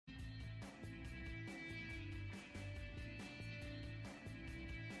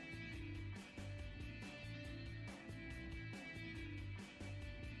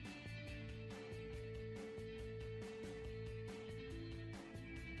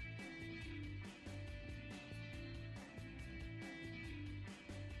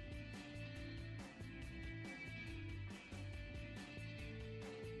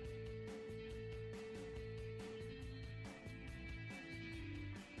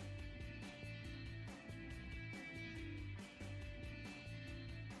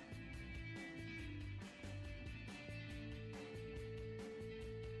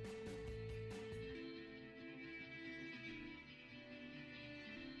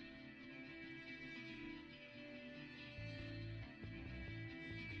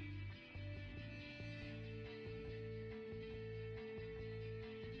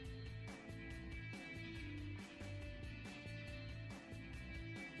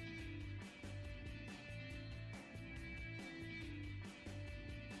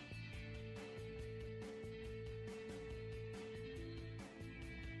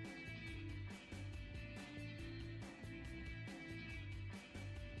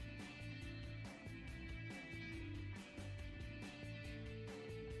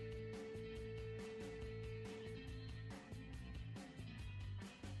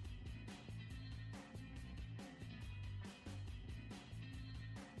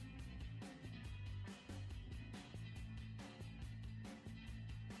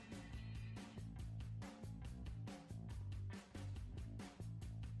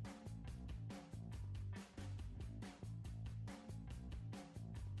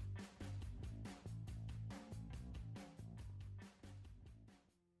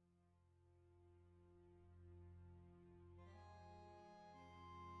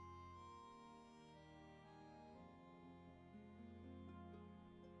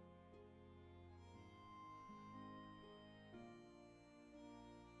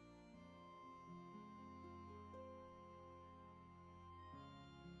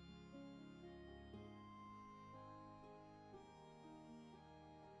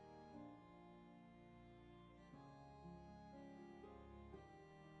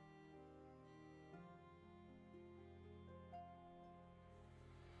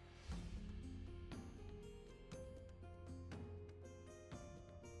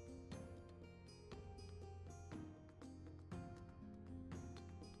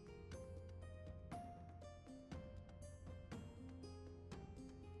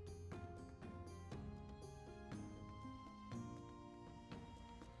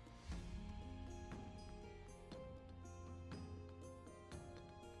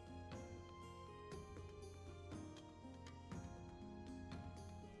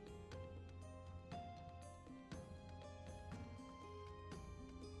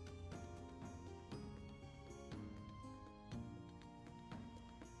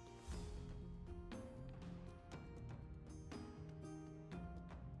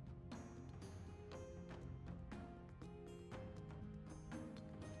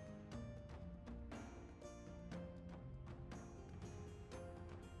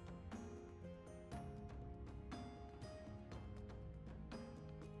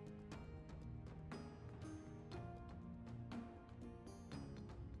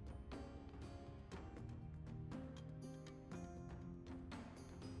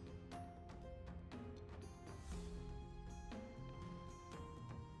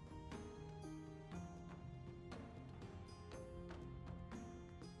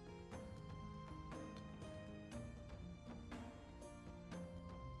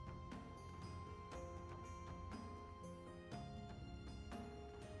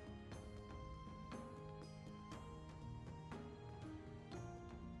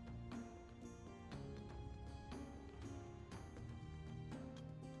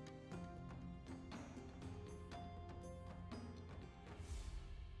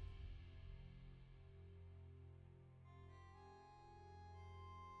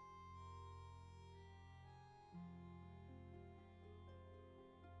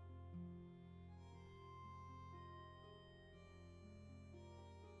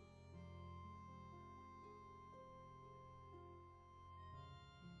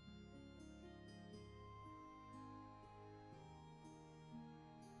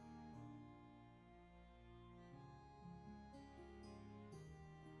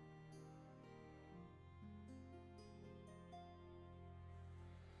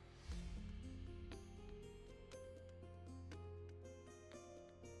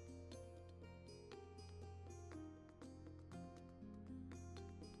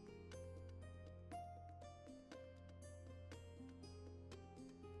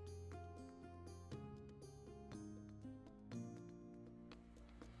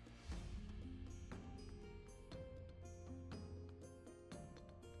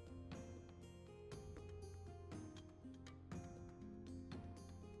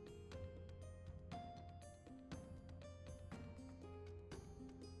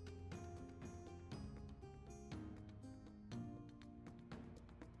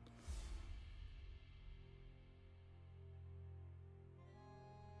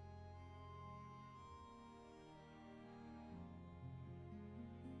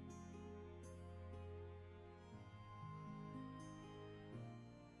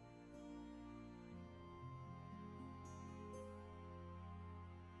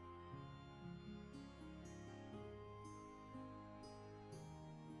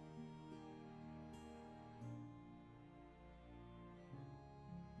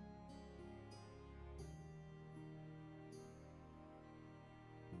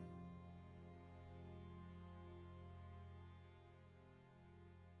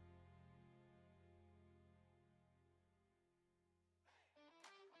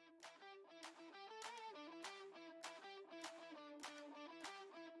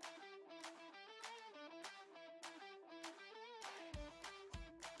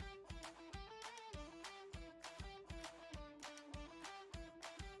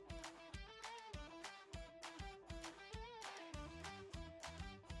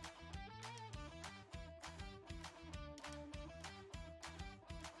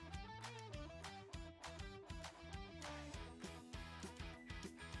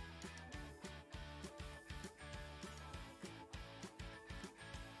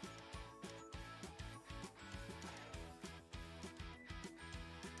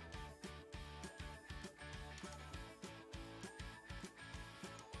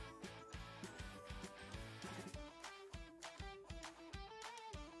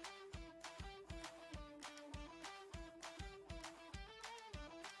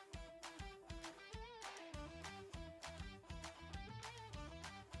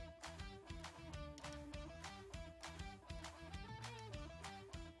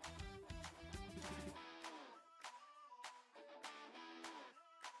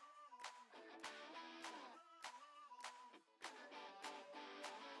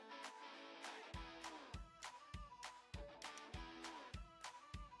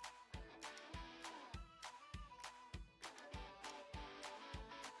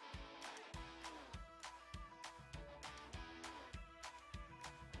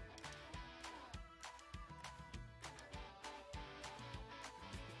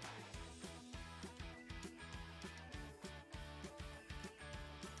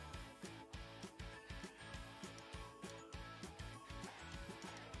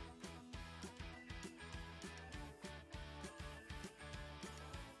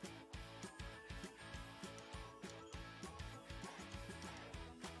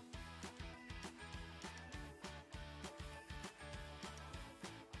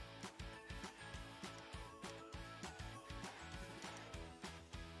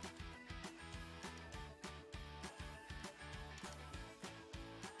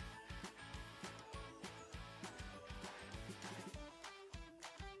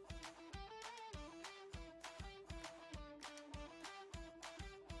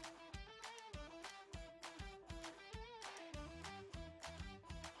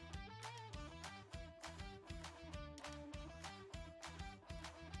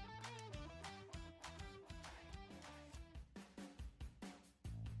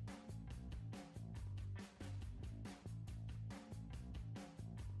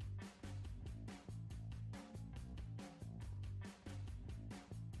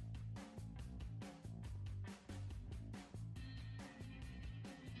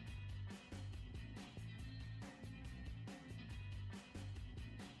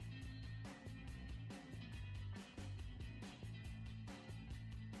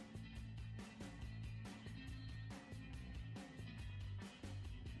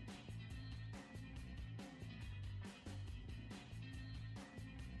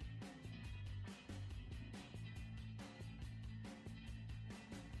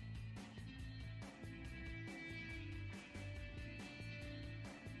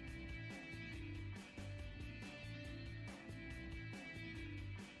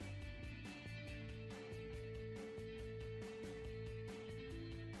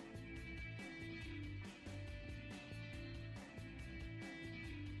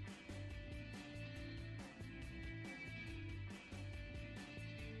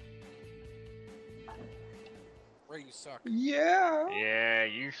Ray, you suck. Yeah. Yeah,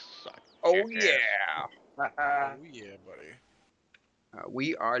 you suck. Oh jackass. yeah. Oh yeah, buddy.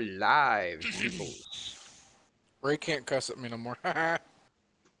 We are live, peoples. Ray can't cuss at me no more.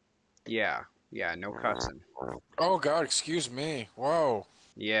 Yeah. Yeah. No cussing. Oh God, excuse me. Whoa,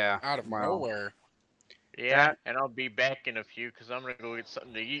 Yeah. out of Wow. nowhere. Yeah, That. and I'll be back in a few because I'm gonna go get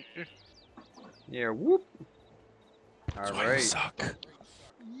something to eat. Yeah. Whoop. All That's why you right. suck. Yeah.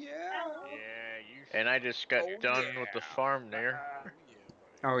 Yeah, you. And I just got done with the farm there.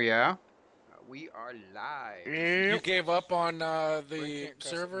 Oh yeah. We are live. You Yep. gave up on the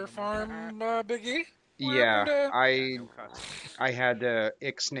server farm, Biggie? Yeah. Happened I had to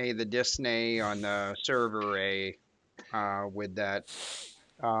ixnay the disney on the server A with that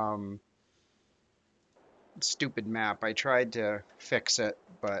stupid map. I tried to fix it,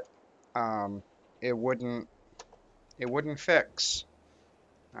 but it wouldn't fix.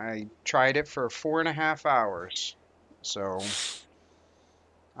 I tried it for 4.5 hours, so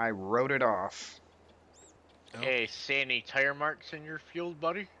I wrote it off. Hey, see any tire marks in your field,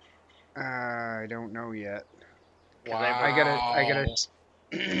 buddy? I don't know yet. Wow. I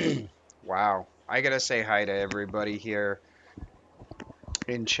gotta wow. I gotta say hi to everybody here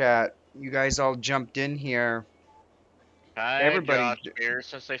in chat. You guys all jumped in here. Hi, Everybody, Josh Bear,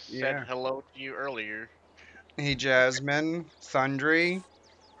 since I said yeah. hello to you earlier. Hey, Jasmine, Thundry,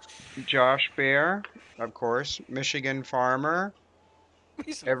 Josh Bear, of course, Michigan Farmer,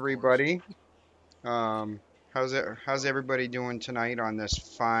 everybody. How's everybody doing tonight on this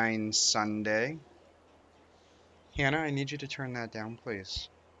fine Sunday? Hannah, I need you to turn that down, please.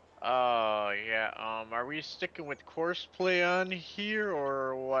 Oh, yeah, are we sticking with courseplay on here,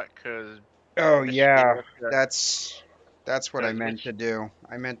 or what? Cause Oh Michigan yeah, with that's what I cause meant to do.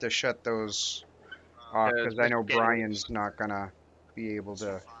 I meant to shut those off because I know Michigan Brian's not gonna be able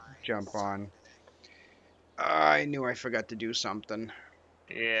to jump on. I knew I forgot to do something.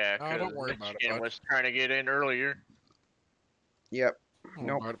 yeah, Oh, cause don't worry about it, Michigan bud. was trying to get in earlier. Yep. Don't worry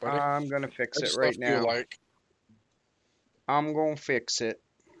Nope. about it, buddy. I'm gonna fix What it stuff right do you now. like? I'm gonna fix it.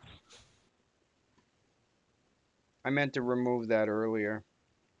 I meant to remove that earlier.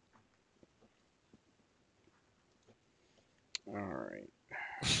 All right.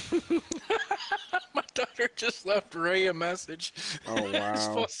 My daughter just left Ray a message. Oh It's wow.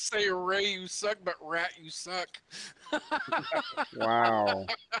 supposed to say Ray, you suck, but Rat, you suck. Wow.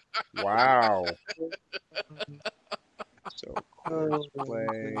 Wow. So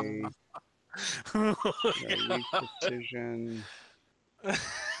courseplay, weak precision.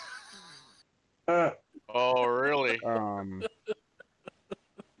 Oh, really?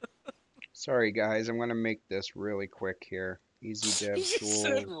 Sorry guys, I'm gonna make this really quick here. Easy dev You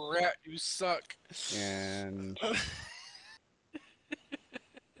said tools Rat, you suck. and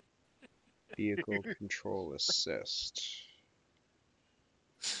vehicle control assist.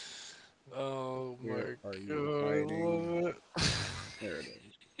 Oh my Where are you God, I hiding? love it. There it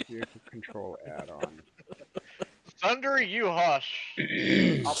is. Vehicle control add-on. Thunder, you hush.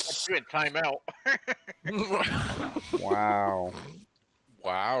 I'll put you in timeout. Wow.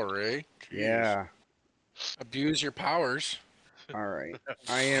 Wow, Ray. Jeez. Yeah. Abuse your powers. All right.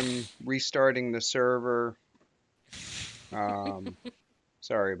 I am restarting the server.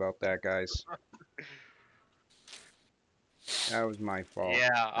 Sorry about that, guys. That was my fault. Yeah,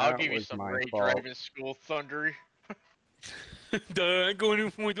 I'll That give you was some my Ray fault. driving school, Thunder.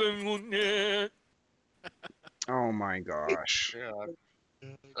 Oh my gosh. Yeah.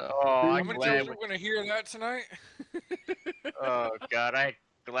 Oh, How I'm many glad. times are we gonna hear that tonight? Oh God, I'm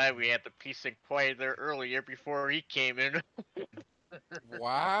glad we had the peace and quiet there earlier before he came in.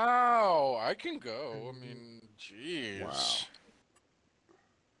 Wow, I can go. I mean, jeez. Wow.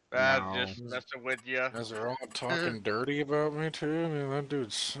 I'm No. just messing with you. Guys are all talking dirty about me too. I mean, that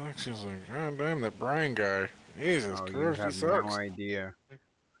dude sucks. He's like, God damn, that Brian guy. Jesus Oh, you Christ, he have sucks. no idea.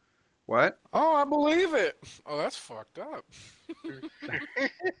 What? Oh, I believe it. Oh, that's fucked up.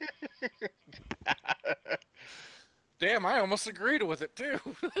 Damn, I almost agreed with it too.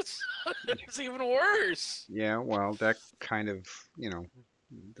 That's even worse. Yeah, well, that kind of,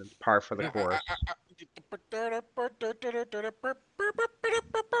 that's par for the course.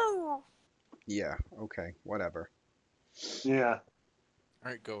 Yeah, okay, whatever. Yeah.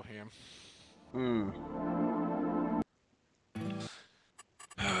 All right, go Ham.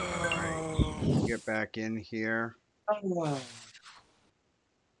 Alright, get back in here.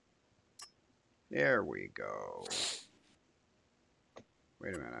 There we go.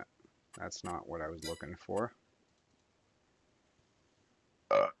 Wait a minute. That's not what I was looking for.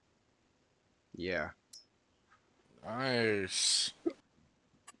 Yeah. Nice.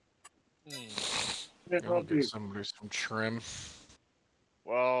 I'll get somebody some trim.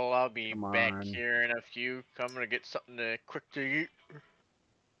 Well, I'll be Come back on. here in a few. I'm gonna get something quick to eat.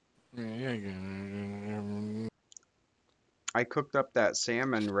 Yeah. I cooked up that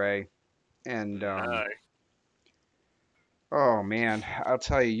salmon, Ray, and Nice. oh man, I'll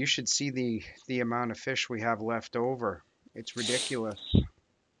tell you, you should see the amount of fish we have left over. It's ridiculous.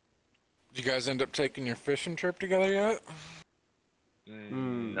 Did you guys end up taking your fishing trip together yet?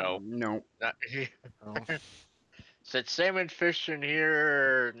 No, No. not No. said salmon fishing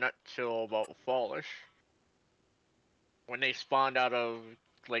here not till about fallish when they spawned out of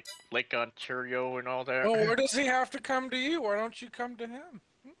Lake Ontario and all that. Well, why does he have to come to you? Why don't you come to him?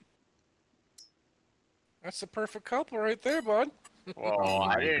 That's the perfect couple right there, bud. Well, Oh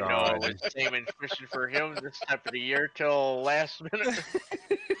I my didn't know it God. was salmon fishing for him this time of the year till last minute.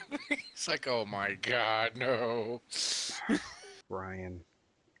 It's like, oh my God, no. Brian.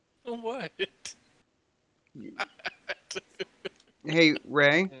 What? Hey,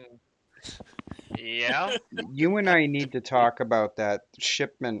 Ray, Yeah. you and I need to talk about that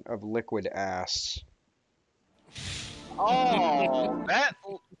shipment of liquid ass. Oh, that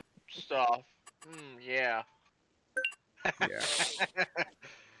stuff. Yeah.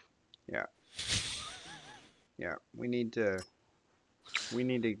 Yeah. Yeah, we need to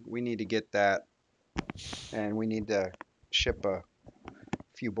get that, and we need to ship a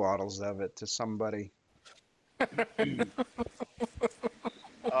few bottles of it to somebody.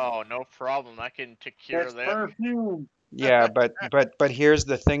 Oh, no problem. I can take care That's of that. perfume. Yeah, but here's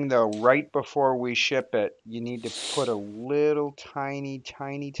the thing though, right before we ship it, you need to put a little tiny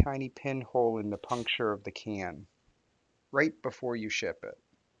pinhole in the puncture of the can. Right before you ship it.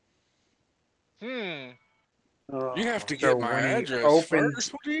 You have to So get my when he address opens,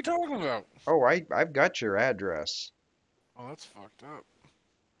 first. What are you talking about? oh, I've got your address. Oh, that's fucked up.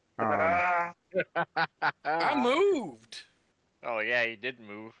 I Oh moved. yeah, he did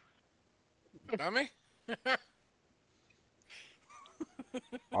move. Dummy.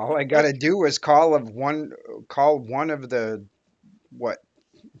 All I gotta do is call one of the what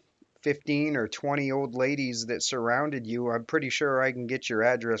 15 or 20 old ladies that surrounded you. I'm pretty sure I can get your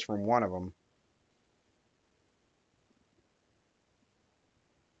address from one of them.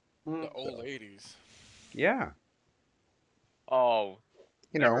 The old ladies. Yeah, Oh,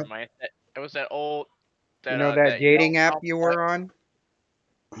 you never know, mind. That was that old you that know that that dating app Yelp you that were on?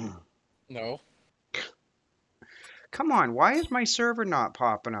 No. Come on, why is my server not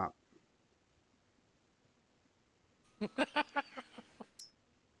popping up?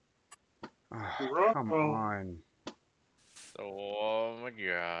 Oh, come on. Oh my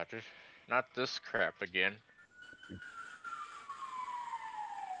god. Not this crap again.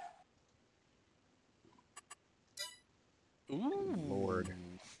 Ooh. Lord.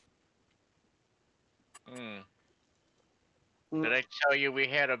 Did I tell you we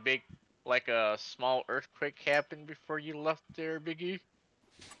had a small earthquake happen before you left there, Biggie?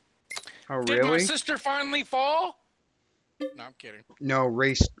 Oh, Did my really? sister finally fall? No, I'm kidding. No,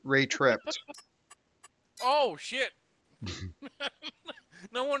 Ray tripped. Oh, shit.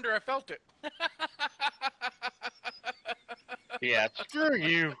 No wonder I felt it. Yeah, screw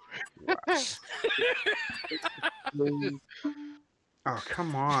you. Oh,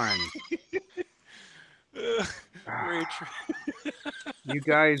 come on. Ray You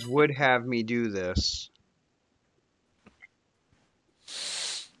guys would have me do this.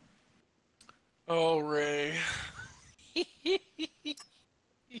 Oh, Ray.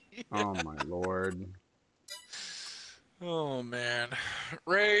 Oh, my Lord. Oh, man.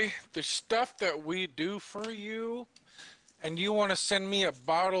 Ray, the stuff that we do for you, and you want to send me a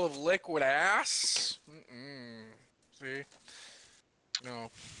bottle of liquid ass? See? No.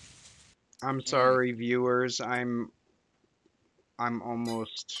 I'm sorry, viewers. I'm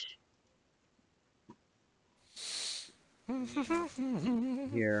almost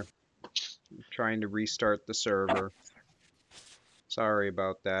here trying to restart the server. Sorry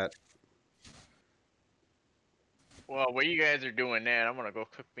about that. Well, while you guys are doing that, I'm gonna go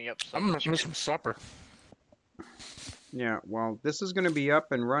cook me up I'm some making some supper. Yeah, well, this is going to be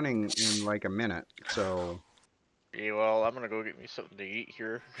up and running in like a minute, so Yeah, well, I'm gonna go get me something to eat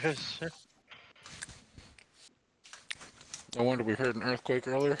here. No wonder we heard an earthquake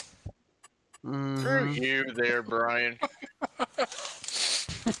earlier. Screw you there, Brian.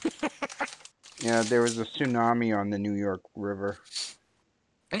 Yeah, there was a tsunami on the New York River.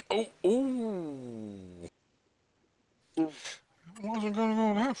 Oh, ooh. I wasn't gonna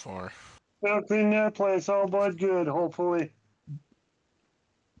go that far. I'll clean that place all but good, hopefully.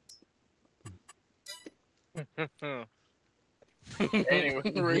 Anyway,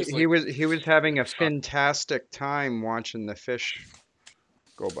 He, Ray's he like, was he was having a "Stop." fantastic time watching the fish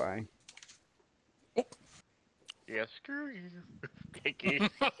go by. yeah, screw you. Pinky.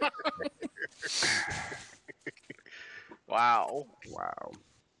 Wow. Wow.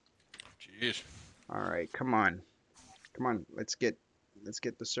 Jeez. All right, come on. Come on. Let's get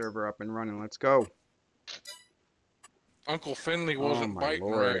the server up and running. Let's go. Uncle Finley Oh wasn't my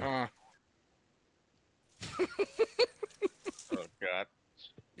biting right, lord. huh? Oh god.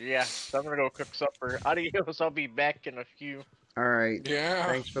 Yeah, so I'm gonna go cook supper. Adios. I'll be back in a few. All right. Yeah.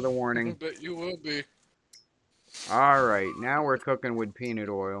 Thanks for the I warning. bet you will be. All right. Now we're cooking with peanut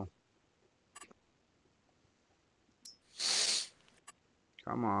oil.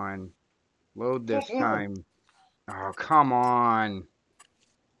 Come on. Load this time. Oh, come on.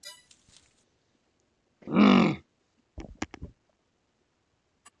 Mm.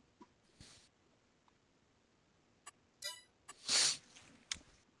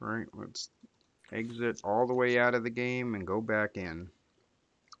 All right, let's exit all the way out of the game and go back in.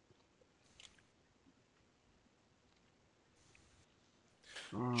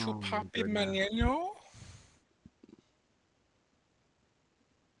 Oh my Chupapi goodness. Maneno?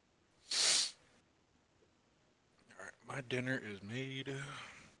 Alright, my dinner is made.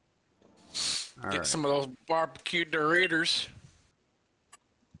 All Get right. some of those barbecue Doritos.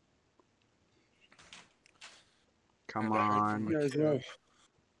 Come And a head for on. my Guys, kid.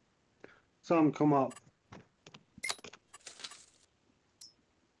 some come up.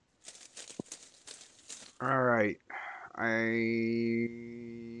 All right. I'm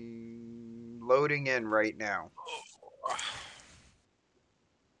loading in right now.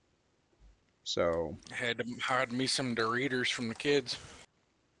 So, Had to hide me some Doritos from the kids.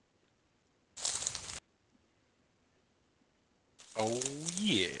 Oh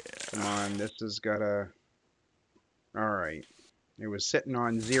yeah. come on. This has got to. All right. It was sitting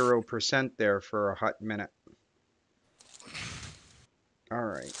on 0% there for a hot minute. All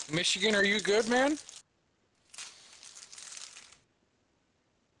right. Michigan, are you good, man?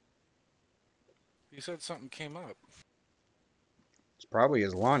 He said something came up. It's probably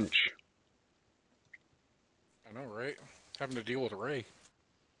his lunch. I know, right? Having to deal with Ray.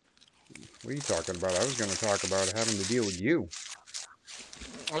 What are you talking about? I was going to talk about having to deal with you.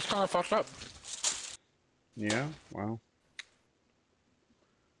 That's kind of fucked up. Yeah, well.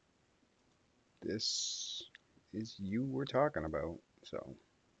 This is you we're talking about, so.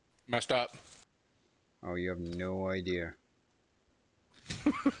 Messed up. Oh, you have no idea.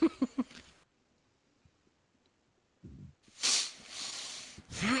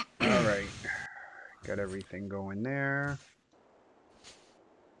 All right. Got everything going there.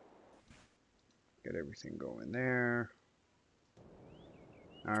 Got everything going there.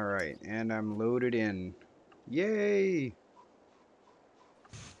 All right, and I'm loaded in. Yay!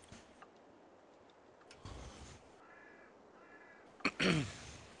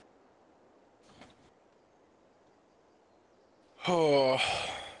 Oh,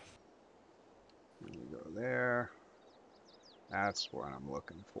 There we go there. That's what I'm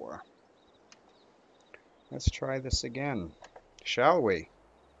looking for. Let's try this again, shall we?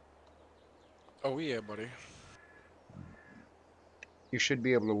 oh yeah, buddy. You should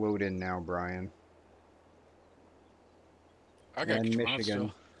be able to load in now, Brian. I gotta And get you on still.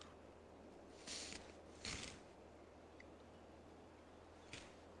 Michigan.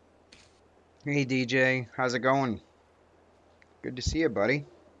 Hey DJ, how's it going? Good to see you, buddy.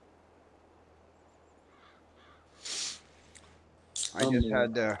 I Oh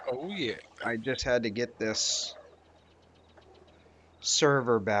yeah. just had to get this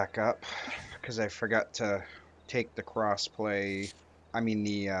server back up because I forgot to take the crossplay, I mean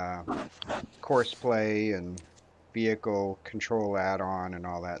the course play and vehicle control add-on and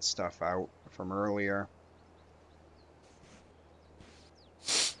all that stuff out from earlier.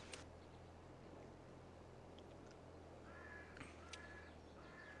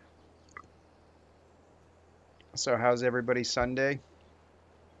 So how's everybody Sunday?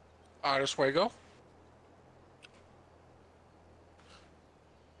 This way go.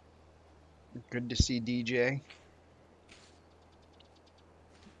 Good to see DJ.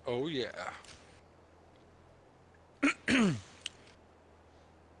 Oh yeah.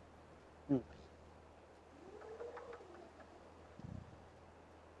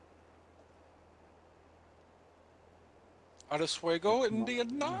 This way go,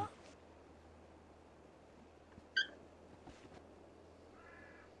 Indiana.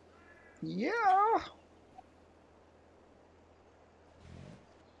 Yeah.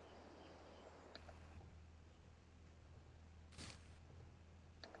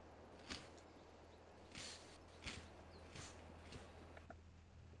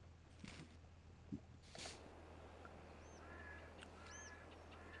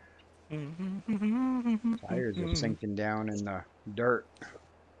 Tires are sinking down in the dirt.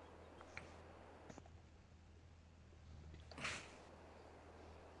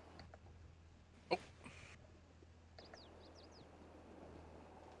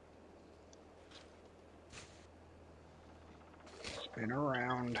 Spin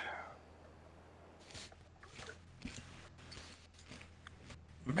around.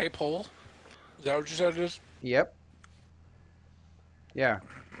 Maypole? Is that what you said it is? Yep. Yeah.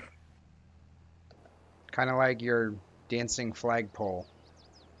 Kind of like your dancing flagpole.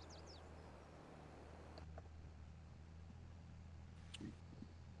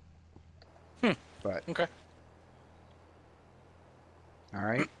 But, Okay. all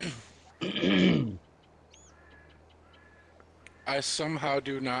right. I somehow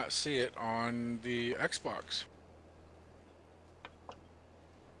do not see it on the Xbox.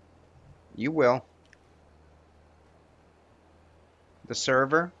 You will. The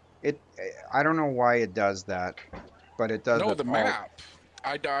server, I don't know why it does that, but it does No, it the all. map.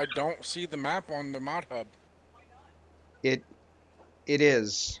 I don't see the map on the mod hub. It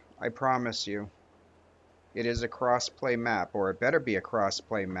is, I promise you. It is a cross-play map, or it better be a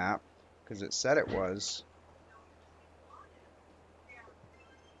cross-play map, because it said it was.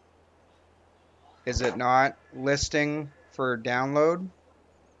 Is it not listing for download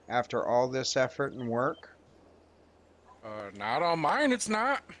after all this effort and work? Not on mine, it's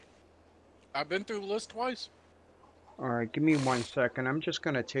not. I've been through the list twice. All right, give me 1 second. I'm just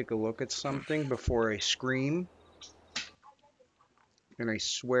going to take a look at something before I scream. And I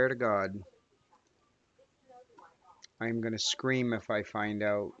swear to God, I'm going to scream if I find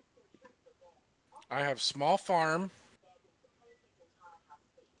out. I have small farm.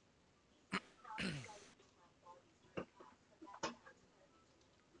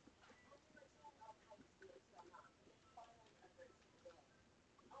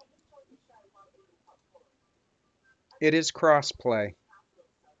 It is crossplay.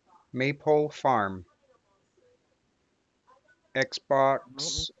 Maypole Farm.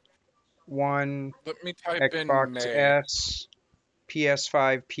 Xbox One, Let me type in Xbox May. S,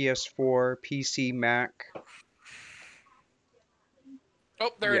 PS5, PS4, PC, Mac.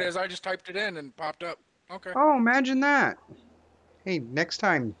 Oh, there it Yeah. is. I just typed it in and popped up. Okay. Oh, imagine that. Hey, next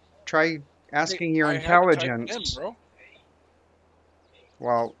time, try Hey, asking your I had to type it in, intelligence. bro.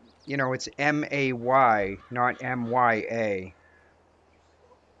 Well, you know, it's M-A-Y, not M-Y-A.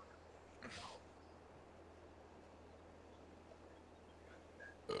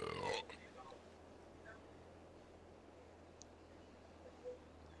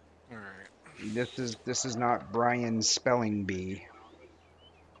 All right. This is not Brian Spelling Bee,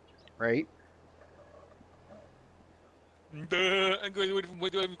 right? I'm going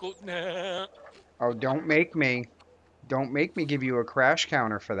to Oh, don't make me. Don't make me give you a crash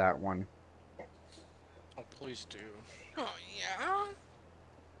counter for that one. Oh, please do. Oh, yeah.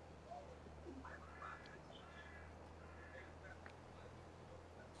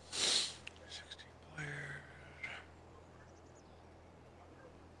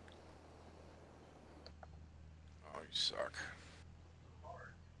 Oh, you suck.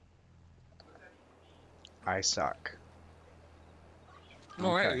 I suck.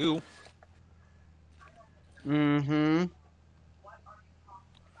 No, Okay. at you. Mm-hmm.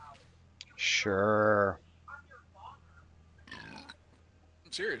 Sure.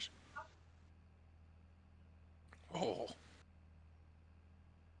 I'm serious. Oh.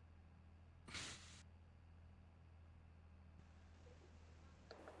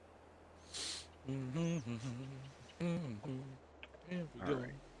 Here we All go.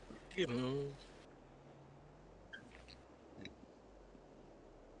 right. Get love.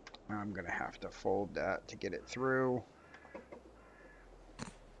 I'm gonna have to fold that to get it through.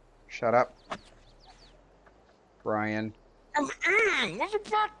 Shut up, Brian. I'm eating. What the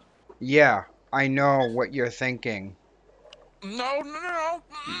fuck? Yeah, I know what you're thinking. No, no, no, no.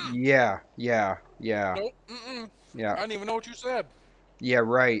 Mm-mm. Yeah. Nope. Mm-mm. Yeah. I didn't even know what you said. Yeah,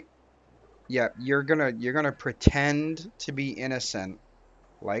 right. Yeah, you're gonna pretend to be innocent,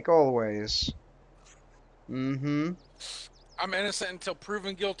 like always. Mm-hmm. I'm innocent until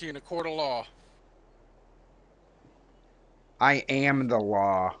proven guilty in a court of law. I am the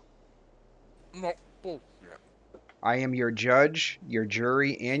law. No. Oh, yeah. I am your judge, your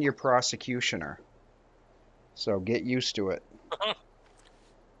jury, and your prosecutioner. So get used to it.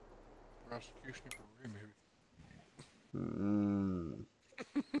 Prosecution for Ray, maybe. Mm.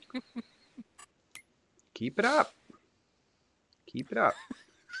 Keep it up. Keep it up.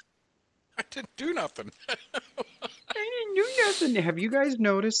 I didn't do nothing. didn't do nothing. Have you guys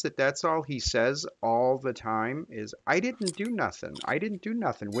noticed that that's all he says all the time is, I didn't do nothing. I didn't do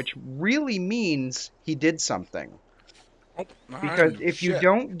nothing, which really means he did something. Oh, no, I Because didn't do if you shit.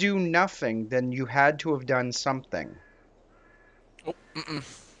 don't do nothing, then you had to have done something. Oh, mm-mm.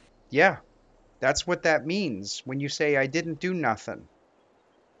 Yeah, that's what that means when you say I didn't do nothing.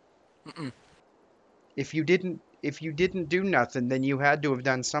 Mm-mm. If you didn't do nothing, then you had to have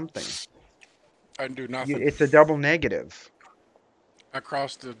done something. I didn't do nothing. It's a double negative. I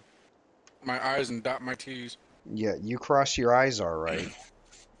crossed my I's and dot my T's. Yeah, you cross your eyes all right.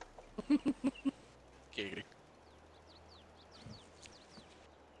 Giggity.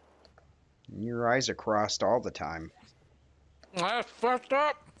 Your eyes are crossed all the time. That's fucked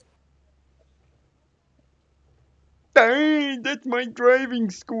up. Dang, that's my driving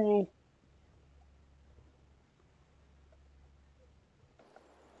school.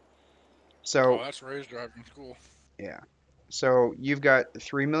 Oh, So, that's Ray's driving school. yeah. So you've got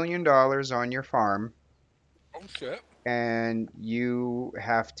 $3 million on your farm, Oh, shit. and you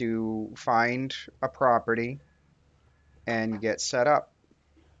have to find a property and get set up.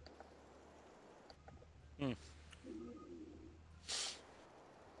 Hmm.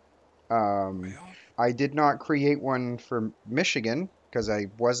 Um, Well, I did not create one for Michigan because I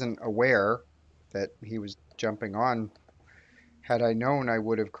wasn't aware that he was jumping on. Had I known, I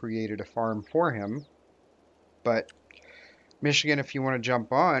would have created a farm for him. But Michigan, if you want to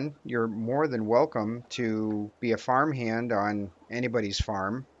jump on, you're more than welcome to be a farmhand on anybody's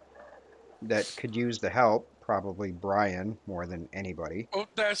farm that could use the help. Probably Brian more than anybody. oh,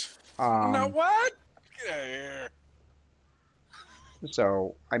 that's... No, Um, what? Get out of here.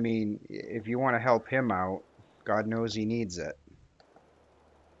 so, I mean, if you want to help him out, God knows he needs it.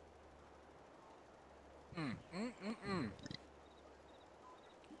 Mm.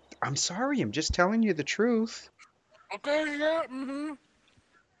 I'm sorry, I'm just telling you the truth. Okay, yeah, mm-hmm.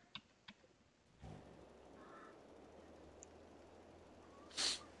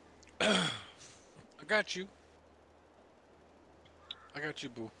 I got you. I got you,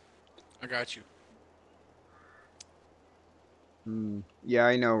 boo. I got you. Yeah,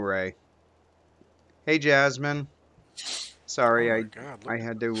 I know, Ray. Hey, Jasmine. Oh Sorry, my god, look I at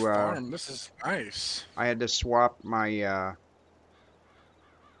had the to farm. This is nice. swap my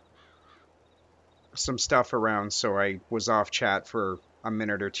some stuff around, so I was off chat for a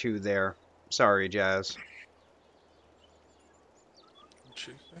minute or two there. Sorry, Jazz. What'd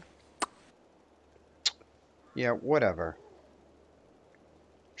she say? Yeah, whatever.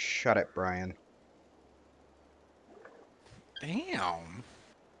 Shut it, Brian. Damn.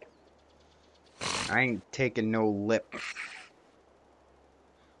 I ain't taking no lip.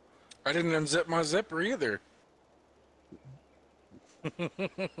 I didn't unzip my zipper either.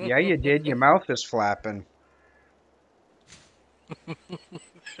 Yeah, you did. Your mouth is flapping.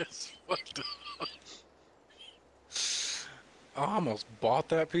 It's fucked up. I almost bought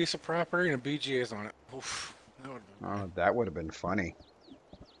that piece of property and a BGA's on it. Oof. That would Oh, that would have been funny.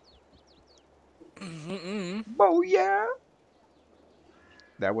 have Oh, yeah.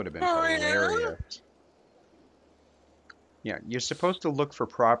 That would have been Oh, yeah. hilarious. Yeah, you're supposed to look for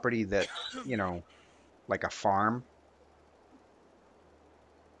property that, you know, like a farm.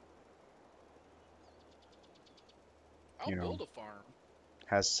 I'll You know, build a farm.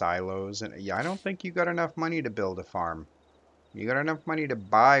 has silos, and yeah, I don't think you got enough money to build a farm. You got enough money to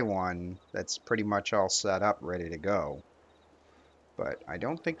buy one that's pretty much all set up, ready to go. But I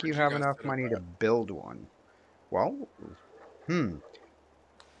don't think you Where'd you have guys enough set up money to at? build one. Well,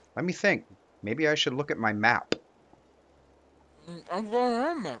 let me think. Maybe I should look at my map. I'm going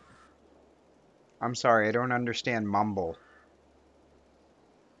on that. I'm sorry, I don't understand mumble.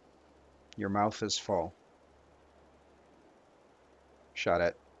 Your mouth is full. Shut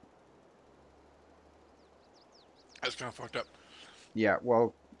it. That's kind of fucked up. Yeah,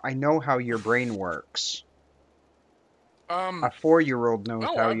 well, I know how your brain works. Um, A 4-year-old knows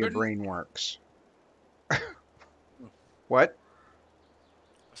no, how I've your been... brain works. What?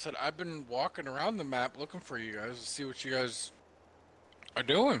 I said I've been walking around the map looking for you guys to see what you guys are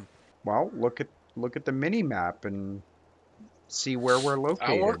doing. Well, look at the mini map and see where we're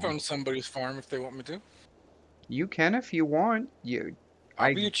I'll work located. on somebody's farm if they want me to. You can if you want.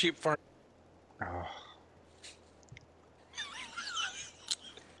 I'll be a cheap farm. Oh,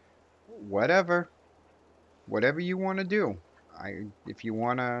 whatever. Whatever you want to do. If you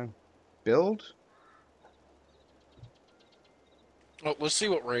want to build, Oh, let's see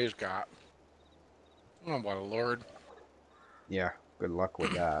what Ray's got. Oh, my lord. yeah, good luck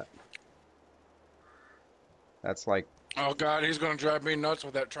with that. That's like, Oh, God, he's going to drive me nuts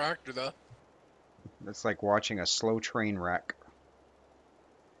with that tractor, though. It's like watching a slow train wreck.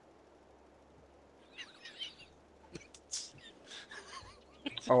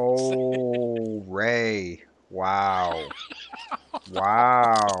 Oh, Ray. Wow.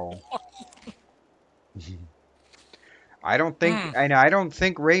 Wow. I don't think, Hmm. and I don't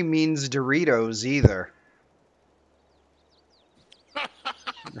think Ray means Doritos either.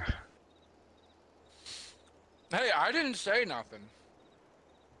 Hey, I didn't say nothing.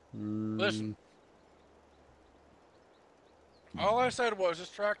 Listen, Mm, all I said was this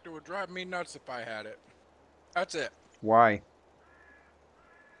tractor would drive me nuts if I had it. That's it. why?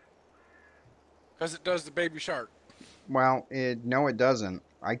 Because it does the baby shark. Well, no, it doesn't.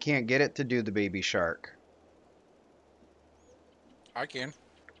 I can't get it to do the baby shark. I can.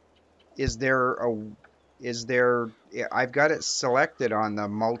 Is there yeah, I've got it selected on the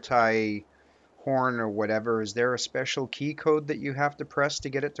multi horn or whatever. Is there a special key code that you have to press to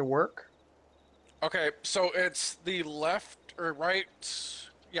get it to work? Okay, so it's the left or right,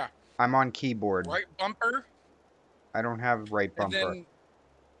 yeah, I'm on keyboard. right bumper, I don't have right and bumper. then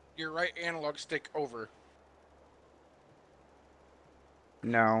your right analog stick over.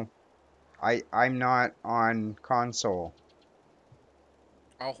 No. I'm not on console.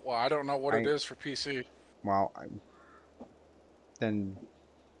 Oh, well, I don't know what it I is for PC. well, then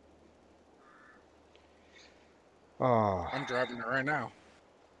oh, I'm driving it right now.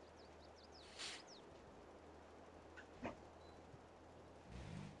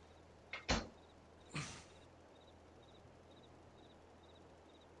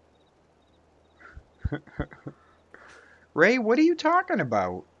 Ray, what are you talking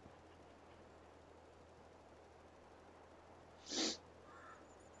about?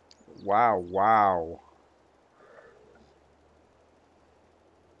 Wow, wow.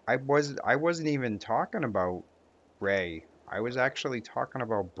 I wasn't even talking about Ray. I was actually talking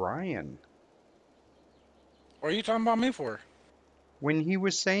about Brian. What are you talking about me for? When he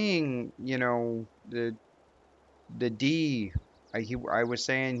was saying, the D, I was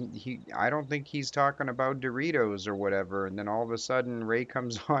saying I don't think he's talking about Doritos or whatever, and then all of a sudden Ray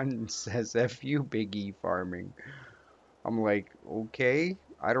comes on and says F you Big E farming. I'm like, okay,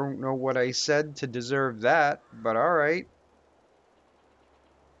 I don't know what I said to deserve that, but all right.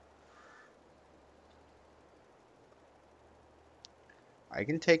 I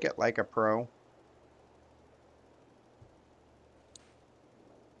can take it like a pro.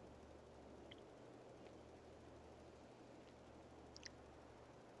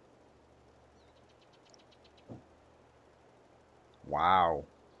 Wow.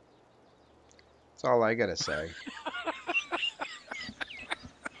 That's all I gotta say.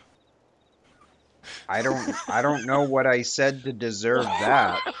 I don't know what I said to deserve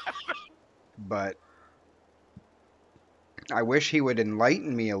that, but I wish he would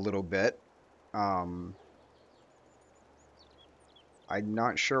enlighten me a little bit. Um, I'm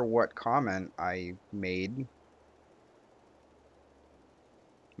not sure what comment I made.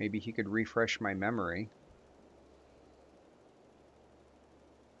 Maybe he could refresh my memory.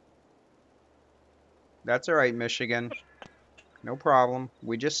 That's all right, Michigan. No problem.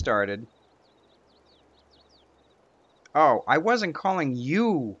 We just started. Oh, I wasn't calling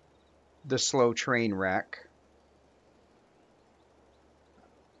you the slow train wreck.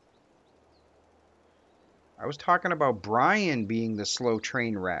 I was talking about Brian being the slow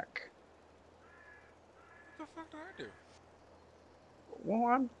train wreck. What the fuck did I do? Well,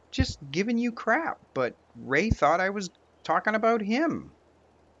 I'm just giving you crap, but Ray thought I was talking about him.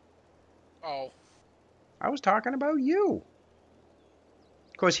 Oh, I was talking about you.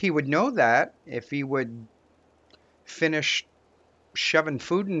 Of course, he would know that if he would finish shoving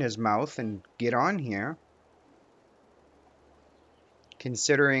food in his mouth and get on here.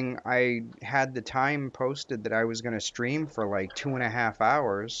 Considering I had the time posted that I was going to stream for like 2.5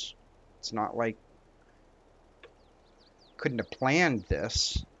 hours, it's not like couldn't have planned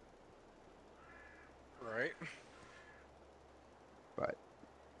this, right. but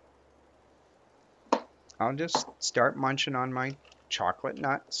I'll just start munching on my chocolate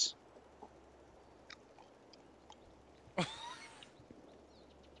nuts.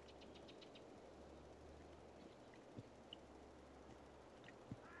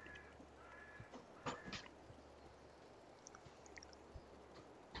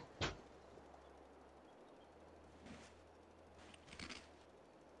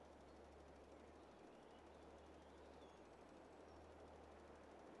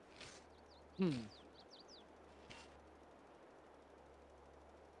 Hmm.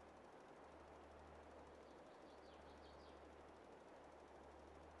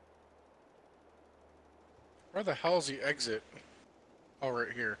 Where the hell's the exit? Oh,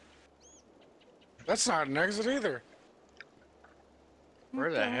 right here. That's not an exit either. Where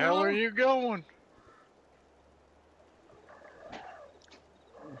What the hell are you going?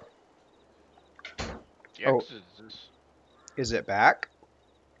 The Oh. exit is Is it back?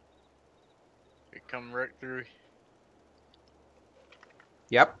 it come right through.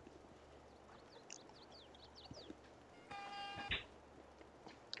 Yep.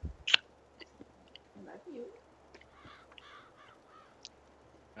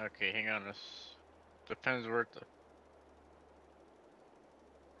 Okay, hang on. This depends where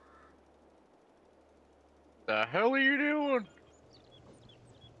the hell are you doing?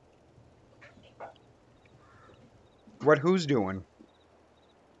 What who's doing?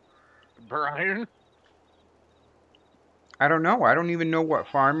 Brian? I don't know. I don't even know what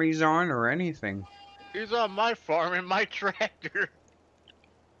farm he's on or anything. He's on my farm in my tractor.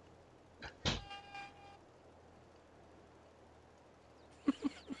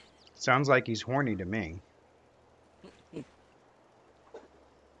 Sounds like he's horny to me.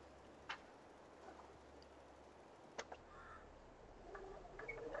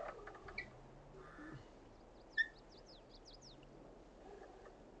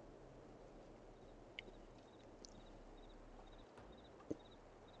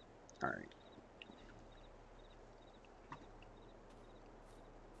 All right.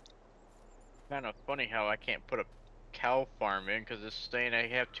 Kind of funny how I can't put a cow farm in because it's saying I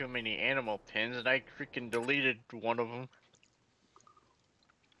have too many animal pins and I freaking deleted one of them.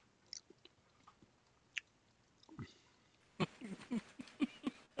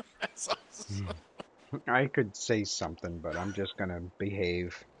 That's awesome. I could say something, but I'm just gonna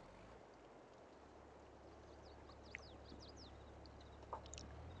behave.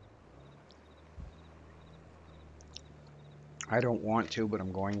 I don't want to, but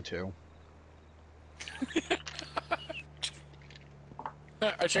I'm going to.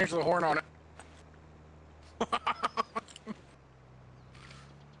 I changed the horn on it.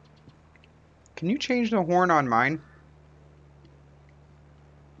 Can you change the horn on mine?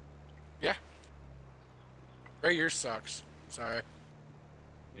 Yeah. Ray, yours sucks. Sorry.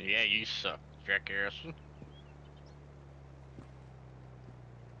 Yeah, you suck, jackass.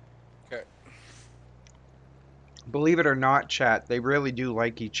 Okay. Believe it or not, chat, they really do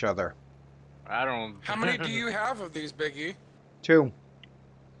like each other. I don't. How many do you have of these, Biggie? 2.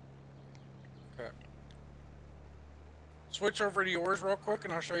 Okay. Switch over to yours real quick,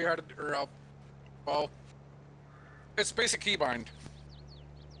 and I'll show you how to. Or I'll. Well, it's basic keybind.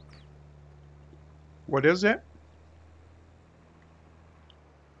 What is it?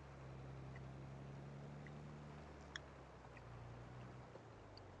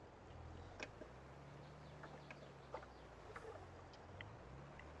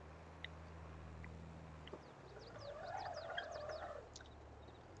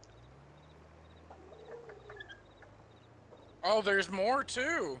 Oh, there's more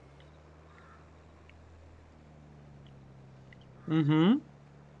too. Mm-hmm.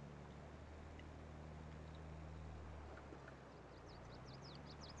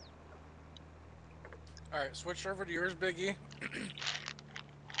 All right, switch over to yours, Biggie.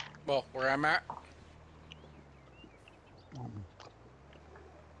 Well, where I'm at.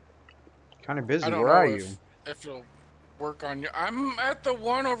 Kind of busy. I don't Where are know you? if it'll work on you. I'm at the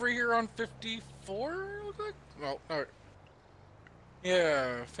one over here on 54. Look like. Well, all right.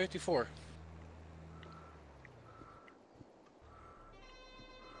 Yeah, 54.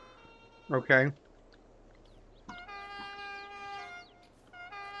 Okay.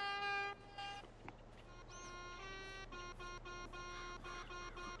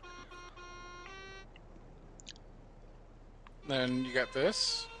 Then you got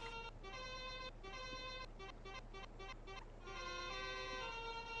this.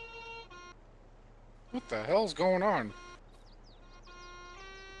 What the hell's going on?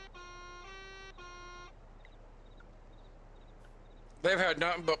 They've had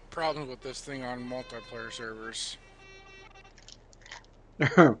nothing but problems with this thing on multiplayer servers.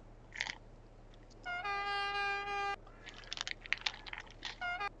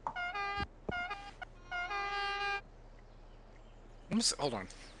 Hold on.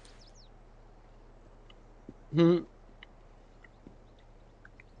 Hmm.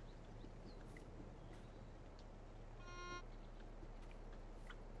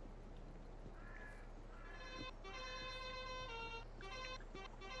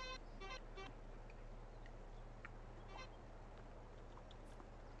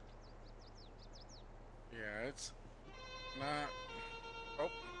 Yeah, it's not. Oh,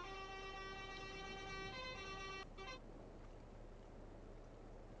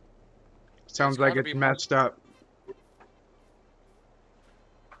 Sounds like gotta it's be messed up.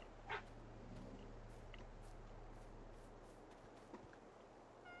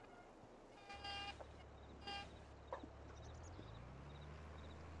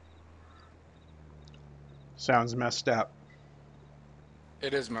 Sounds messed up.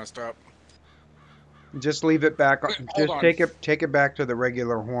 It is messed up. Just leave it back. Wait, hold Just on. take it back to the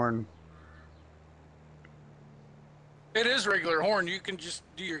regular horn. It is regular horn. You can just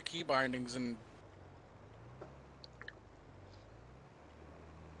do your key bindings and.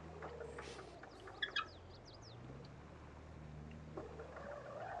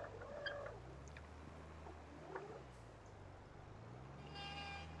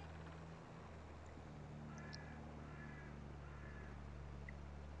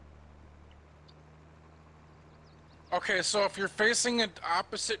 Okay, so if you're facing an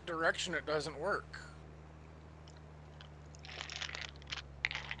opposite direction, it doesn't work.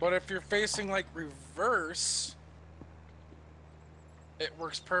 But if you're facing like reverse, it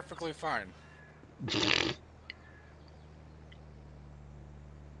works perfectly fine.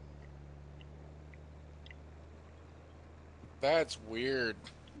 That's weird.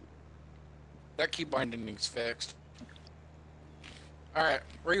 That key binding's fixed. Alright,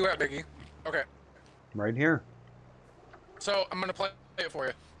 where you at, Biggie? Okay, Right here. so I'm gonna play it for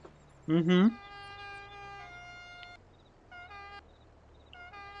you. Mm-hmm.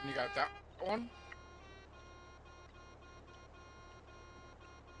 You got that one?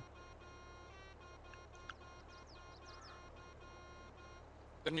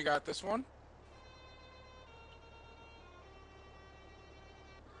 Then you got this one?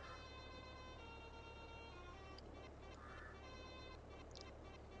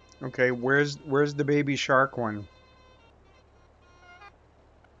 Okay, where's the baby shark one?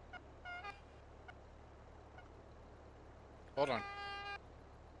 Hold on.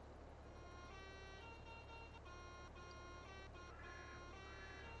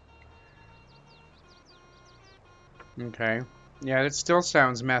 Okay. Yeah, it still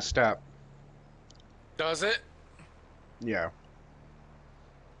sounds messed up. Does it? Yeah.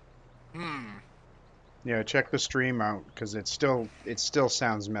 Hmm. Yeah, check the stream out because it still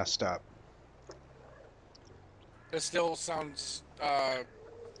sounds messed up. It still sounds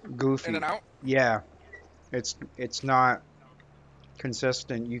Goofy. in and out? Yeah. It's not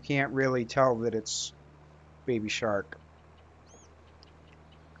consistent. You can't really tell that it's baby shark.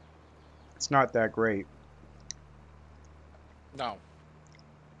 It's not that great. No.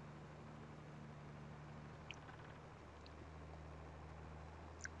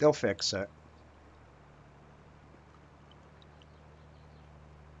 They'll fix it.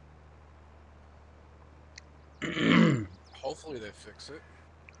 Hopefully they fix it.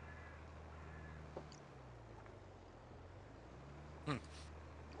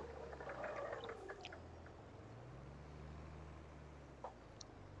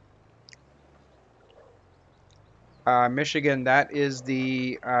 Michigan, that is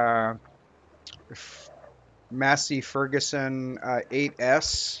the Massey Ferguson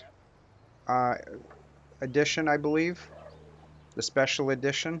 8S edition, I believe. The special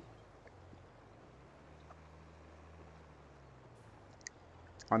edition.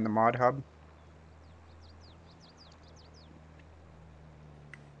 On the Mod Hub.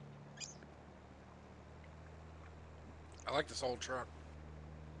 I like this old truck.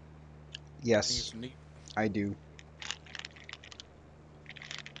 I think Yes, it's neat. I do.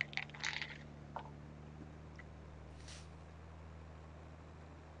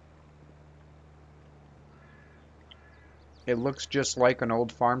 It looks just like an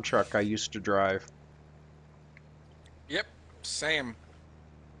old farm truck I used to drive. Yep, same.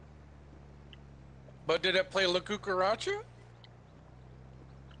 But did it play La Cucaracha?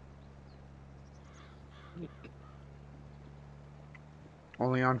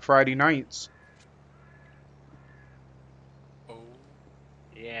 Only on Friday nights. Oh.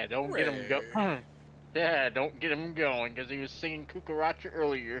 Yeah, don't get him go. Ray. Yeah, don't get him going because he was singing Cucaracha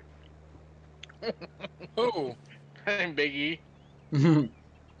earlier. Who? Biggie.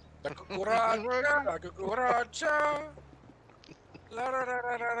 La Cucaracha, La Cucaracha. La da da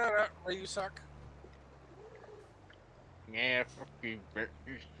da da da da. Ray, you suck. Yeah, fuck you, Bert.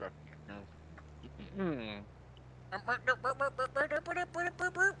 You suck.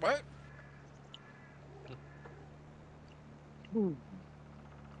 What?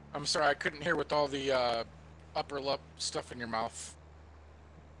 I'm sorry, I couldn't hear with all the upper lip stuff in your mouth.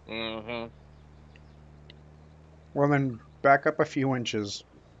 Uh-huh. Well, then back up a few inches.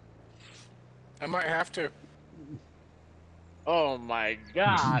 I might have to. Oh my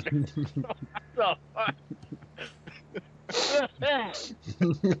god. What the fuck?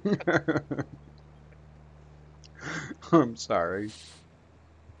 I'm sorry.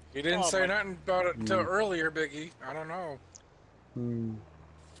 You didn't Oh, say my- nothing about it till earlier, Biggie. I don't know. Hmm.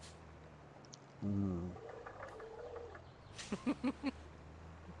 Hmm.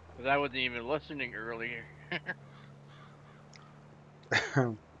 Because I wasn't even listening earlier.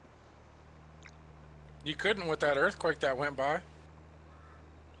 You couldn't with that earthquake that went by.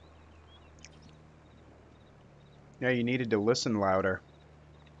 Yeah, you needed to listen louder.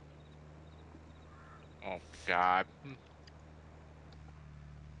 Oh God.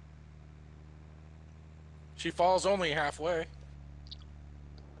 She falls only halfway.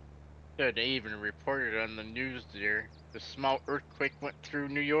 Yeah, they even reported on the news there. The small earthquake went through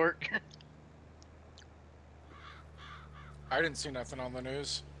New York. I didn't see nothing on the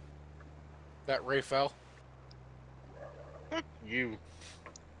news. That Ray fell. You.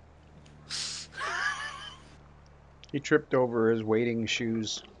 He tripped over his wading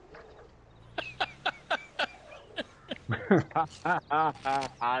shoes.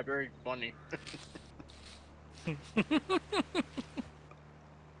 Very funny.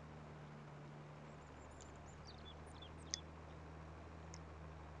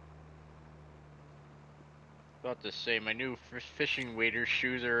 About to say, my new fishing waders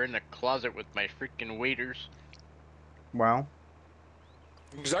shoes are in the closet with my freaking waders. Well,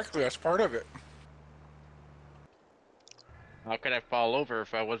 Exactly, that's part of it. How could I fall over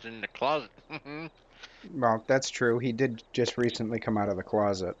if I wasn't in the closet? well, that's true. He did just recently come out of the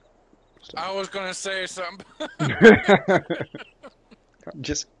closet. So. I was gonna say something.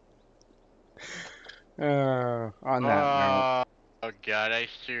 Just on that note. Oh God, I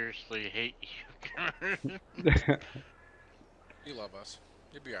seriously hate you. You love us.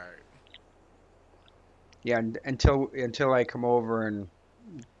 You'll be alright. Yeah, until I come over and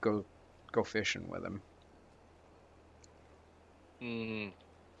go fishing with him. Mm.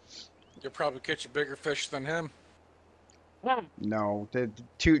 You'll probably catch a bigger fish than him. No, the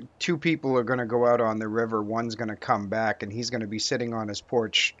two people are gonna go out on the river. One's gonna come back, and he's gonna be sitting on his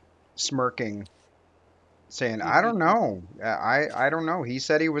porch, smirking, saying, "I don't know. I don't know." He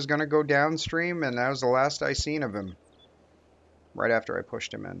said he was gonna go downstream, and that was the last I seen of him. Right after I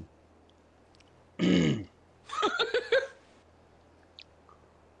pushed him in.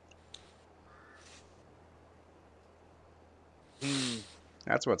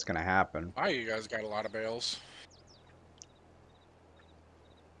 That's what's gonna happen. Wow, you guys got a lot of bales.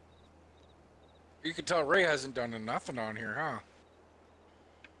 You can tell Ray hasn't done nothing on here, huh?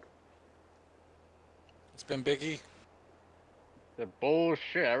 It's been Biggie. The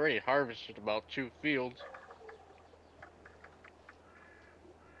bullshit. I already harvested about 2 fields.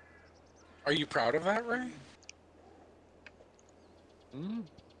 Are you proud of that, Ray? Mm.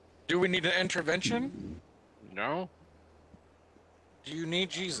 Do we need an intervention? No. Do you need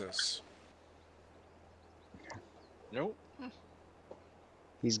Jesus? Nope.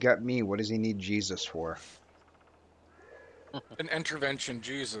 He's got me. What does he need Jesus for? An intervention,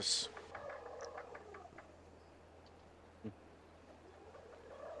 Jesus.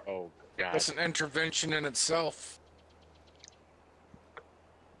 Oh God. That's an intervention in itself.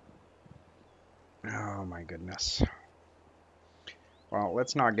 Oh my goodness. Well,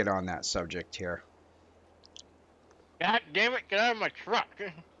 let's not get on that subject here. God damn it! Get out of my truck.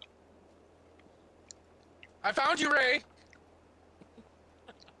 I found you, Ray!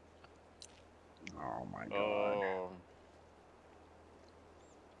 Oh my god. Oh.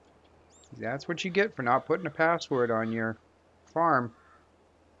 That's what you get for not putting a password on your farm.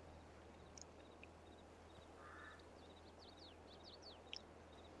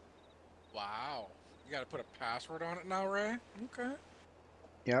 Wow. You gotta put a password on it now, Ray? Okay.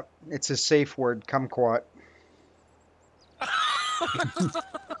 Yep, it's a safe word, kumquat.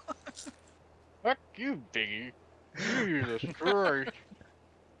 Fuck you, Biggie. Jesus Christ.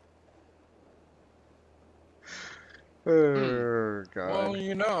 Oh god. Well,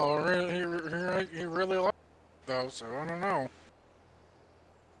 you know, he really likes it, though, so I don't know.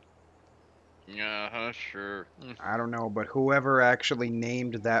 Yeah, sure. I don't know, but whoever actually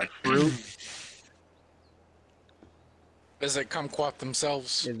named that fruit Is it kumquat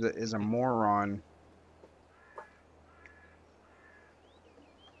themselves? is a moron.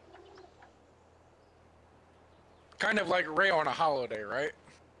 Kind of like Ray on a holiday, right?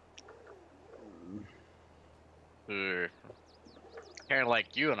 Kind of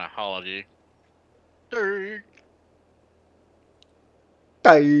like you on a holiday. Hey.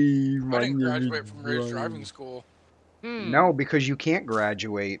 I didn't graduate from Ray's driving school. No, because you can't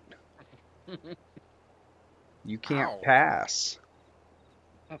graduate. You can't Ow. pass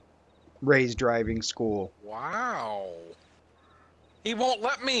Ray's driving school. Wow. He won't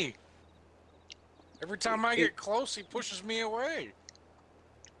let me. Every time I get close, he pushes me away.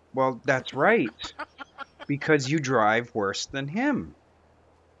 Well, that's right. Because you drive worse than him.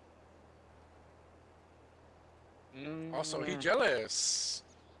 Also, he jealous.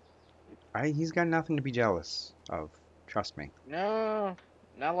 He's got nothing to be jealous of. Trust me. No,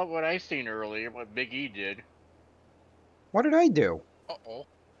 not like what I seen earlier. What Big E did. What did I do? Uh-oh.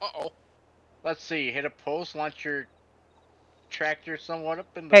 Uh-oh. Let's see. Hit a post, launch your tractor somewhat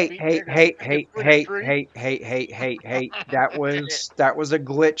up in the Hey, feet hey, there to hey, pick hey, a fruit hey, tree. hey, hey, hey, hey, hey. That was a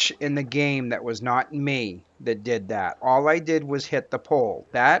glitch in the game. That was not me that did that. All I did was hit the pole.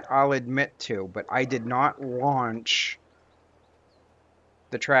 That I'll admit to, but I did not launch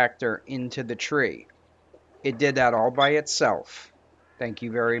the tractor into the tree. It did that all by itself. Thank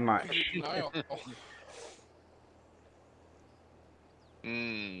you very much. Denial.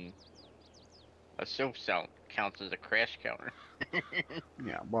 Hmm. That still counts as a crash counter.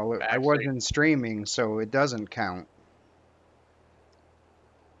 Yeah, well, I Actually, wasn't streaming, so it doesn't count.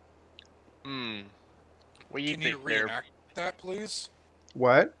 What do you Can you think there? reenact that, please?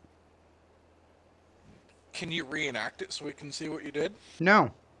 What? Can you reenact it so we can see what you did?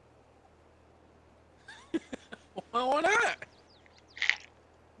 No. Well, why not?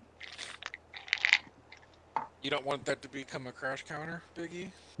 You don't want that to become a crash counter,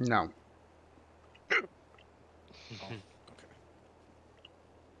 Biggie? No. Oh, okay.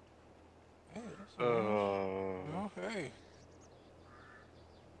 Hey, that's all right. Oh, hey.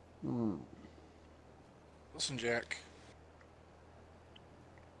 Hmm. Listen, Jack.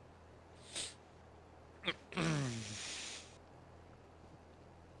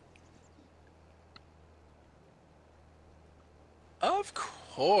 Of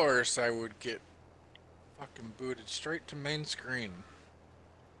course I would get fucking booted straight to main screen.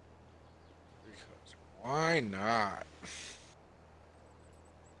 Because why not?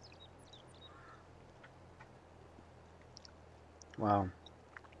 Wow.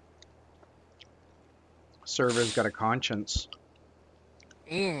 Server's got a conscience.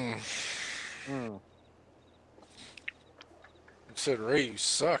 Mmm. Hmm. Said Ray, you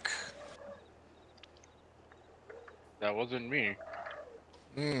suck. That wasn't me.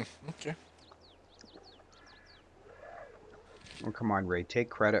 Okay. Oh, come on, Ray. Take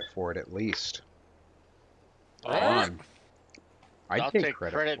credit for it at least. Come Right? on. I'd I'll take take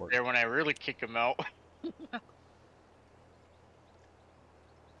credit credit for it. there when I really kick him out.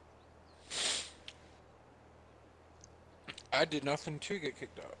 I did nothing to get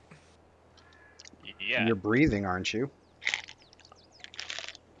kicked out. Yeah. You're breathing, aren't you?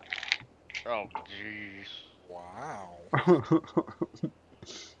 Oh, jeez. Wow.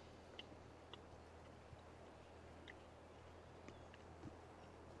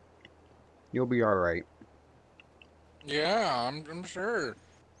 You'll be all right. Yeah, I'm sure.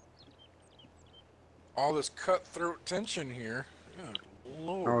 All this cutthroat tension here. Good Oh,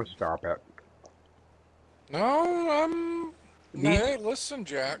 Lord. stop it. No, These, Hey, listen,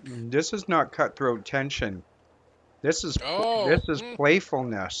 Jack. this is not cutthroat tension. This is Oh. this is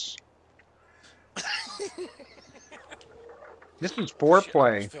playfulness. This is Shit, I almost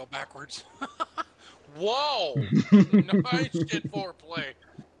foreplay. fell backwards. Whoa! Nice shit foreplay.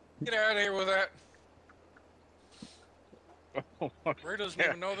 Get out of here with that. Ray doesn't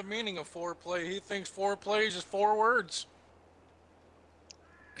even know the meaning of foreplay. He thinks foreplay is just 4 words.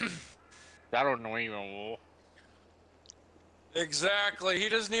 I don't know even. Exactly. He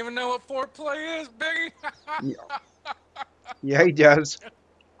doesn't even know what foreplay is, Biggie. Yeah, yeah, he does.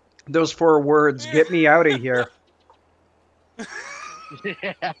 Those 4 words. Get me out of here.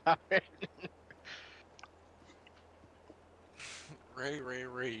 Yeah.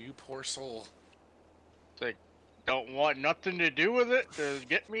 Ray, you poor soul. It's like, don't want nothing to do with it. Just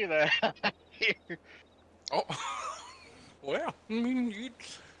get me there. Oh. Well, I mean, you...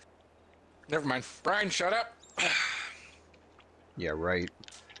 Never mind. Brian, shut up. Yeah, right.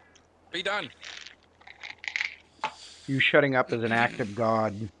 Be done. You shutting up is an act of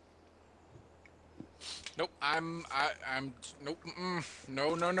God. Nope, nope,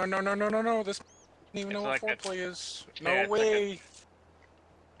 no. This doesn't even know It's what like a, foreplay is. yeah, No way.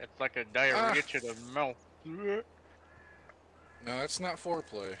 it's like a Ah. diarrhea to the mouth. No, that's not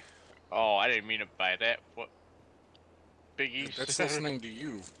foreplay. Oh, I didn't mean to buy that. What? Big East. That's listening to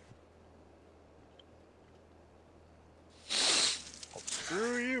you.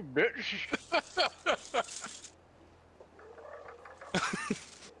 Screw you, bitch.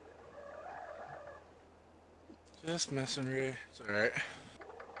 Just messing, Ray. It's alright.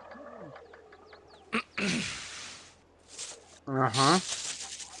 Uh-huh.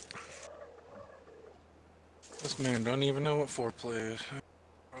 This man don't even know what foreplay is.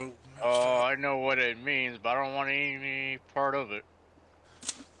 Oh, Oh, I know what it means, but I don't want any part of it.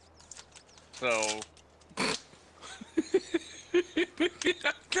 So,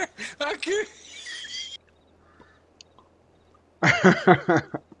 I can't.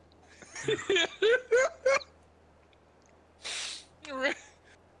 Ray,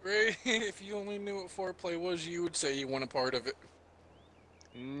 Ray, if you only knew what foreplay was, you would say you want a part of it.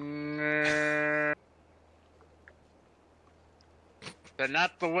 Nah. But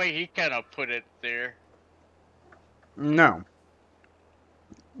not the way he kind of put it there. No.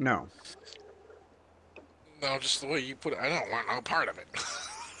 No. No, just the way you put it. I don't want no part of it.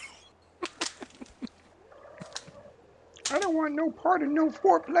 I don't want no part of no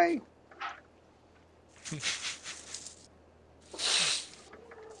foreplay.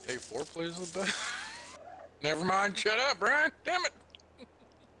 Hey, foreplay is the best. Never mind. Shut up, Brian. Damn it.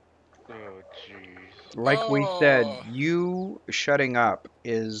 Oh, jeez. Like we said, Oh. you shutting up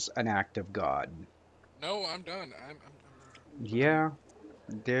is an act of God. No, I'm done. I'm Yeah,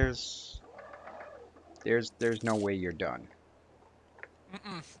 there's no way you're done.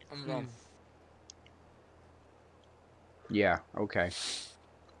 I'm done. Yeah, okay.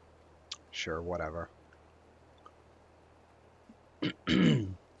 Sure, whatever.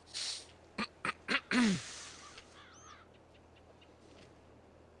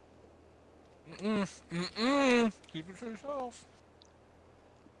 Keep it to yourself.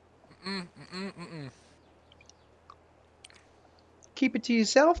 Keep it to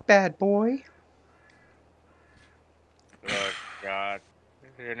yourself, bad boy. Oh, God.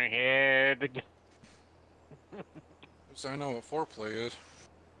 In the head. Because I know what foreplay is.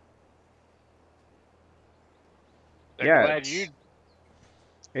 They're Yeah, glad you do.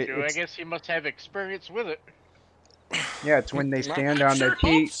 I it's guess you must have experience with it. yeah, it's when they stand I on sure the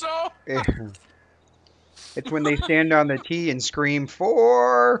tee. hope so. It's when they stand on the tee and scream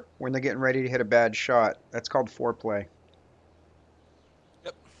 "four" when they're getting ready to hit a bad shot. That's called foreplay.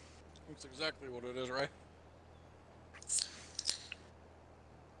 Yep. That's exactly what it is, right?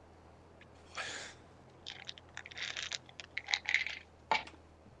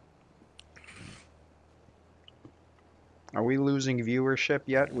 Are we losing viewership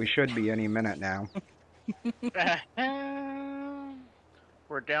yet? We should be any minute now.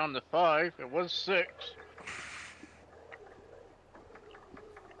 We're down to 5. It was 6.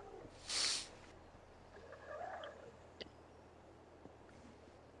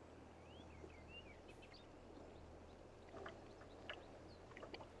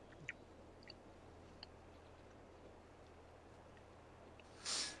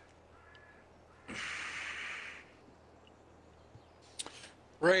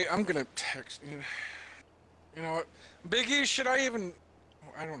 Ray, I'm gonna text you. You know what? Biggie, should I even...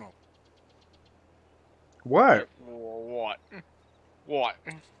 I don't know. What? What? What?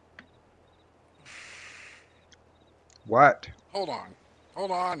 What? Hold on. Hold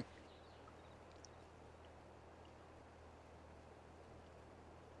on.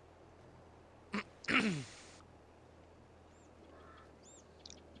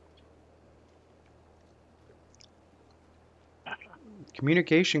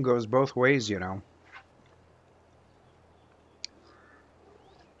 Communication goes both ways, you know.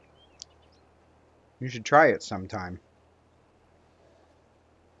 You should try it sometime.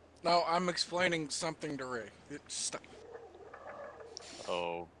 No, I'm explaining something to Ray. Stop.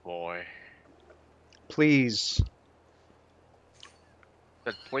 Oh, boy. Please.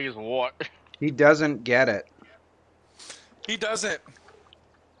 Said please what? He doesn't get it. He doesn't.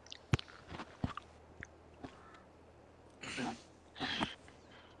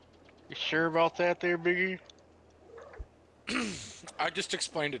 You sure about that there, Biggie? I just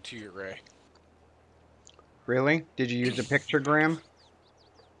explained it to you, Ray. Really? Did you use a pictogram?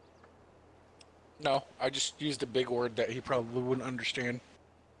 No, I just used a big word that he probably wouldn't understand.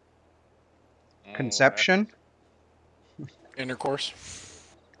 Conception? Intercourse.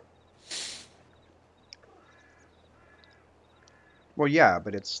 Well, yeah,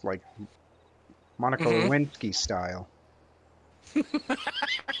 but it's like Monica Lewinsky style.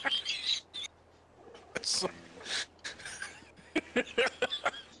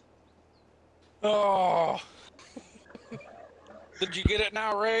 Oh. Did you get it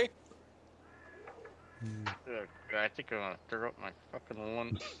now, Ray? I think I'm gonna throw up my fucking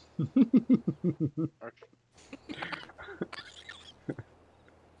one.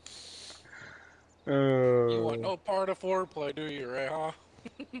 You want no part of foreplay, do you, Ray, huh?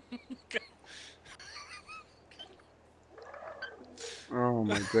 Oh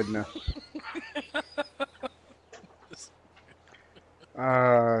my goodness.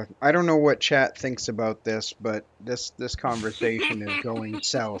 I don't know what chat thinks about this, but this conversation is going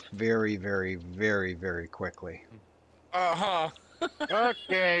south very, very, very, very quickly. Uh-huh.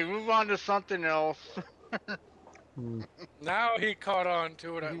 Okay, move on to something else. Now he caught on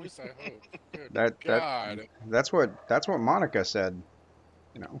to it, at least I hope. Good That God. that's what Monica said.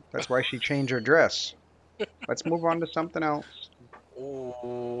 You know, that's why she changed her dress. Let's move on to something else.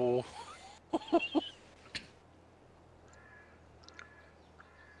 Oh.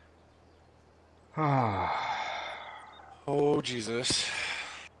 Oh, Jesus.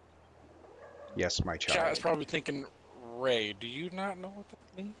 Yes, my Chat child. is probably thinking, Ray, do you not know what that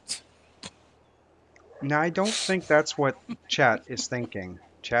means? No, I don't think that's what chat is thinking.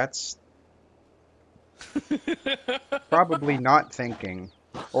 Chat's probably not thinking.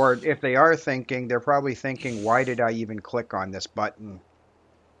 Or if they are thinking, they're probably thinking, why did I even click on this button?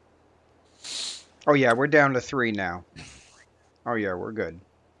 Oh yeah, we're down to 3 now. Oh yeah, we're good.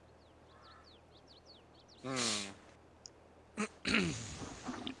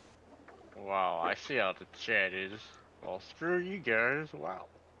 Wow, I see how the chat is. Well, screw you guys. Wow.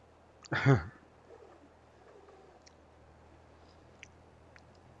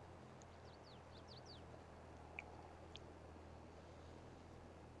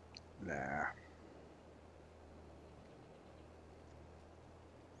 Nah.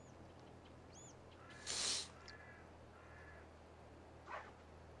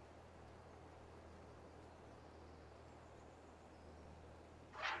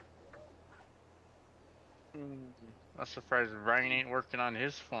 I'm surprised Brian ain't working on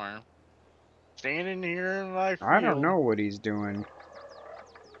his farm. Standing here in my I don't field. know what he's doing.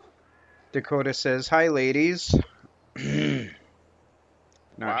 Dakota says, hi ladies.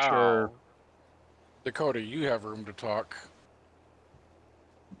 Not sure. Wow. Dakota, you have room to talk.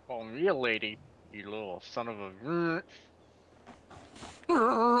 Oh, me a lady. You little son of a.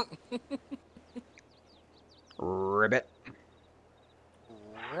 Ribbit.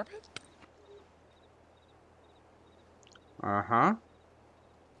 Rabbit? Uh-huh.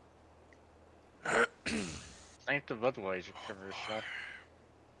 Ain't the Budweiser commercial.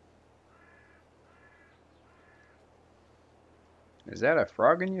 Is that a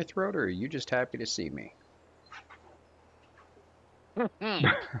frog in your throat, or are you just happy to see me?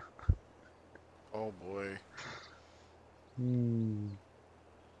 Oh boy.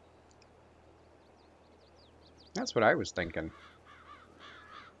 That's what I was thinking.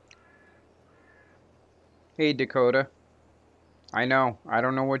 Hey, Dakota. I know. I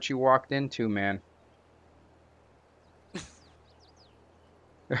don't know what you walked into, man.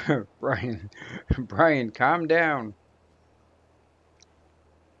 Brian. Brian, calm down.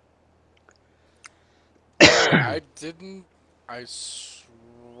 I didn't. I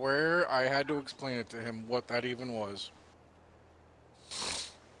swear I had to explain it to him what that even was.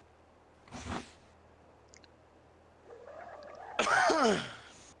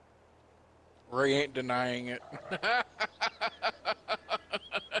 Ray ain't denying it.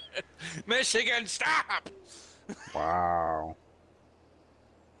 Michigan, stop! Wow.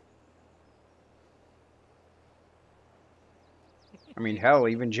 I mean, hell,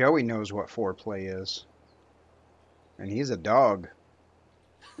 even Joey knows what foreplay is. And he's a dog.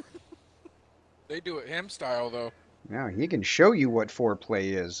 They do it him style, though. Yeah, he can show you what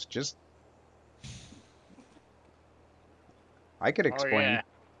foreplay is. Just, I could Oh, explain. yeah.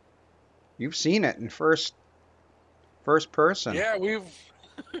 You've seen it in first person. Yeah, we've.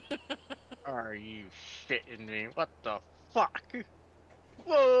 Are you shitting me? What the fuck?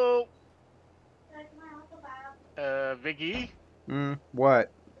 Whoa! Big E?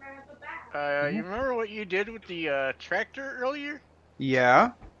 What? You remember what you did with the tractor earlier?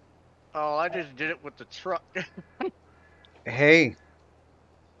 Yeah. Oh, I just did it with the truck. Hey,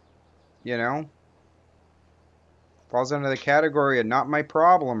 you know, falls under the category of not my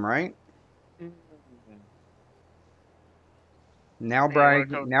problem, right? Now Hey, wanna Brian,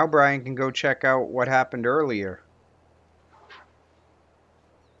 come? now Brian can go check out what happened earlier.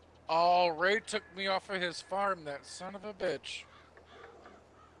 Oh, Ray took me off of his farm, that son of a bitch.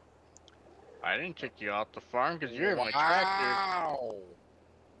 I didn't take you off the farm because you're in my tractor. Wow.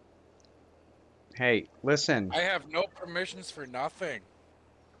 Hey, listen. I have no permissions for nothing.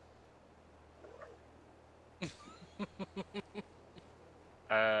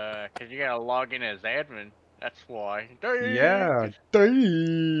 Cause you gotta log in as admin. That's why. Yeah.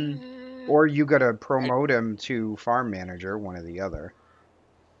 Or you gotta promote him to farm manager, one or the other.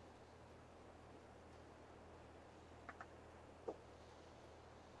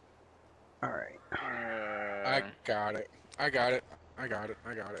 All right. I got it. I got it. I got it.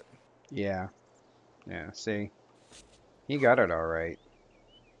 I got it. Yeah. Yeah. See, he got it all right.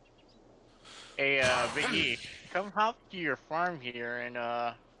 Hey, Biggie, come hop to your farm here and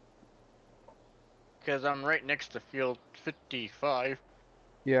cause I'm right next to field 55.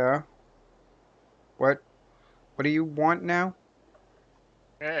 Yeah. What? What do you want now?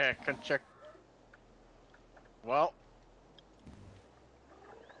 Yeah, come check. Well,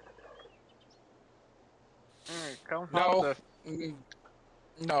 Come help No, us. mm,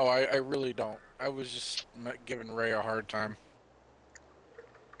 no, I really don't. I was just giving Ray a hard time.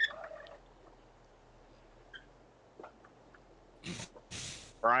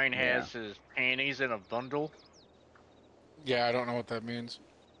 Brian Yeah. has his panties in a bundle. Yeah, I don't know what that means.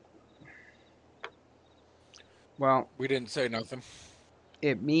 Well, We didn't say nothing.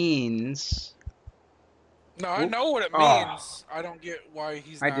 it means. No, I Oops. know what it Oh, means. I don't get why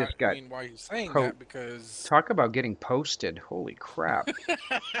he's I not. just I got mean, why he's saying po- that because. talk about getting posted. Holy crap.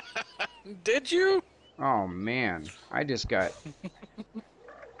 Did you? Oh man, I just got.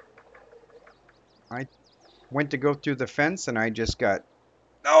 I went to go through the fence and I just got.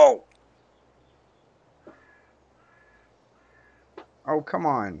 No! Oh, come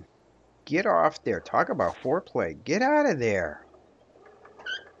on. Get off there. Talk about foreplay. Get out of there.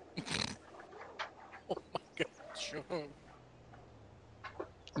 Sure.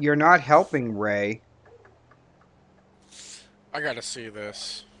 You're not helping, Ray. I gotta see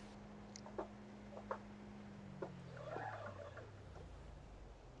this.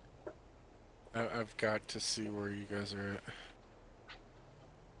 I've got to see where you guys are at.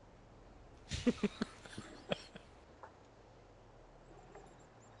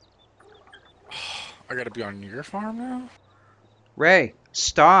 I gotta be on your farm now? Ray,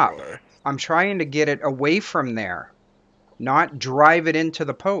 stop. Really? I'm trying to get it away from there, not drive it into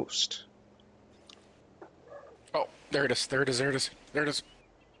the post. Oh, there it is. There it is. There it is. There it is.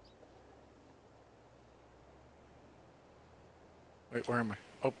 Wait, where am I?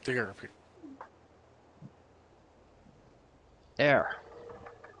 Oh, there. Up here. There.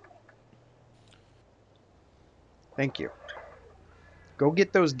 Thank you. Go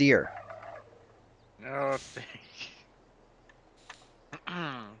get those deer. No, thank.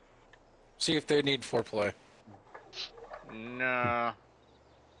 See if they need foreplay. No.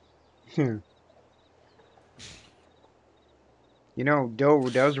 You know, doe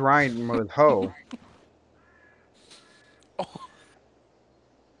does rhyme with hoe. Oh.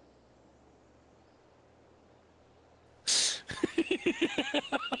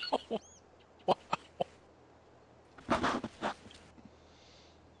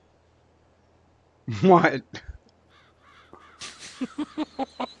 What?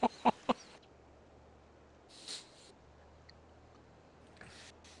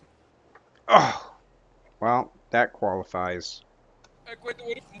 Oh, well, that qualifies.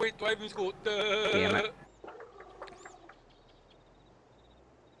 Damn it.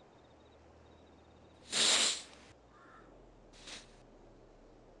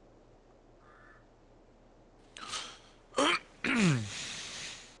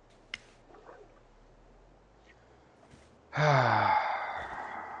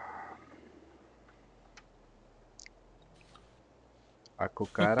 A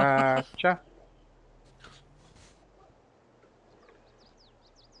cucaracha.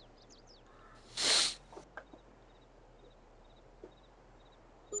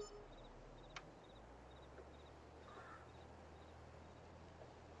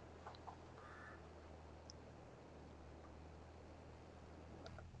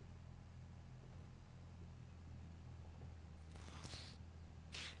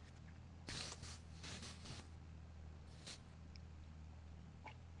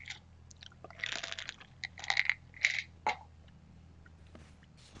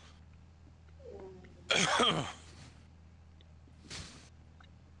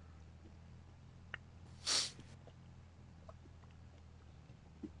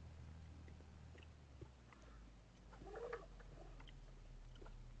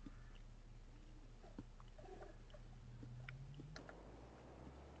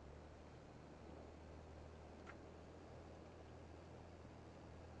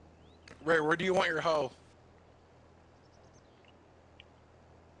 Ray, where do you want your hoe?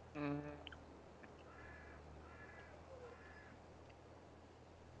 Mm,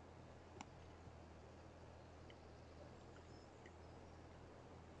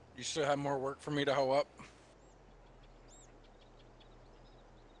 You still have more work for me to hoe up?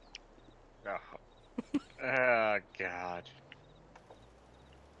 no. Oh, God.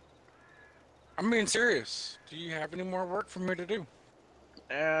 I'm being serious. Do you have any more work for me to do?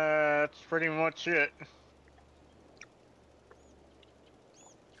 That's pretty much it.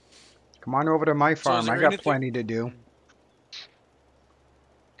 Come on over to my So is farm. I there got anything? plenty to do.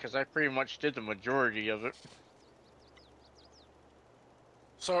 Because I pretty much did the majority of it.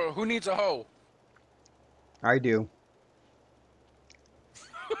 So who needs a hoe? I do.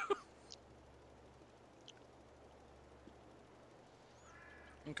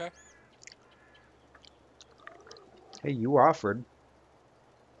 Okay. Hey, you offered.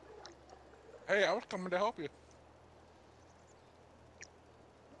 Hey, I was coming to help you.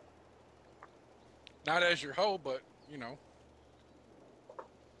 Not as your hoe, but you know.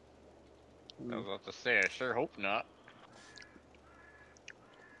 I was about to say, I sure hope not.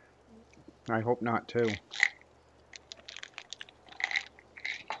 I hope not too.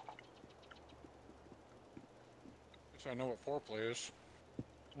 Guess I know what foreplay is.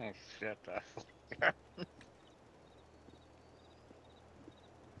 Oh shit.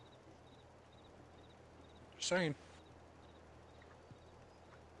 Just saying.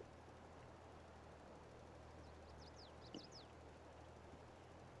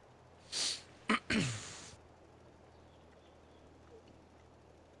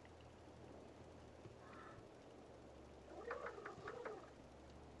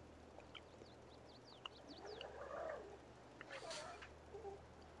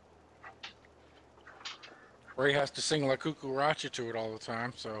 Ray has to sing La Cucaracha to it all the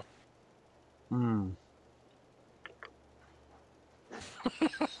time, so. Hmm.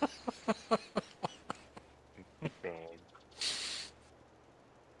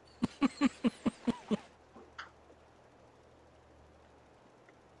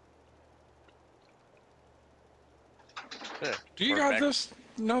 Do you We're got back. this?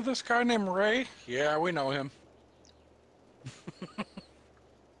 Know this guy named Ray? Yeah, we know him.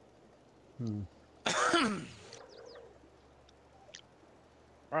 Hmm.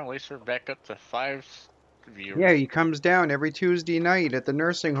 Well, at least we're back up to 5 viewers. Yeah, he comes down every Tuesday night at the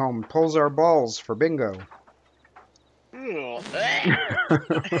nursing home, pulls our balls for bingo. Ew.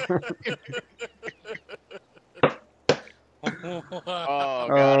 Oh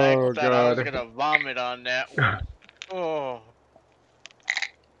god, I Oh thought I was God. gonna vomit on that one. Oh.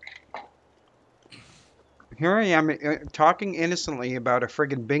 Here I am talking innocently about a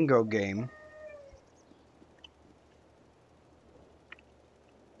friggin' bingo game.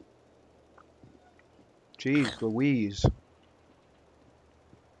 Jeez Louise.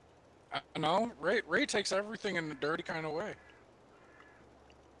 I know. Ray takes everything in a dirty kind of way.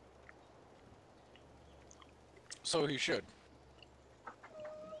 So he should.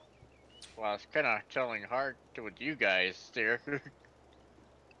 Well, it's kind of telling hard with you guys there.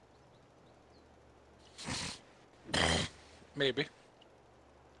 Maybe.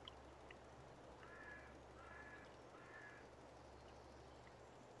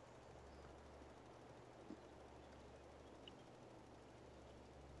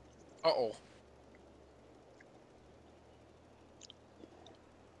 Uh-oh.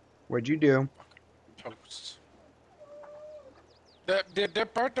 What'd you do? Posts.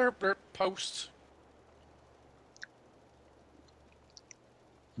 That part there, posts.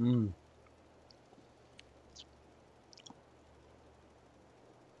 Hmm.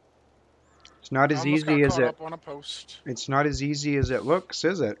 It's not I as almost got easy as caught it. up on a post. It's not as easy as it looks,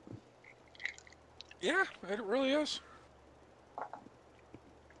 is it? Yeah, it really is.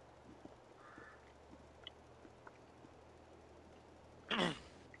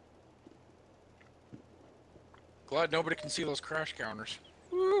 Glad nobody can see those crash counters.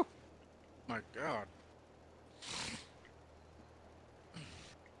 Woo! My God.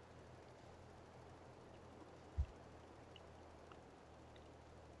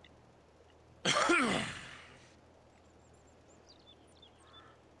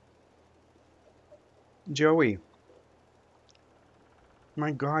 Joey.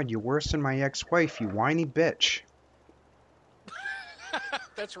 My God, you're worse than my ex-wife, you whiny bitch.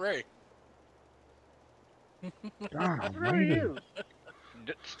 That's Ray. God Screw almighty. you,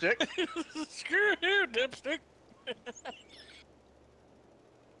 dipstick. Screw you, dipstick.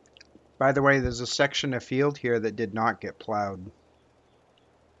 By the way, there's a section of field here that did not get plowed.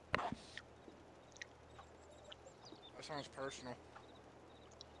 That sounds personal.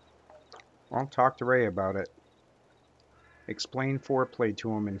 I'll talk to Ray about it. Explain foreplay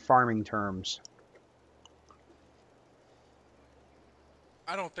to him in farming terms.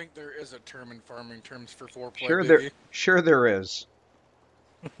 I don't think there is a term in farming terms for foreplay, Sure there is.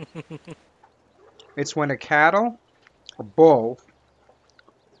 It's when a cattle, a bull,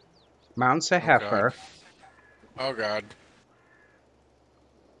 mounts a heifer. Oh God.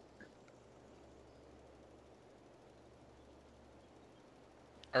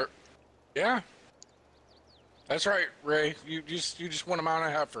 Yeah. That's right, Ray. You just want to mount a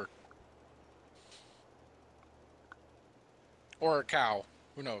heifer. Or a cow.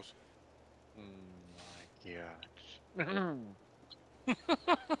 Who knows? My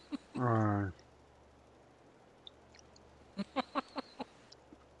god.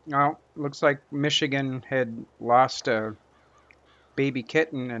 Well, looks like Michigan had lost a baby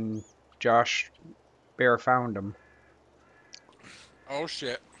kitten and Josh Bear found him. Oh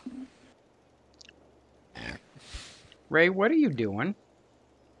shit. Ray, what are you doing?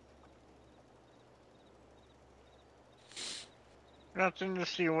 Nothing to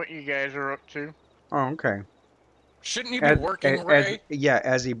see what you guys are up to. Oh, okay. Shouldn't you be working, Ray?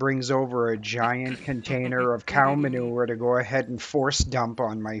 As he brings over a giant container of cow manure to go ahead and force dump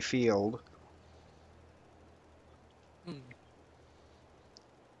on my field. I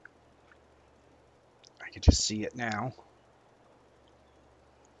can just see it now.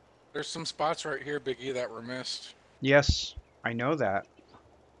 There's some spots right here, Biggie, that were missed. Yes, I know that.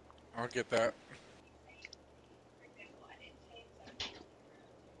 I'll get that.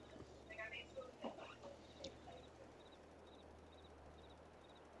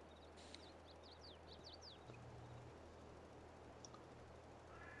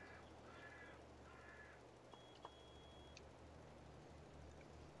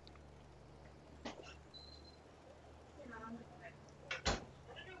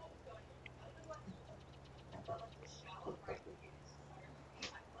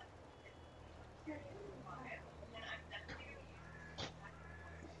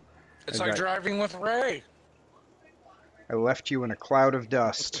 It's like driving with Ray. I left you in a cloud of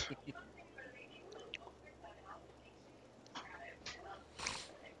dust.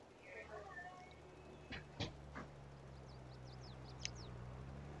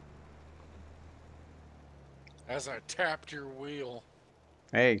 As I tapped your wheel.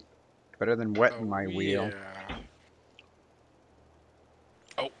 Hey, better than wetting my wheel. Yeah.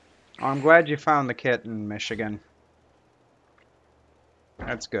 Oh. I'm glad you found the kitten, Michigan.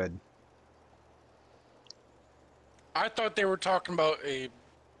 That's good. I thought they were talking about a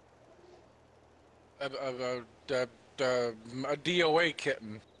DOA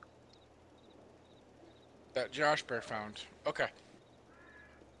kitten that Josh Bear found. Okay.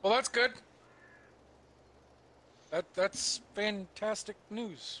 Well, that's good. That's fantastic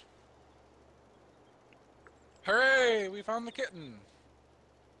news. Hooray! We found the kitten.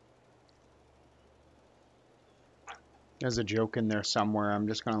 There's a joke in there somewhere. I'm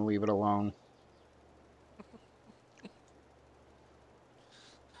just going to leave it alone.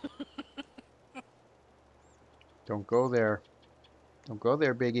 Don't go there. Don't go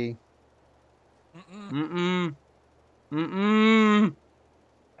there, Biggie. Mm-mm. Mm-mm.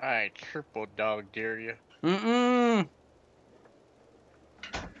 I triple dog dare you. Mm-mm.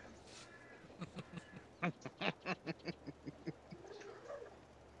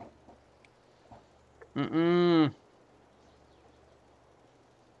 Mm-mm.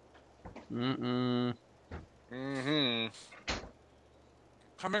 Mm-mm. Mm-hmm.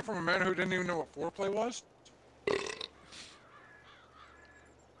 Coming from a man who didn't even know what foreplay was?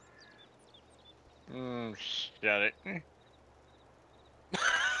 Got it.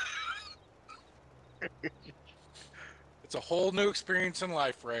 It's a whole new experience in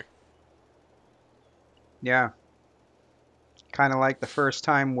life, Ray. Yeah. Kind of like the first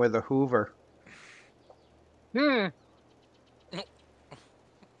time with a Hoover. I'm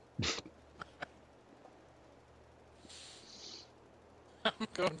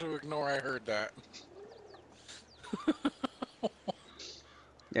going to ignore I heard that.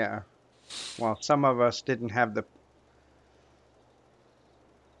 Yeah. Well, some of us didn't have the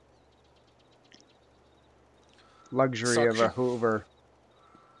luxury of a Suction. Hoover.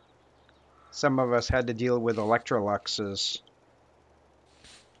 Some of us had to deal with Electroluxes.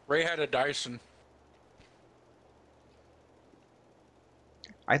 Ray had a Dyson.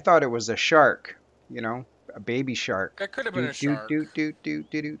 I thought it was a shark, you know, a baby shark. That could have been a shark.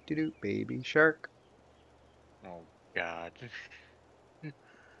 Baby shark. Oh, God.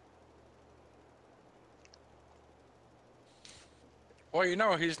 Well, you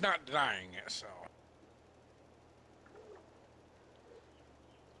know, he's not denying it, so.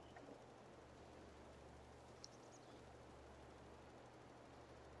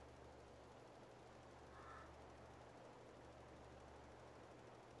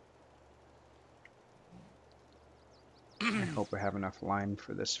 I hope I have enough lime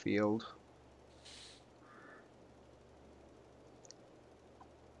for this field.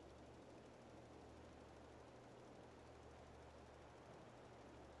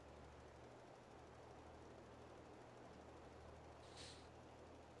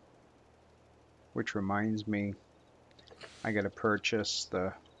 Which reminds me, I gotta purchase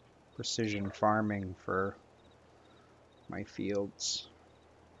the precision farming for my fields.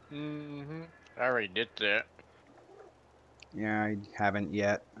 Mm-hmm. I already did that. Yeah, I haven't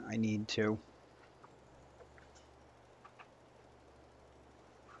yet. I need to.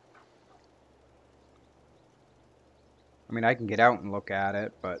 I mean, I can get out and look at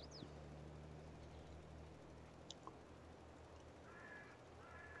it, but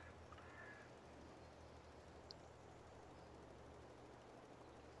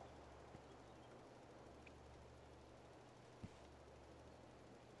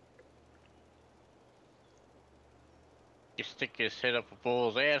could stick his head up a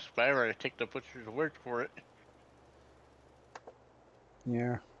bull's ass, but I'd rather take the butcher's word for it.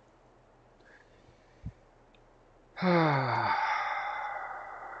 Yeah.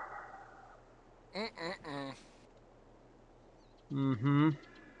 Mm-hmm.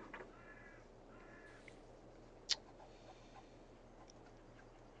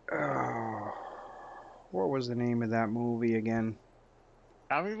 Oh, what was the name of that movie again?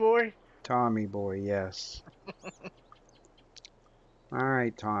 Tommy boy? Tommy Boy, yes. All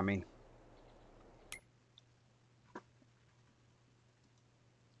right, Tommy.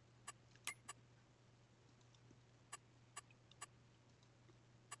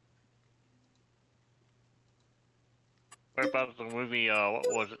 What about the movie, what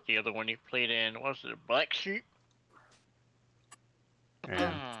was it, the other one you played in? What was it, Black Sheep?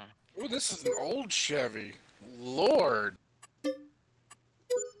 Yeah. Oh, this is an old Chevy. Lord.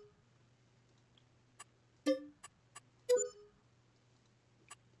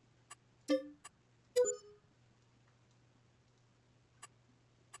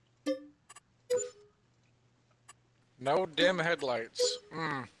 No dim headlights.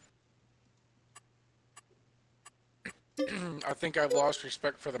 I think I've lost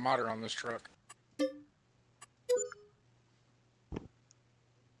respect for the modder on this truck.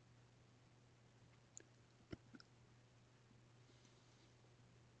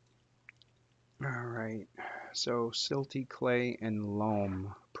 All right. So silty clay and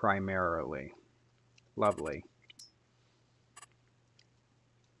loam primarily. Lovely.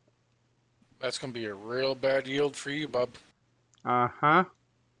 That's going to be a real bad yield for you, bub. Uh-huh.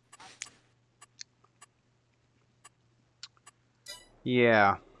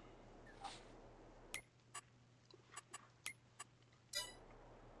 Yeah.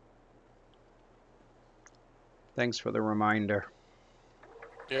 Thanks for the reminder.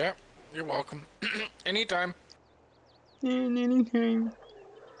 Yeah, you're welcome. Anytime. Anytime.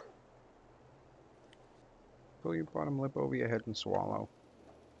 Pull your bottom lip over your head and swallow.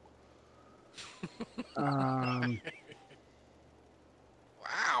 Wow.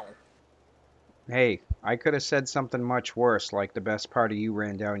 Hey, I could have said something much worse, like the best part of you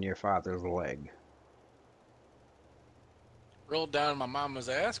ran down your father's leg. Rolled down my mama's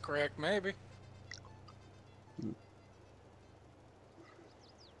ass crack, maybe.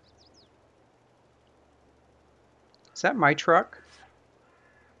 Is that my truck?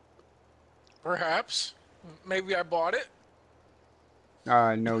 Perhaps. Maybe I bought it.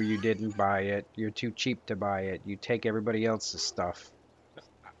 No, you didn't buy it. You're too cheap to buy it. You take everybody else's stuff.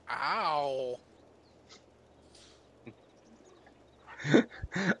 Ow.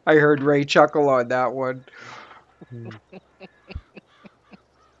 I heard Ray chuckle on that one.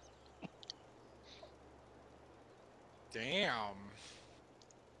 Damn.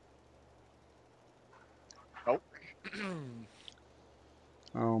 Nope.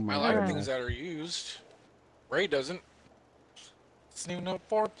 Oh my I like goodness. things that are used. Ray doesn't. Doesn't even know what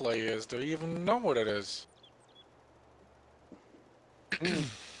foreplay is. Do you even know what it is?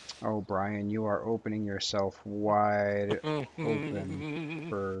 Oh, Brian, you are opening yourself wide open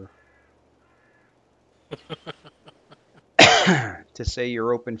for... To say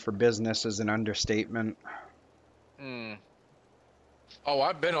you're open for business is an understatement. Oh,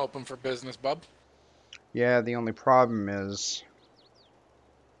 I've been open for business, bub. Yeah, the only problem is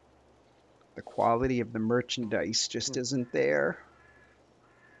the quality of the merchandise just isn't there.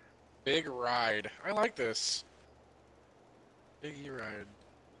 Big ride. I like this. Biggie ride.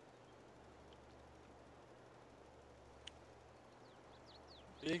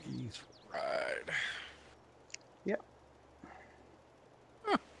 Biggie's ride. Yep.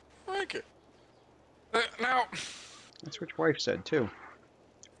 Huh, I like it. Now, That's what your wife said too.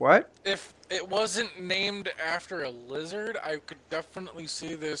 What? if it wasn't named after a lizard, I could definitely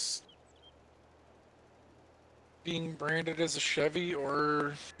see this being branded as a Chevy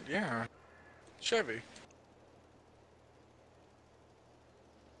or, yeah, Chevy.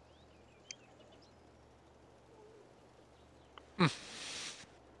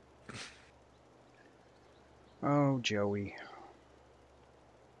 Oh, Joey.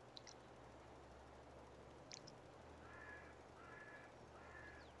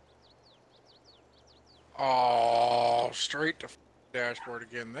 Oh, straight to dashboard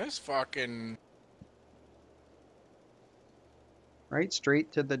again. This fucking... Right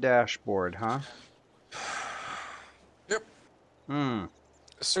straight to the dashboard, huh? Yep.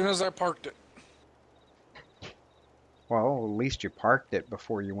 As soon as I parked it. Well, at least you parked it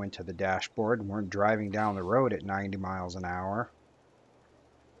before you went to the dashboard and weren't driving down the road at 90 miles an hour.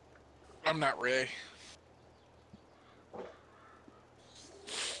 I'm not Ray.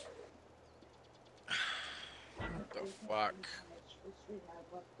 What the Fuck.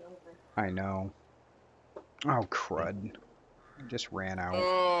 I know. Oh, crud. I just ran out.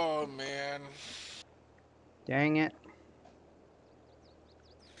 Oh, man. Dang it.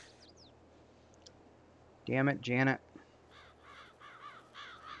 Damn it, Janet.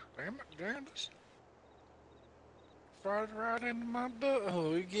 Damn it, Janet. Farted right into my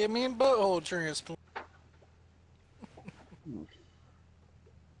butthole. You give me a butthole transplant.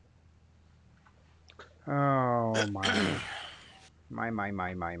 Oh, my.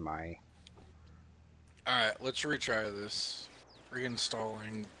 My. Alright, let's retry this.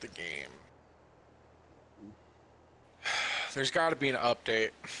 Reinstalling the game. There's got to be an update.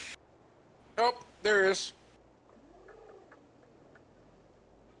 Oh, there is.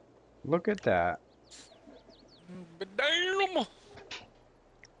 Look at that. But damn!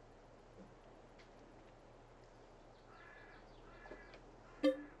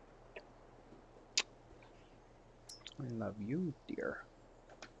 I love you, dear.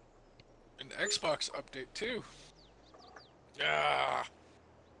 An Xbox update, too. Ah.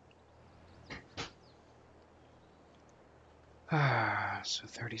 So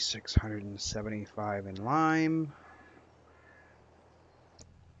 3,675 in lime.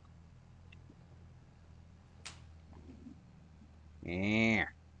 Yeah.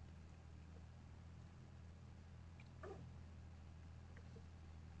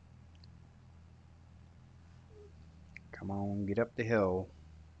 Come on, get up the hill.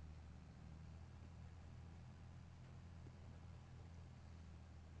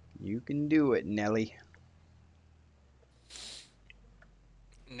 You can do it, Nelly.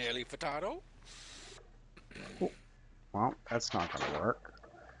 Nelly Furtado? Well, that's not gonna work.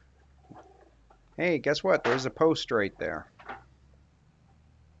 Hey, guess what? There's a post right there.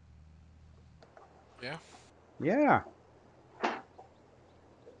 Yeah. Yeah.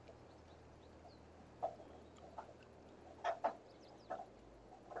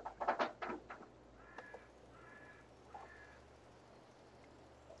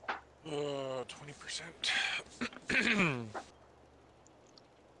 Uh, 20%.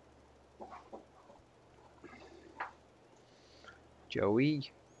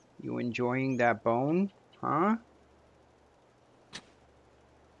 Joey, you enjoying that bone? Huh?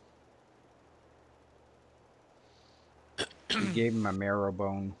 You gave him a marrow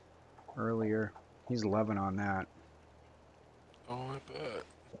bone earlier. He's loving on that. Oh, I bet.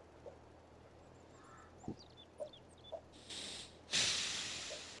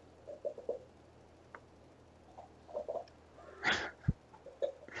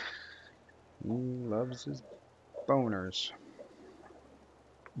 He loves his boners.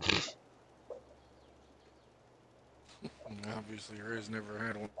 Obviously, Ray's never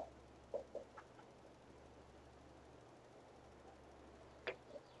had one.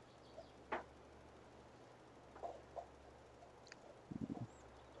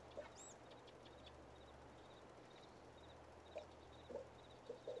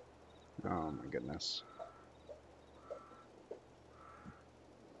 Oh my goodness.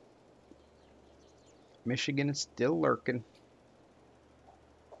 Michigan is still lurking.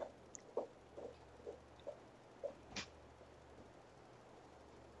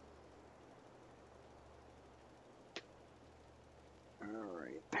 All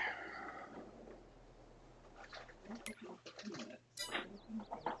right.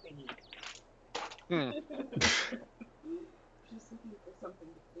 Just looking for something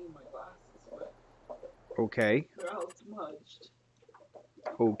to clean my glasses with. Okay. They're all smudged.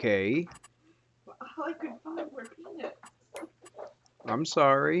 Okay. But all I could find were peanuts. I'm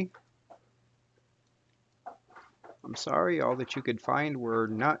sorry. I'm sorry. All that you could find were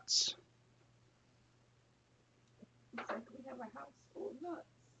nuts. It's like we have a house full of nuts.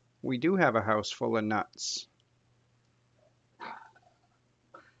 We do have a house full of nuts.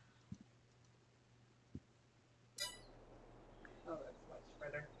 Oh, that's much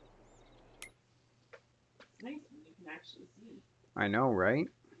better. It's nice when you can actually see. I know, right?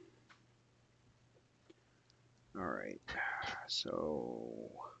 All right.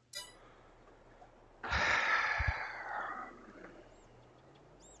 So.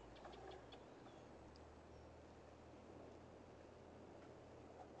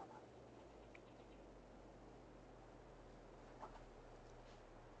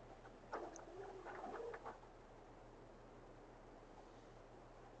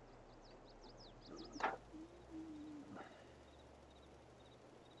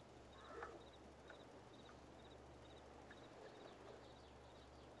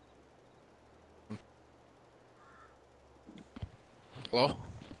 Hello?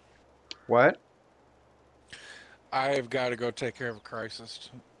 What? I've got to go take care of a crisis.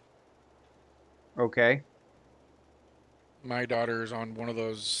 Okay. my daughter's on one of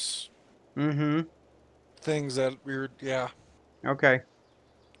those Mm-hmm. things that we're, yeah. Okay.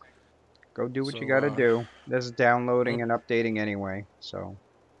 Go do what you So, gotta do. This is downloading oh, and updating anyway, so.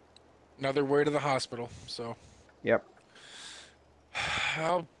 another way to the hospital. So, Yep.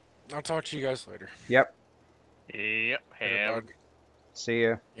 I'll, I'll talk to you guys later. Yep. Yep. Later, Have a bud. See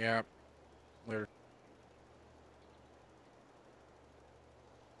ya. Yeah, later.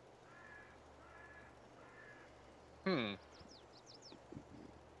 Hmm.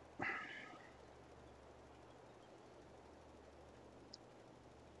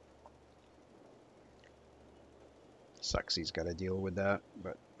 Sucks he's gotta deal with that,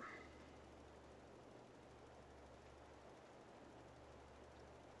 but.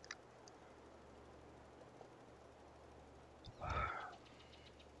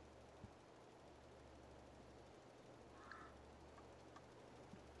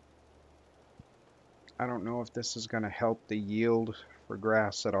 I don't know if this is gonna help the yield for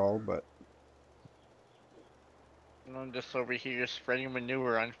grass at all, but And I'm just over here spreading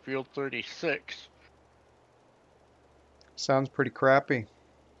manure on field 36. sounds pretty crappy.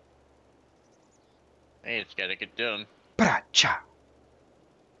 Hey, it's gotta get done. Bracha!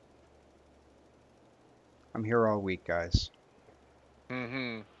 I'm here all week, guys.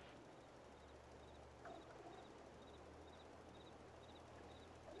 Mm-hmm.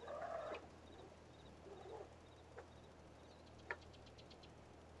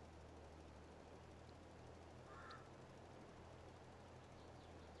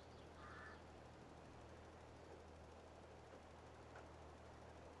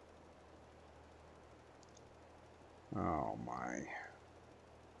 Oh my.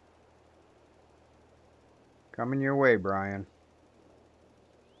 Coming your way, Brian.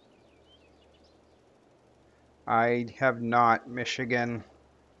 I have not, Michigan.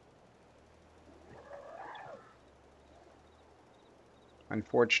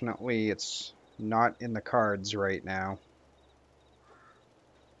 Unfortunately, it's not in the cards right now.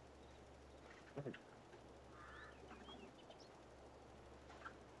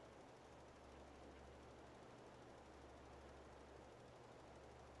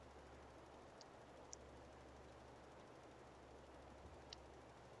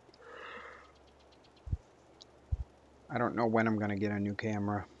 I don't know when I'm going to get a new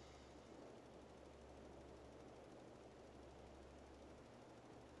camera.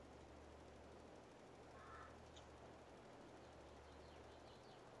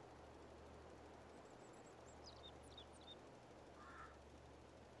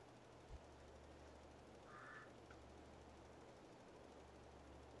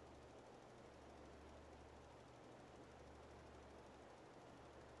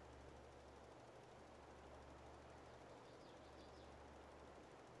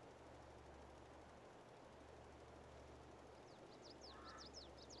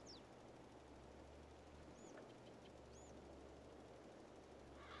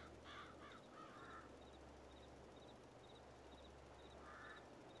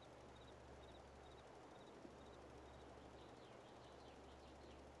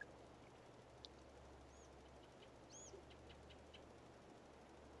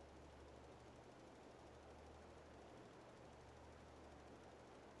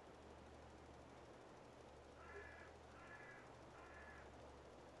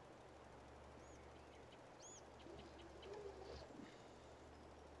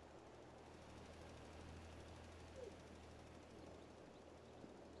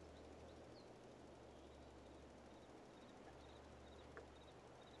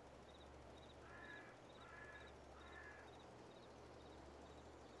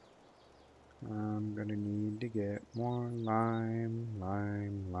 I'm going to need to get more lime.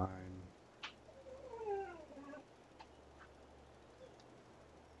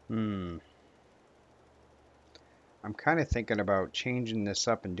 I'm kind of thinking about changing this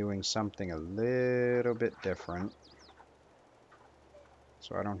up and doing something a little bit different.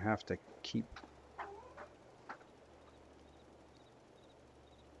 So I don't have to keep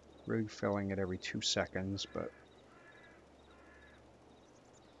refilling it every 2 seconds, but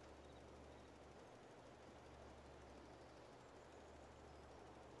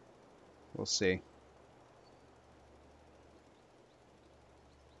we'll see.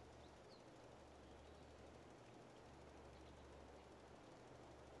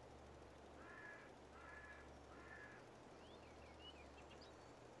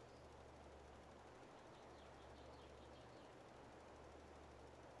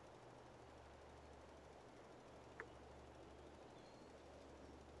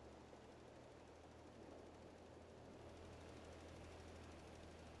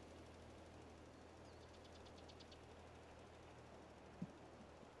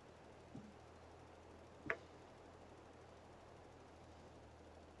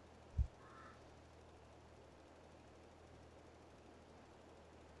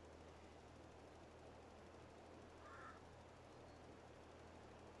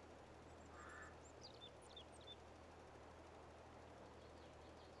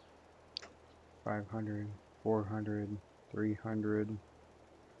 500, 400, 300,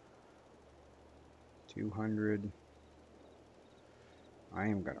 200. I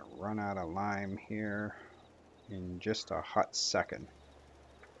am going to run out of lime here in just a hot second.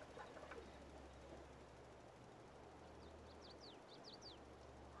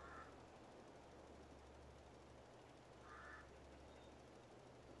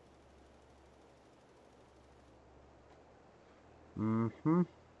 Mm-hmm.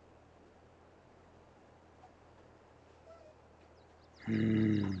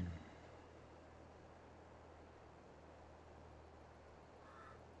 Gonna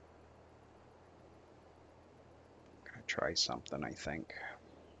try something, I think.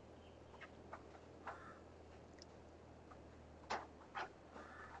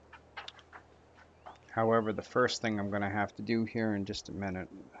 However, the first thing I'm going to have to do here in just a minute,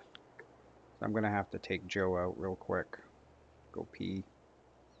 I'm going to have to take Joe out real quick. Go pee.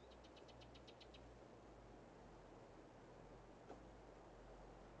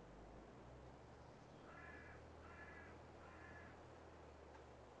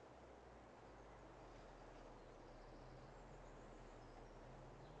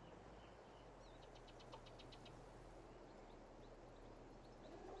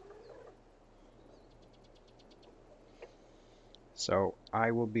 So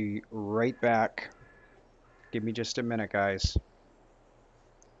I will be right back. Give me just a minute, guys.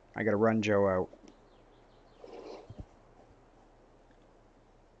 I got to run Joe out.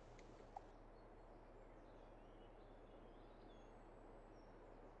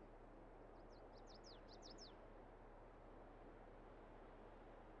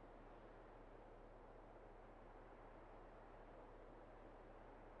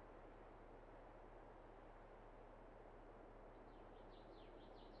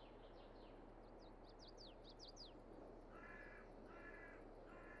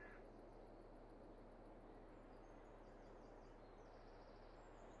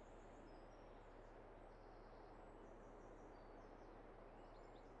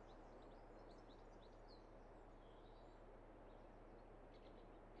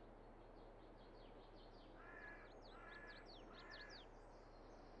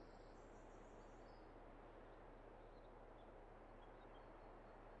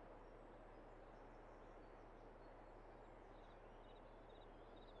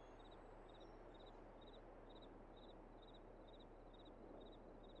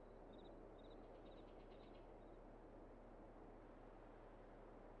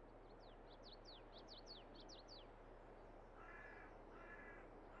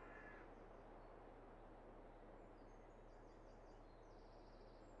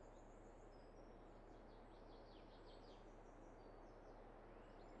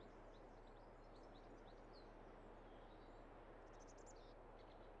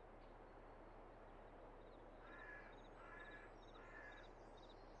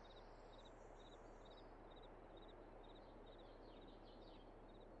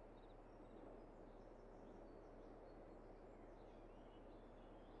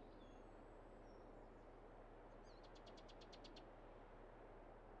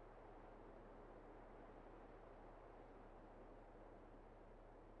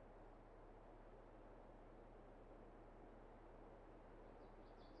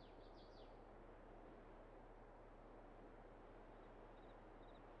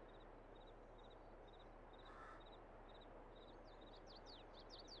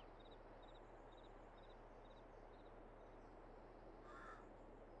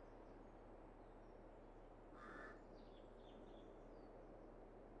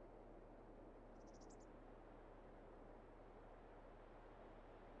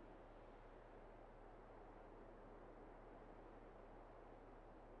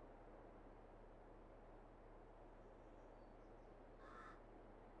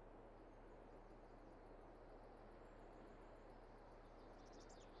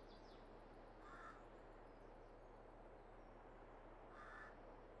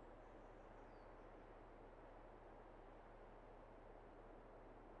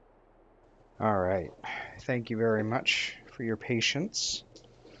 All right. Thank you very much for your patience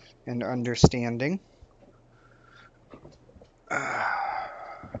and understanding. All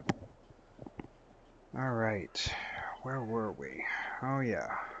right. Where were we? Oh, yeah.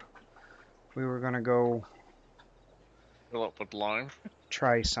 We were going to go Fill up with lime.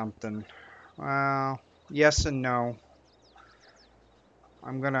 try something. Well, yes and no.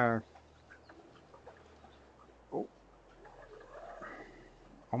 I'm going to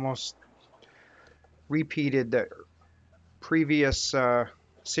almost repeated the previous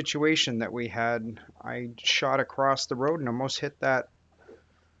situation that we had. I shot across the road and almost hit that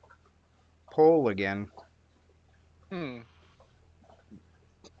pole again.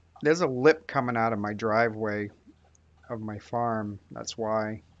 There's a lip coming out of my driveway of my farm. That's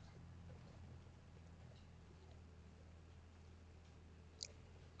why.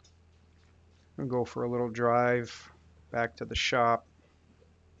 I'll go for a little drive back to the shop.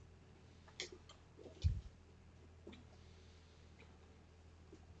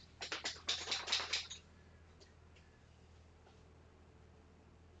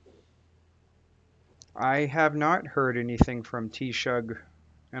 I have not heard anything from T-Shug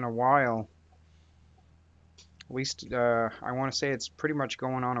in a while. At least I want to say it's pretty much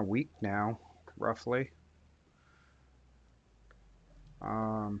going on a week now, roughly.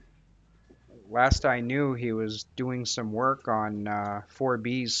 Last I knew, he was doing some work on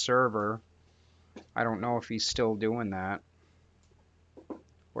 4B's server. I don't know if he's still doing that,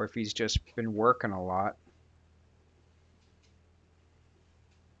 or if he's just been working a lot.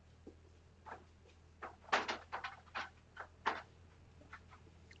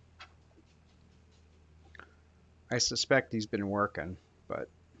 I suspect he's been working, but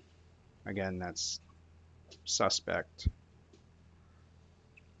again, that's suspect.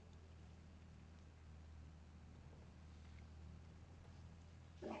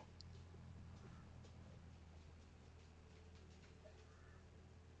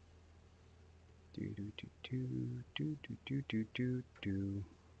 Do do do do do do do do do.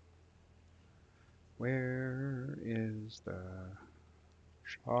 Where is the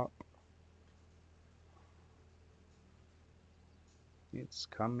shop? It's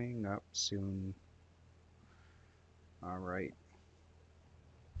coming up soon. All right.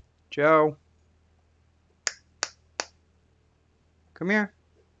 Joe. Come here.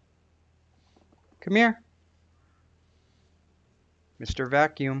 Come here. Mr.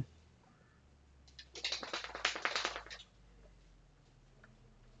 Vacuum.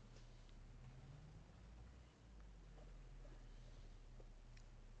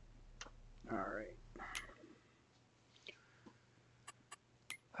 All right.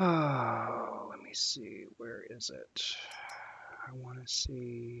 Oh, let me see. Where is it? I want to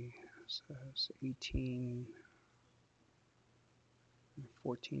see. It says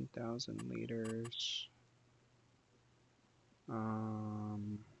 14,000 liters.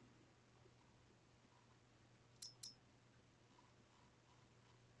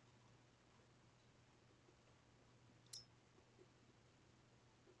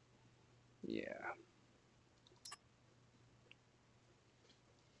 Yeah.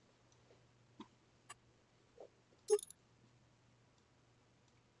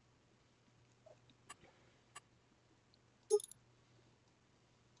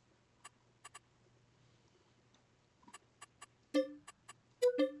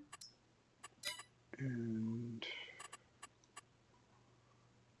 And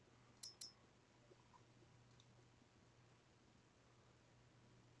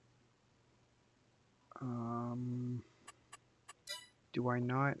do I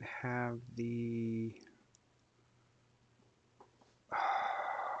not have the...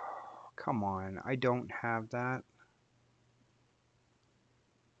 Come on, I don't have that.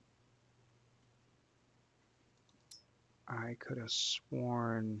 I could have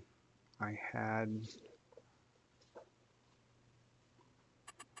sworn I had...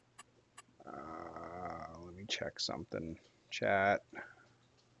 let me check something. Chat.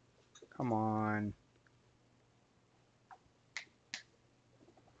 Come on.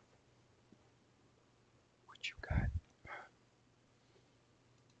 What you got?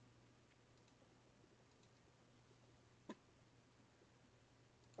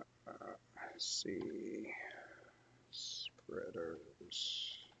 Let's see.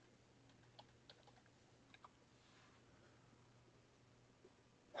 Spreaders.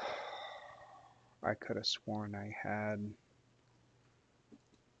 I could have sworn I had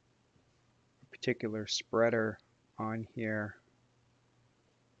a particular spreader on here.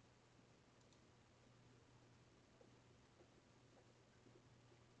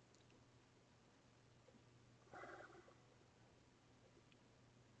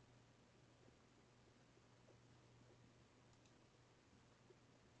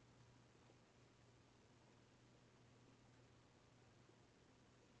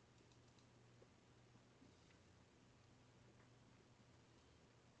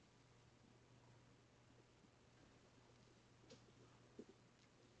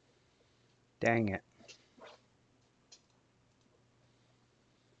 Dang it.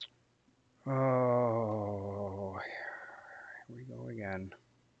 Oh, here we go again.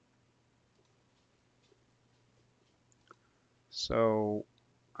 So,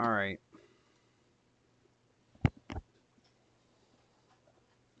 all right.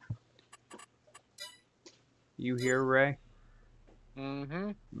 You here, Ray?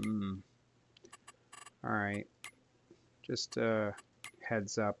 Mm-hmm. All right. Just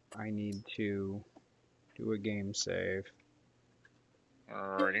heads up, I need to do a game save.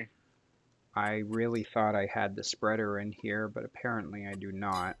 Alrighty. I really thought I had the spreader in here, but apparently I do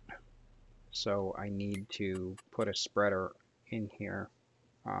not. So I need to put a spreader in here,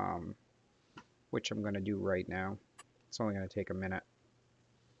 which I'm going to do right now. It's only going to take a minute.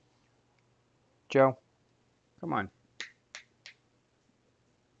 Joe, come on.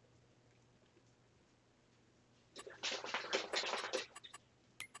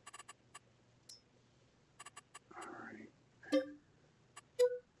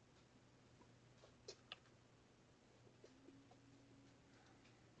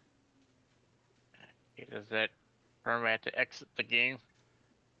 Does that format to exit the game?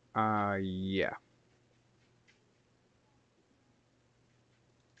 Yeah.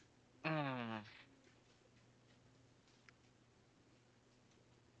 Mm.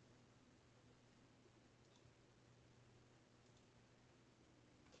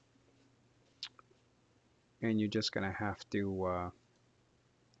 And you're just going to have to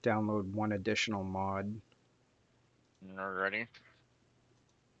download one additional mod. Alrighty.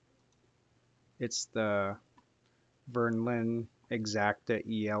 It's the Vernlin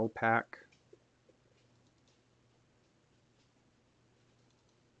Exacta EL pack.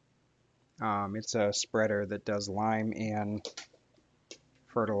 It's a spreader that does lime and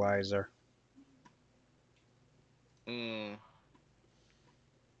fertilizer. Alright,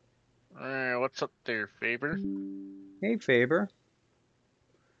 what's up there, Faber? Hey Faber,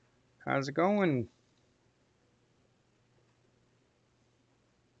 how's it going?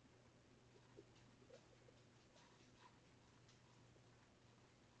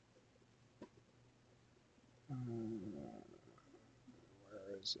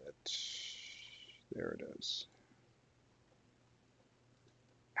 Where is it? There it is.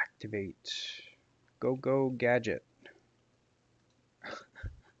 Activate. Go go gadget.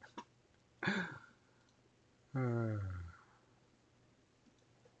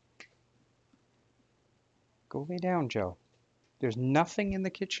 Go lay down, Joe. There's nothing in the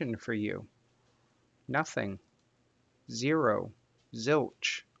kitchen for you. Nothing. Zero.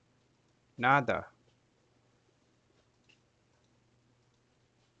 Zilch. Nada.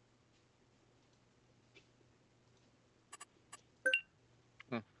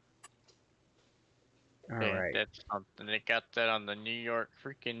 All right. That's something. They got that on the New York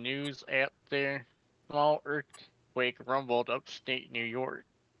freaking news app there. Small earthquake rumbled upstate New York.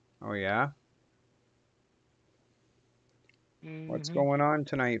 Oh yeah? What's Mm-hmm. going on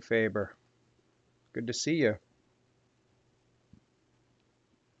tonight, Faber? Good to see you.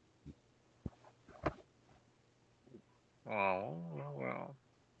 Oh, well.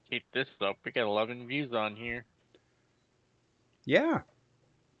 Keep this up. We got 11 views on here. Yeah.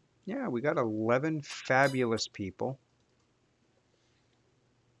 Yeah, we got 11 fabulous people.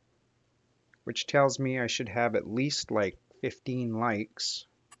 Which tells me I should have at least like 15 likes.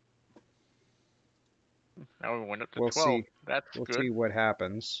 Now we went up to We'll 12. see. That's We'll good. see what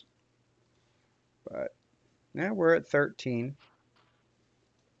happens. But yeah, we're at 13.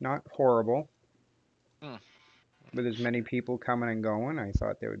 Not horrible. With as many people coming and going, I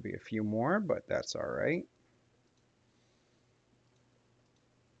thought there would be a few more, but that's all right.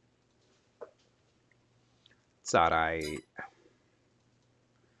 It's all right.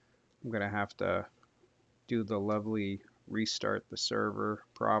 I'm gonna have to do the lovely restart the server,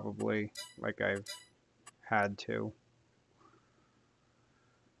 probably, like I've had to.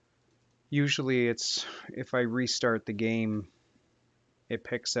 Usually it's, if I restart the game, it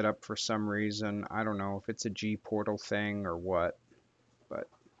picks it up for some reason. I don't know if it's a G portal thing or what, but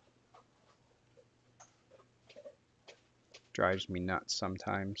drives me nuts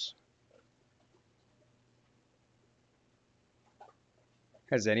sometimes.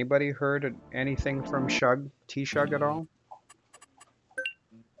 Has anybody heard anything from T-Shug at all?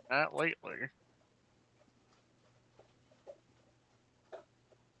 Not lately.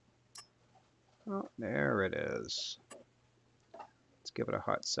 Oh, there it is. Let's give it a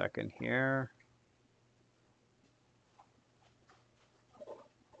hot second here.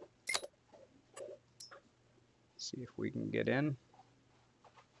 See if we can get in.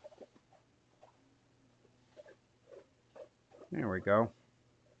 There we go.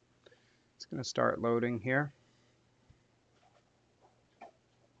 It's going to start loading here.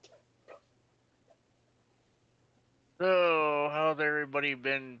 So, how's everybody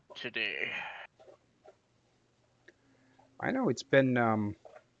been today? I know it's been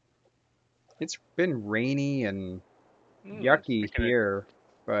rainy and yucky Speaking here,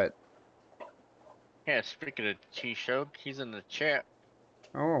 but Yeah, speaking of T-Shug, he's in the chat.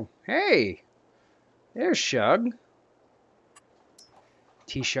 Oh, hey! There's Shug.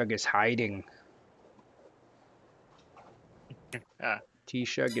 T-Shug is hiding. Ah,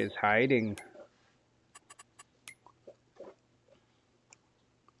 T-Shug is hiding.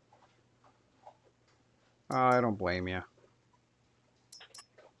 Oh, I don't blame you.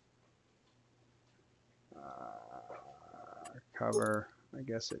 Cover. I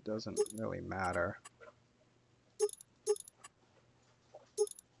guess it doesn't really matter.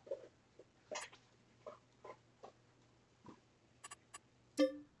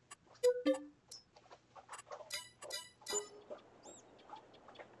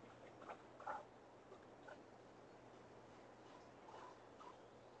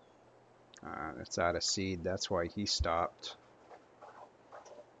 It's out of seed. That's why he stopped.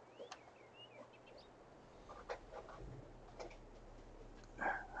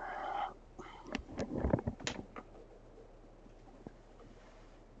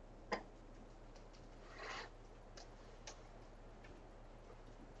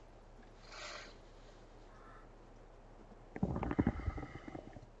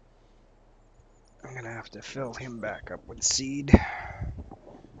 I'm gonna have to fill him back up with seed.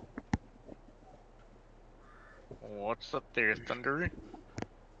 what's up there, Thunder?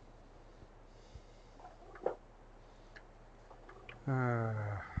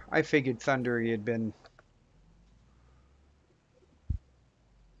 I figured Thunder he had been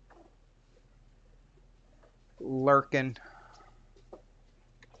lurking.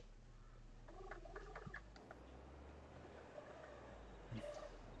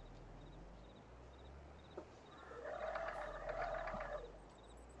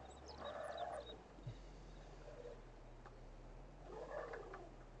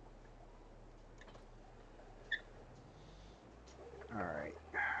 All right.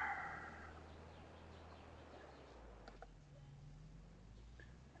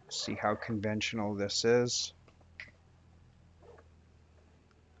 See how conventional this is.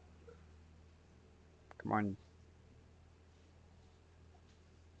 Come on.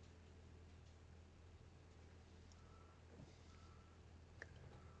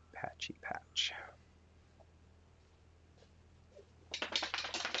 Patchy patch.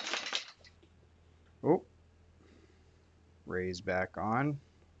 Oh. Raise back on.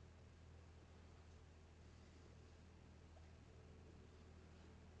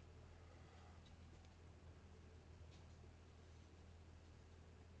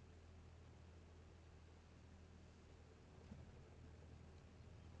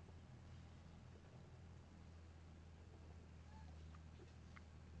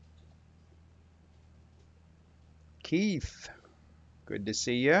 Keith, good to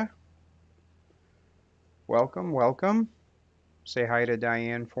see you. Welcome, welcome. Say hi to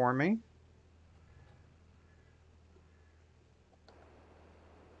Diane for me.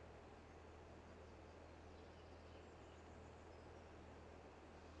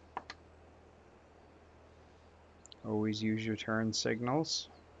 Always use your turn signals.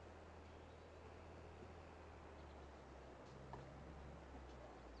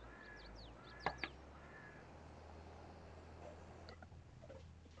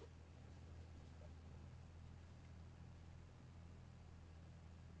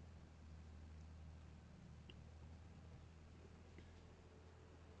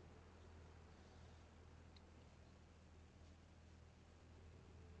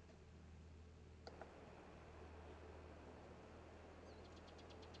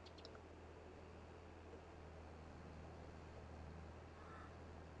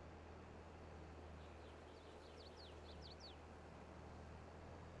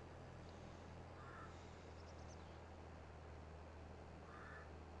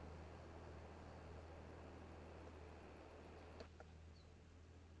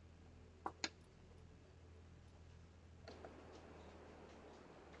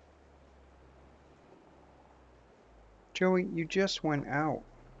 Joey, you just went out.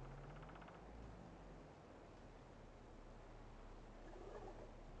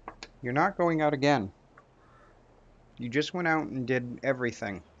 You're not going out again. You just went out and did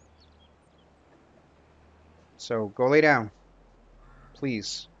everything. So go lay down,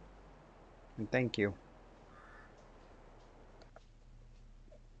 please. And thank you.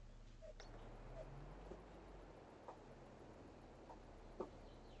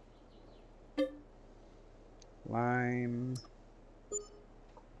 Lime.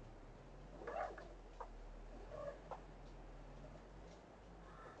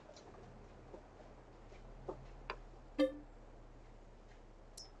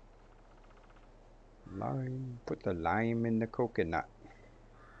 Lime. Put the lime in the coconut.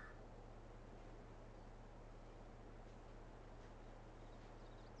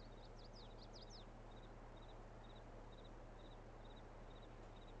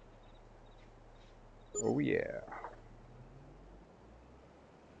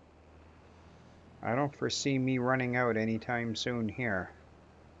 I don't foresee me running out anytime soon here.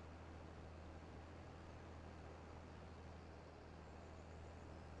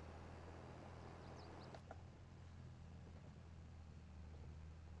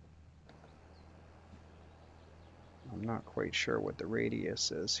 I'm not quite sure what the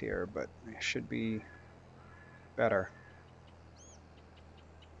radius is here, but it should be better.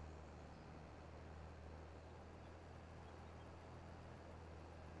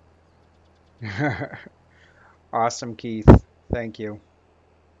 Awesome, Keith. Thank you.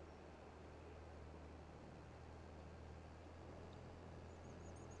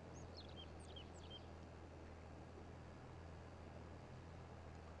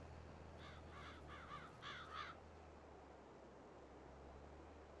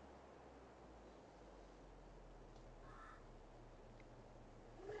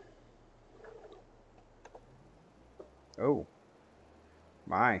 Oh,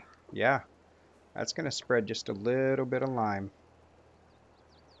 my. Yeah, that's going to spread just a little bit of lime.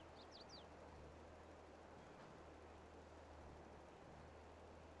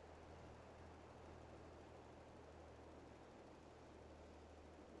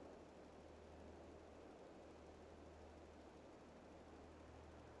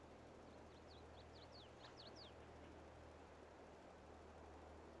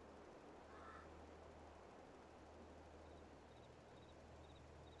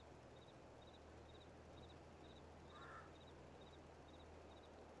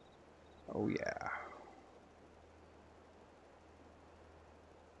 Oh, yeah.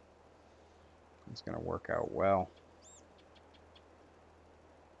 It's going to work out well.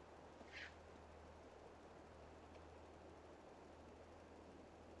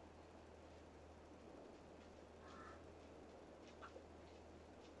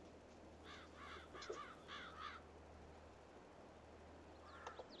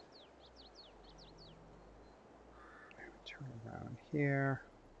 Turn around here.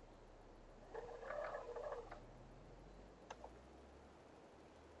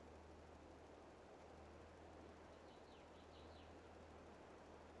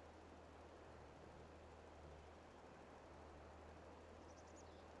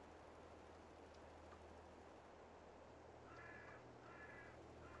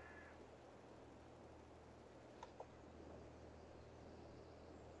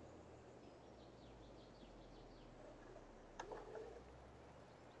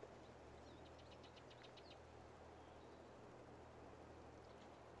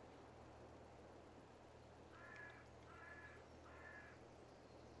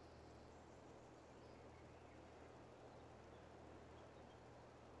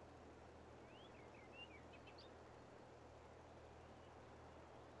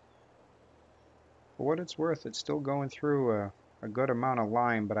 For what it's worth, it's still going through a good amount of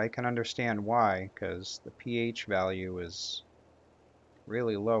lime, but I can understand why, because the pH value is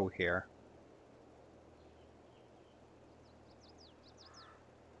really low here.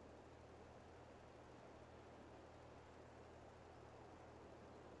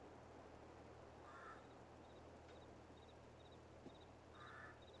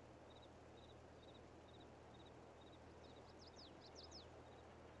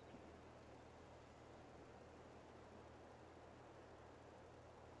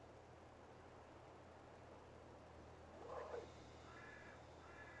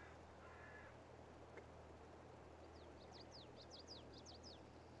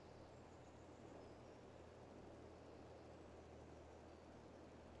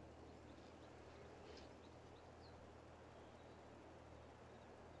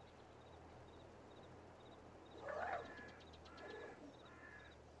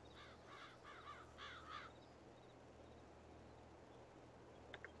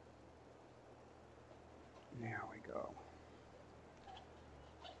 There we go.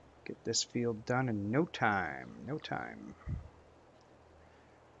 Get this field done in no time. No time.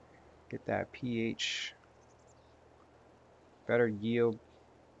 Get that pH, better yield.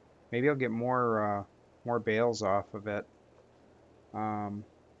 Maybe I'll get more bales off of it. I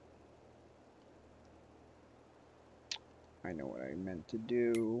know what I meant to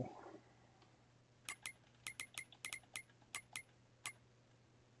do.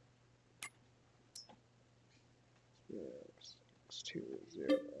 Yes,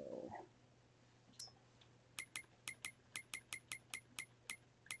 620.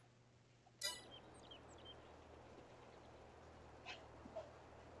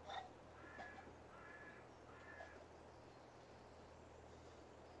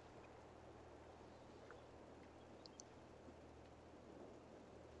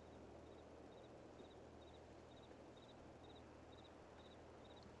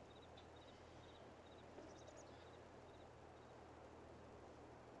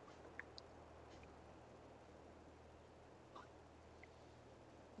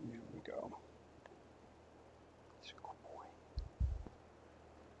 go.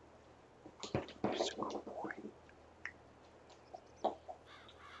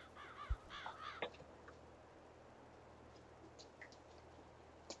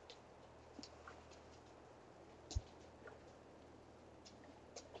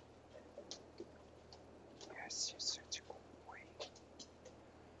 Yes, you're such a good boy.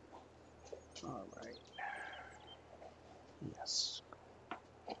 All right. Yes.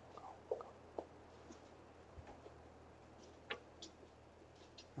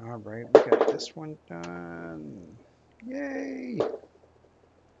 All right, we got this one done. Yay!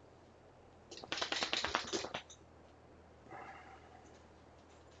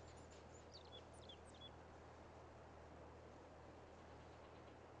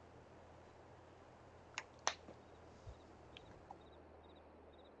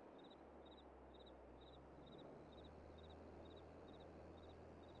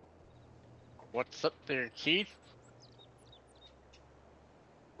 What's up there, Keith?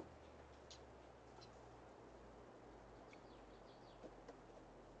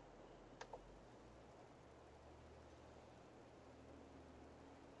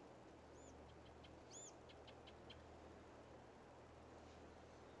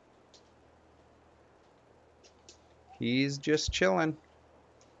 He's just chilling.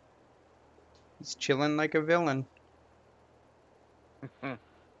 He's chilling like a villain.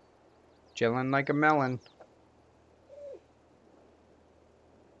 Chilling like a melon.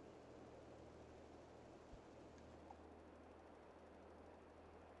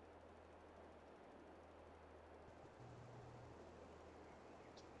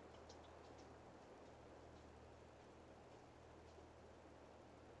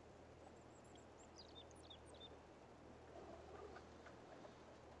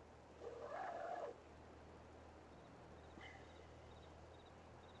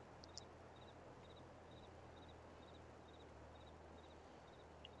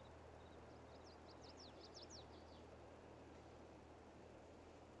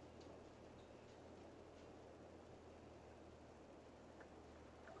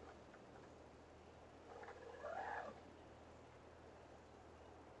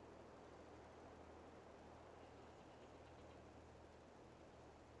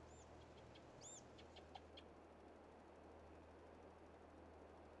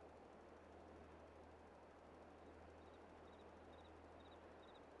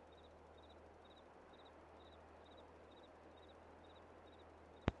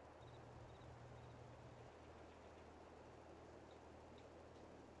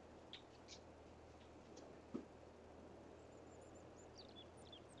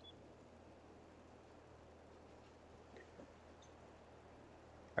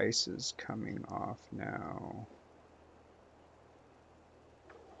 Ice is coming off now.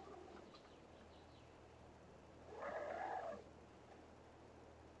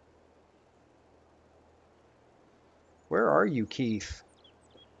 Where are you, Keith?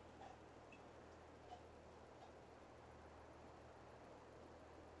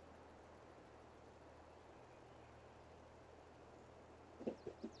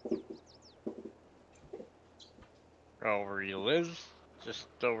 Oh, where he lives? Just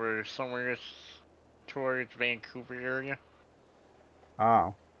over somewhere towards Vancouver area.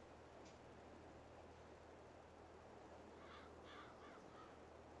 Oh.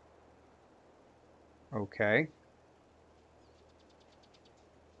 Okay.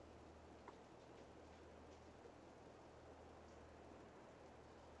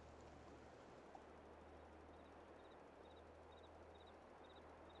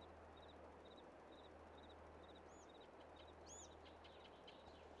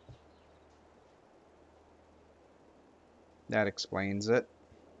 That explains it.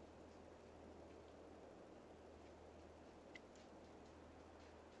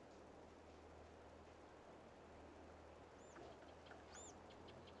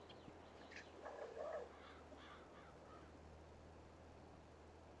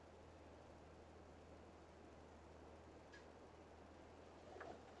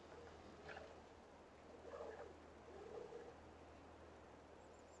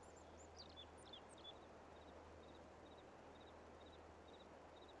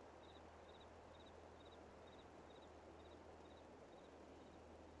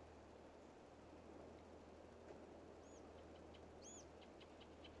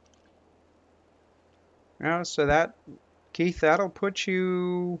 Oh, so that, Keith, that'll put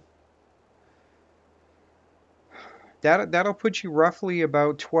you that'll put you roughly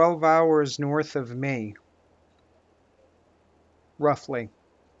about 12 hours north of me. Roughly.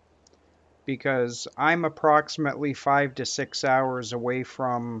 Because I'm approximately 5 to 6 hours away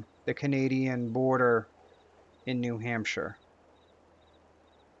from the Canadian border in New Hampshire.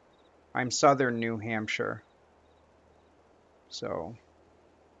 I'm southern New Hampshire, so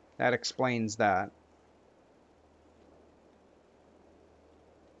that explains that.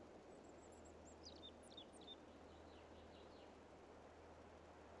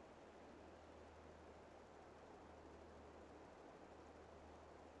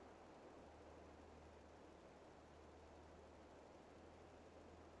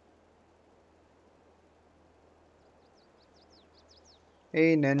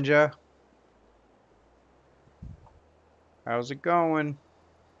 Hey Ninja, how's it going?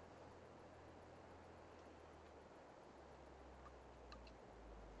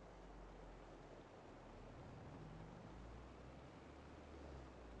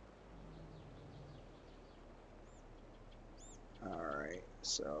 Alright,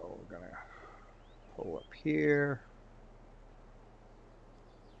 so we're gonna pull up here.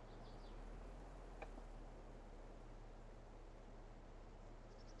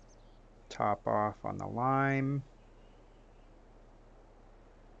 Top off on the lime.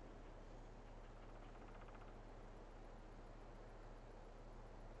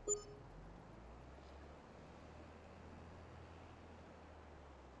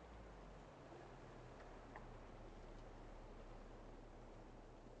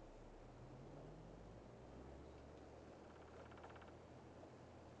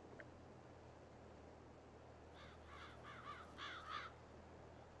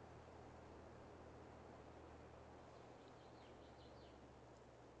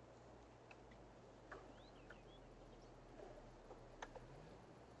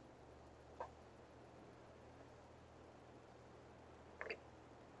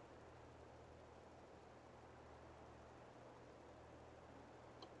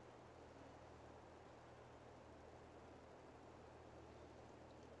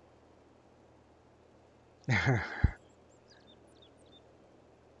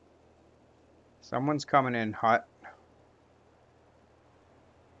 Someone's coming in hot.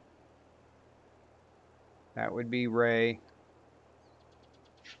 That would be Ray.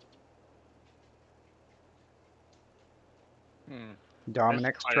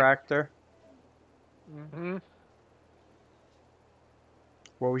 Dominic's tractor. Mm-hmm.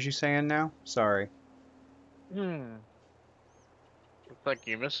 What was you saying now? Sorry. Looks like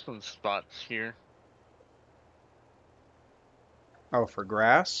you missed some spots here. Oh, for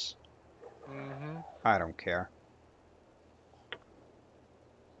grass? Mm-hmm. I don't care.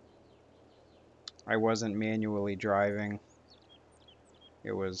 I wasn't manually driving.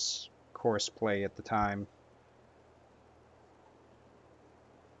 It was course play at the time.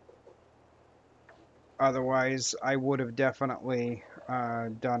 Otherwise, I would have definitely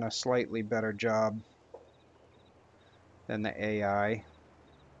done a slightly better job than the AI.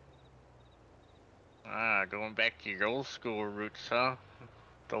 Going back to your old school roots, huh?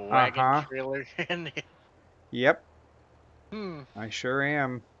 The wagon Uh-huh. trailer and the... Yep, Hmm. I sure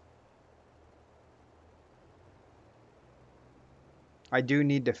am. I do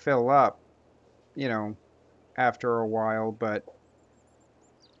need to fill up, you know, after a while, but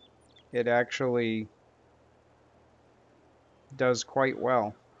it actually does quite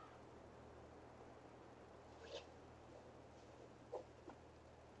well.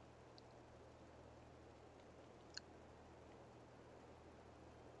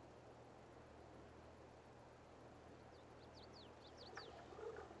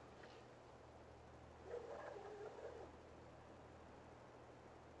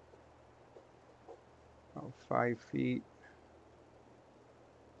 Oh, 5 feet.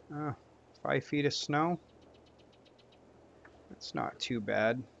 5 feet of snow? That's not too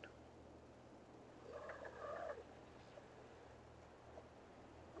bad.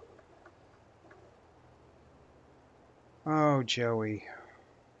 Oh, Joey,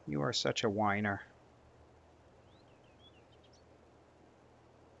 you are such a whiner.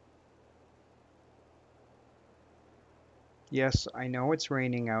 Yes, I know it's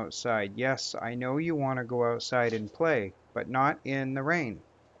raining outside. Yes, I know you want to go outside and play, but not in the rain.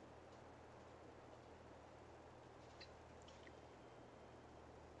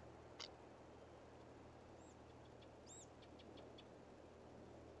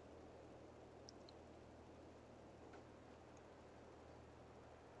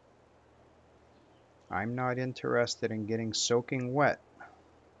 I'm not interested in getting soaking wet.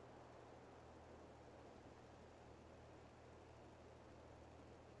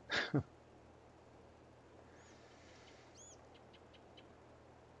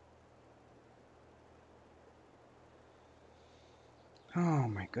 Oh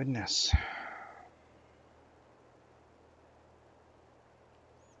my goodness.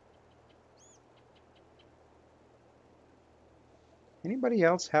 Anybody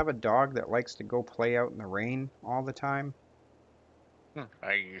else have a dog that likes to go play out in the rain all the time?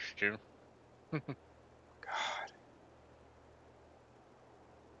 I used to. God.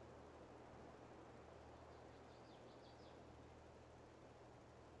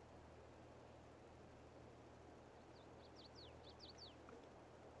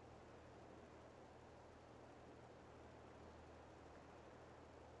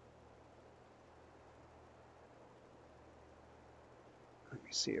 Let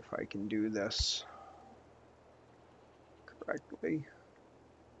me see if I can do this correctly.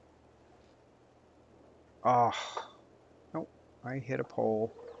 Oh, nope, I hit a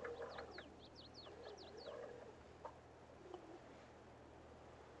pole.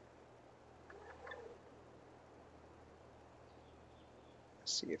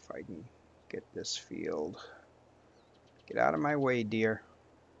 Let's see if I can get this field. Get out of my way, dear.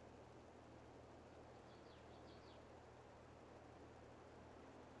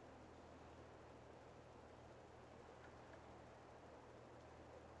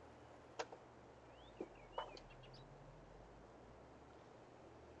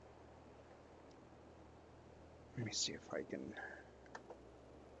 Let me see if I can.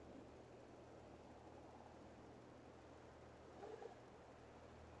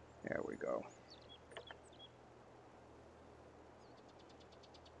 There we go.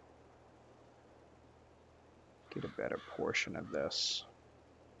 Get a better portion of this.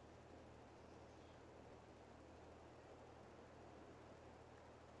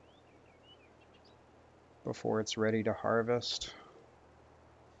 Before it's ready to harvest.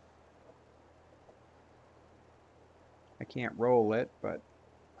 I can't roll it, but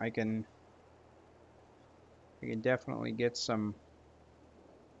I can definitely get some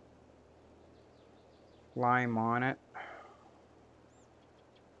lime on it.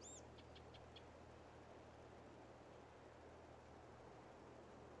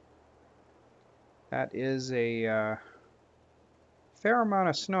 That is a fair amount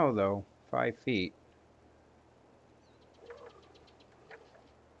of snow, though, 5 feet.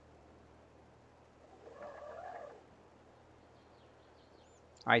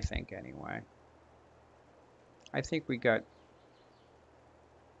 I think, anyway. I think we got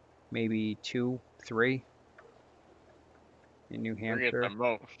maybe 2, 3 in New 3 at the Hampshire.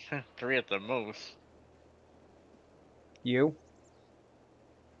 most. 3 at the most. You?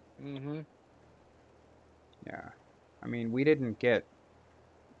 Mm-hmm. Yeah. I mean, we didn't get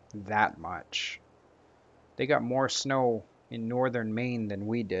that much. They got more snow in northern Maine than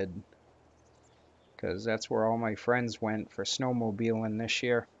we did. Because that's where all my friends went for snowmobiling this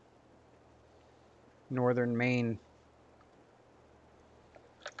year. Northern Maine.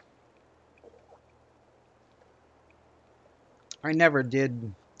 I never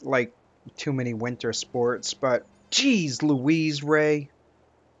did like too many winter sports, but geez Louise, Ray.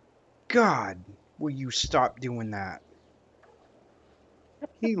 God, will you stop doing that?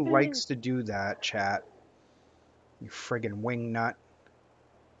 He likes to do that, chat. You friggin' wingnut.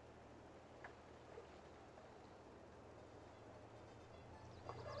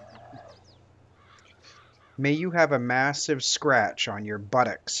 May you have a massive scratch on your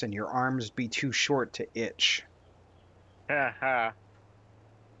buttocks and your arms be too short to itch. Haha.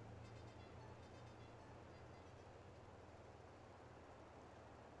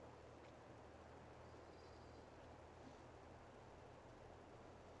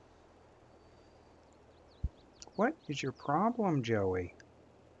 What is your problem, Joey?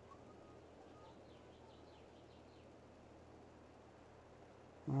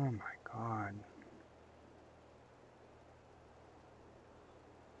 Oh my God.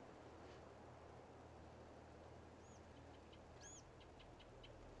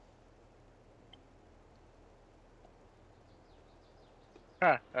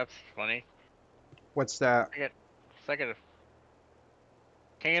 Huh, that's funny. What's that? I got a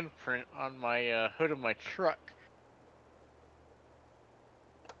handprint on my hood of my truck.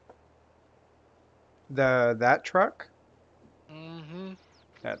 That truck? Mm-hmm.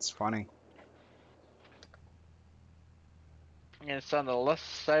 That's funny. And it's on the left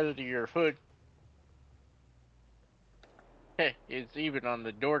side of your hood. Hey, it's even on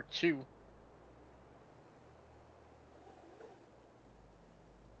the door too.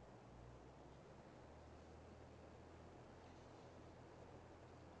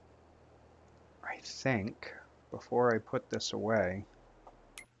 I think, before I put this away,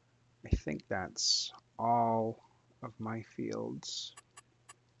 I think that's all of my fields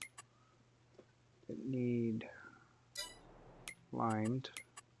that need limed.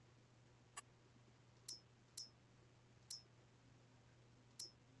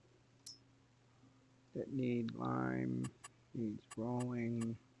 That need lime. Needs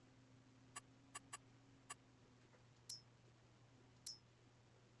rolling.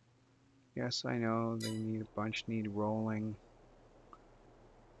 Yes, I know they need a bunch need rolling.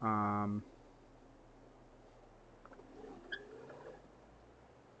 Oh,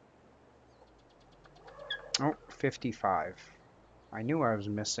 55. I knew I was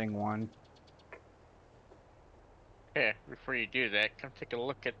missing one. Yeah, before you do that, come take a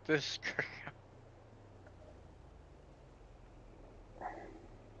look at this.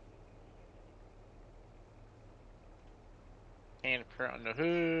 Handprint on the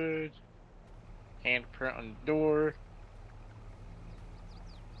hood. Handprint on the door.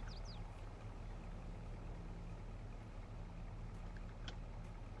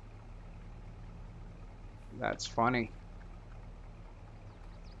 That's funny.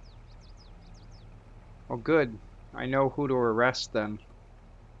 Oh, good. I know who to arrest then.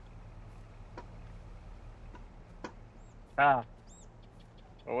 Ah.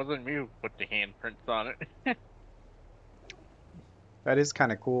 It wasn't me who put the handprints on it. That is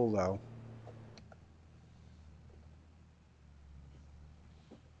kind of cool, though.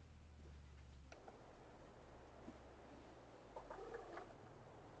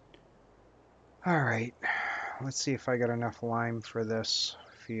 All right. Let's see if I got enough lime for this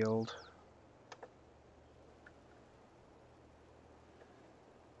field.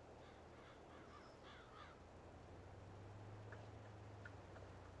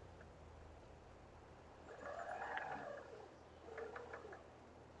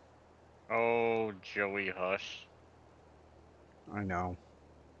 Oh, Joey Hush. I know.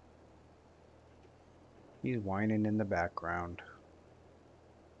 He's whining in the background.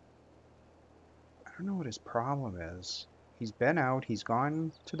 I don't know what his problem is. He's been out, he's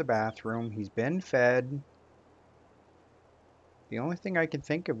gone to the bathroom, he's been fed. The only thing I can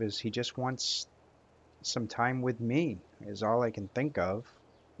think of is he just wants some time with me, is all I can think of,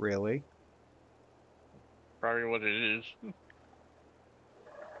 really. Probably what it is.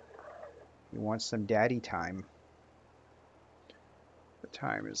 He wants some daddy time. What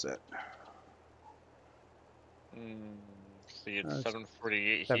time is it? See, it's It's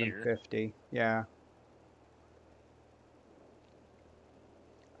 7:48 here. 7:50. Yeah.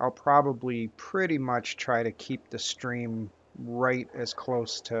 I'll probably pretty much try to keep the stream right as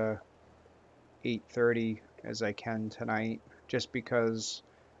close to 8:30 as I can tonight, just because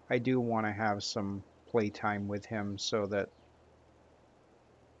I do want to have some playtime with him, so that,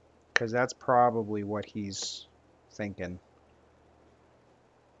 because that's probably what he's thinking,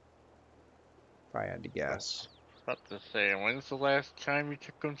 if I had to guess. About to say, when's the last time you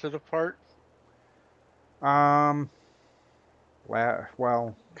took him to the park?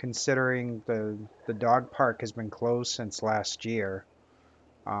 Well, considering the dog park has been closed since last year,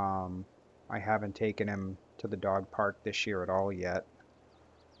 I haven't taken him to the dog park this year at all yet.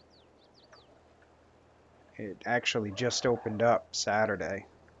 It actually just opened up Saturday,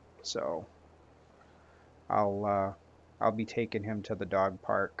 so I'll be taking him to the dog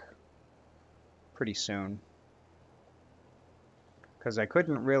park pretty soon. Because I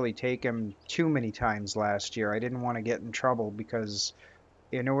couldn't really take him too many times last year. I didn't want to get in trouble, because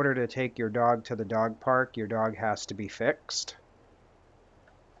in order to take your dog to the dog park, your dog has to be fixed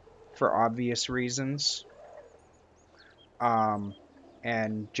for obvious reasons.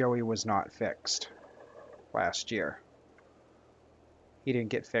 And Joey was not fixed last year. He didn't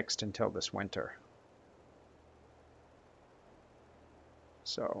get fixed until this winter.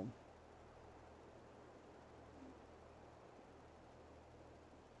 So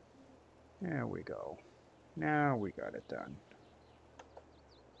there we go. Now we got it done.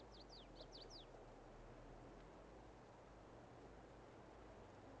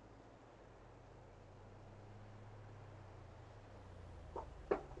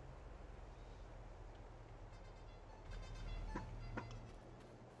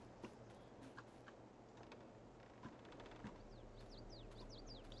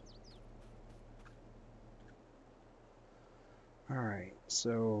 Alright,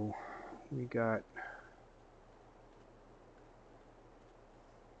 so we got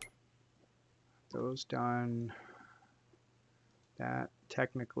those done. That,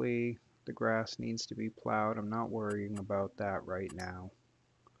 technically, the grass needs to be plowed. I'm not worrying about that right now.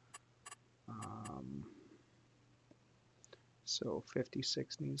 So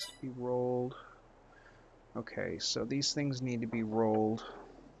 56 needs to be rolled. Okay, so these things need to be rolled.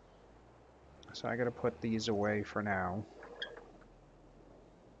 So I gotta put these away for now.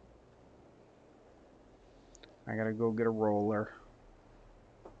 I gotta go get a roller.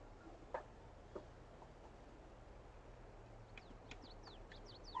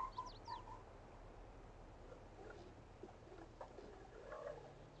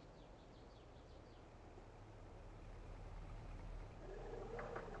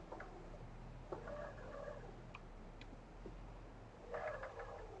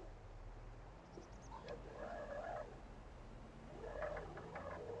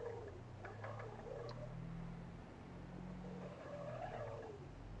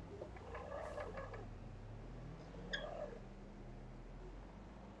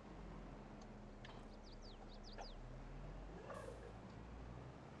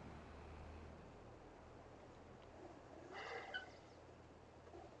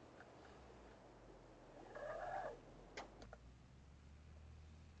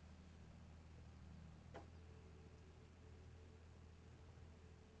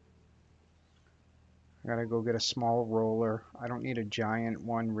 Gotta go get a small roller. I don't need a giant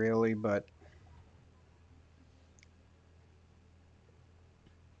one really, but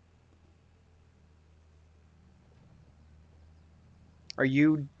are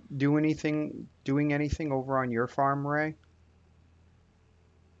you doing anything over on your farm, Ray?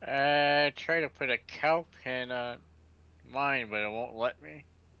 Try to put a cow pen on mine, but it won't let me.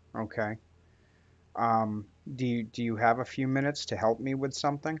 Okay. Do you have a few minutes to help me with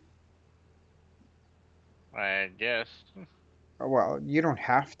something? I guess. Well, you don't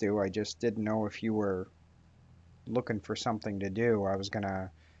have to. I just didn't know if you were looking for something to do. I was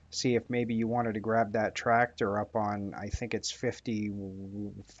gonna see if maybe you wanted to grab that tractor up on, I think it's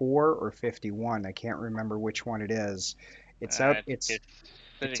 54 or 51. I can't remember which one it is. It's out, I think it's it's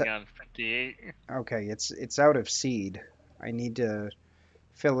sitting on 58. okay, it's out of seed. I need to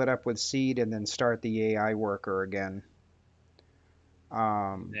fill it up with seed and then start the AI worker again.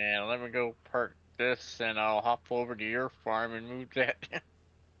 Um, Yeah, let me go park this, and I'll hop over to your farm and move that.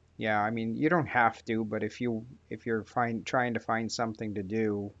 yeah, I mean, you don't have to, but if you're trying to find something to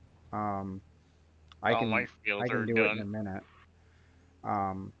do, um, I All my can I fields can are do it in a done. minute.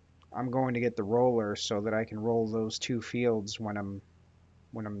 Um, I'm going to get the roller so that I can roll those 2 fields when I'm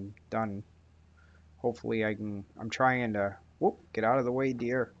done. Hopefully I can. I'm trying to. Whoop! Get out of the way,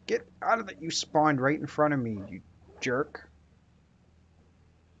 dear. Get out of the. You spawned right in front of me, you jerk.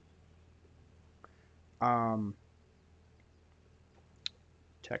 Um,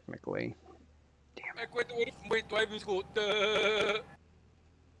 technically. Damn it. Wait, driving scooter.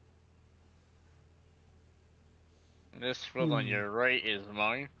 This field on your right is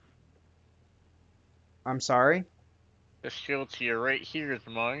mine. I'm sorry. This field to your right here is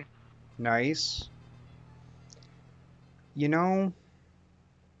mine. Nice. You know,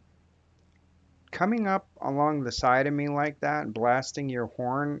 coming up along the side of me like that, blasting your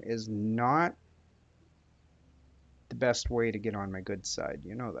horn is not the best way to get on my good side.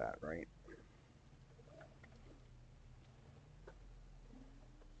 You know that, right?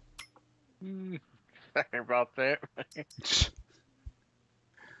 Sorry about that.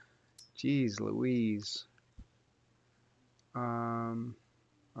 Jeez Louise. All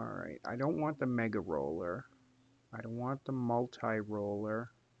right. I don't want the mega roller. I don't want the multi-roller.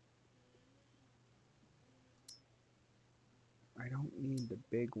 I don't need the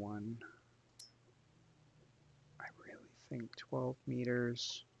big one. I really think 12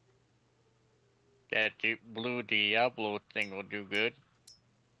 meters. That deep blue Diablo thing will do good.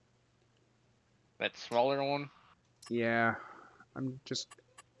 That smaller one. Yeah, I'm just.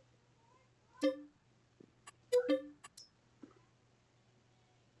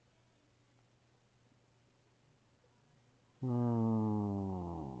 Hmm.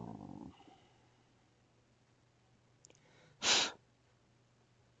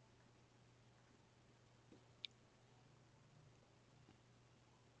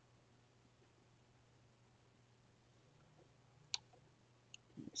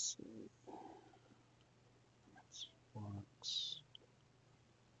 Let me see. That's box.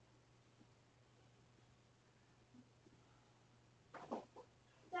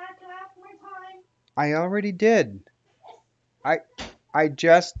 Dad, can I have more time? I already did. I I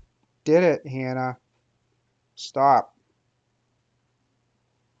just did it, Hannah. Stop.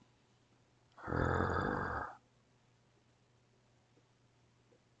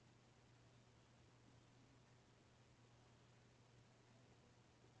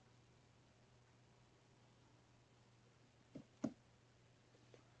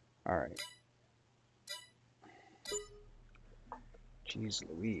 All right. Jeez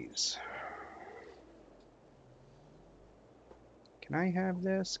Louise. Can I have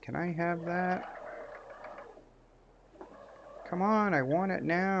this? Can I have that? Come on, I want it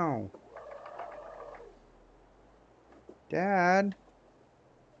now. Dad,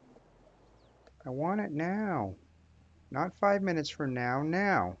 I want it now. Not 5 minutes from now,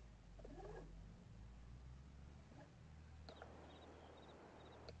 now.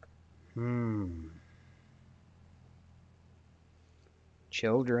 Hmm.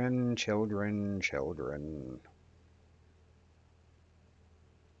 Children, children, children.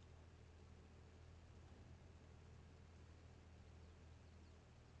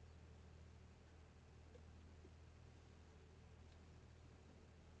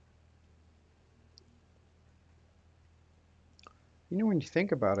 You know, when you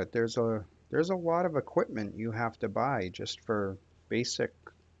think about it, there's a lot of equipment you have to buy just for basic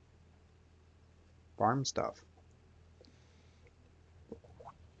farm stuff.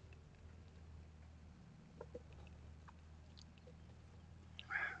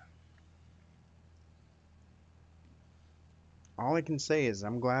 All I can say is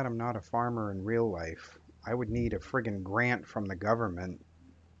I'm glad I'm not a farmer in real life. I would need a friggin' grant from the government.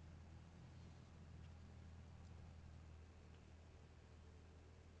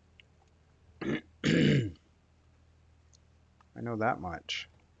 I know that much.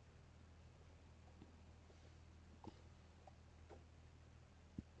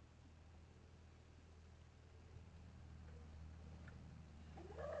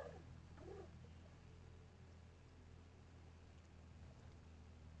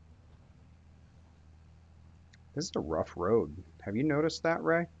 This is a rough road. Have you noticed that,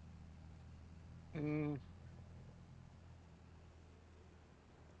 Ray? Mm.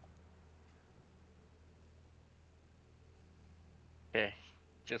 Okay.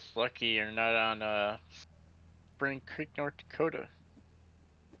 Just lucky you're not on Spring Creek, North Dakota.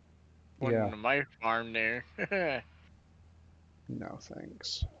 Yeah. One of my farm there. No,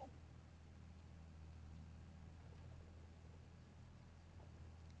 thanks.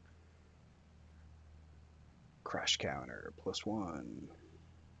 Crash counter, +1.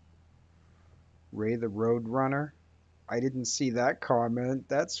 Ray the Road Runner. I didn't see that comment.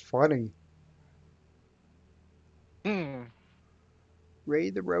 That's funny. Hmm.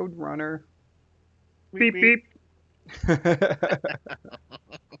 Ray the Road Runner. Beep beep.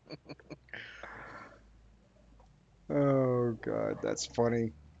 Oh, God, that's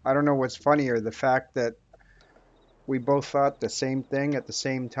funny. I don't know what's funnier, the fact that we both thought the same thing at the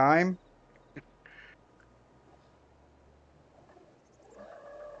same time.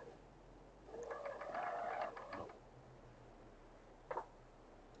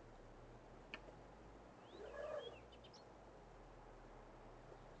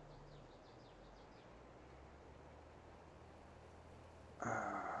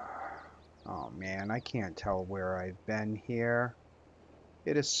 Oh man, I can't tell where I've been here.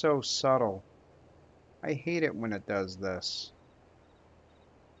 It is so subtle. I hate it when it does this.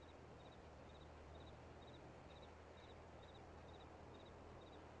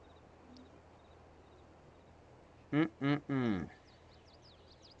 Mm-mm-mm.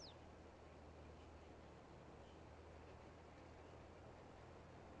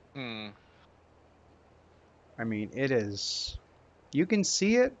 Hmm. I mean, it is. You can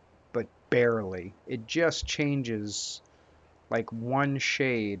see it, but barely. It just changes like one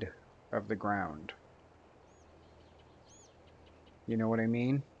shade of the ground. You know what I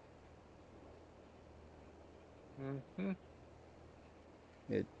mean? Mm-hmm.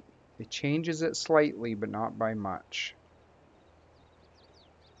 It it changes it slightly, but not by much.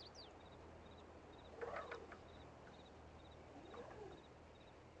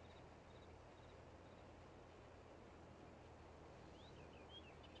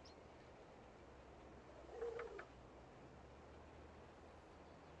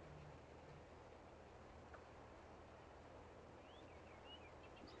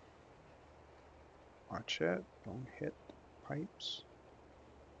 Watch it. Don't hit the pipes.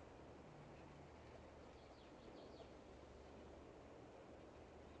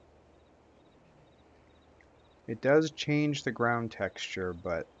 It does change the ground texture,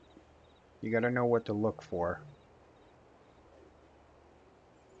 but you gotta know what to look for.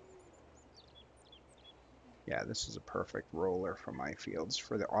 Yeah, this is a perfect roller for my fields,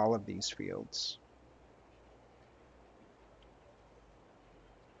 for all of these fields.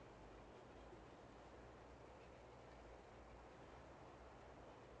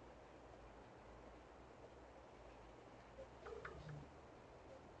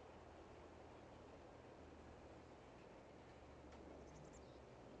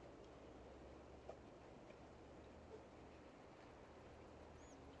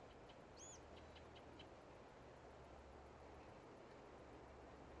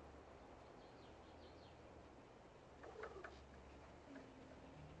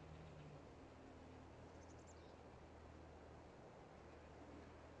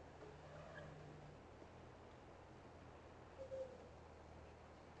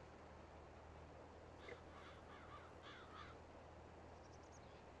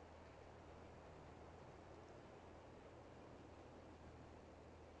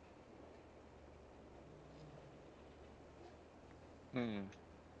 Hmm.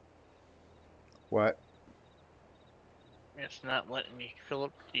 What? It's not letting me fill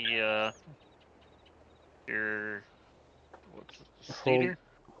up the your what's it, the Hold, seeder?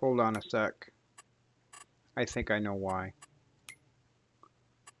 hold on a sec. I think I know why.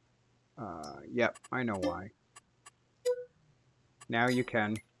 Yep, I know why. Now you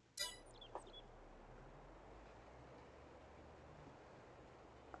can.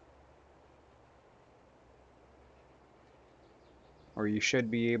 Or you should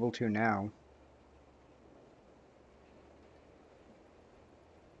be able to now.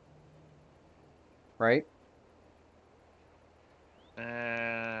 right?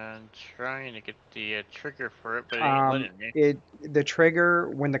 And trying to get the trigger for it, but it ain't letting me. The trigger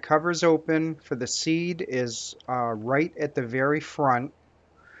when the cover's open for the seed is right at the very front,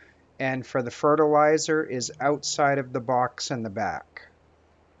 and for the fertilizer is outside of the box in the back.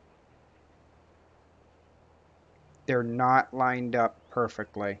 They're not lined up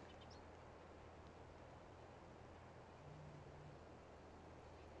perfectly.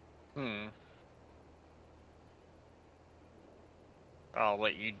 I'll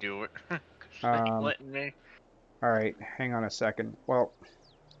let you do it. 'Cause it ain't Um, letting me. all right, hang on a second. Well,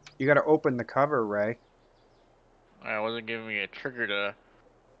 you got to open the cover, Ray. I wasn't giving me a trigger to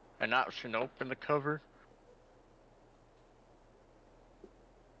an option to open the cover.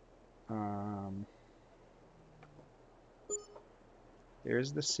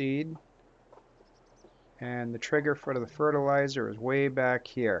 Here's the seed, and the trigger for the fertilizer is way back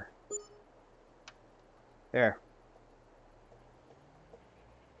here. There.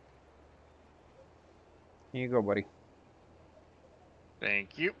 Here you go, buddy.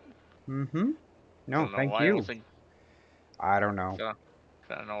 Thank you. Mm-hmm. No, Don't know thank why you. it wasn't. I don't know. So,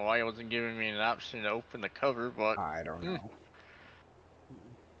 I don't know why it wasn't giving me an option to open the cover, but I don't know.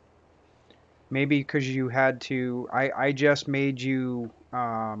 Maybe because you had to. I just made you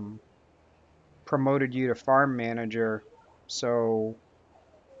promoted you to farm manager, so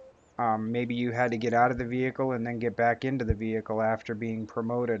maybe you had to get out of the vehicle and then get back into the vehicle after being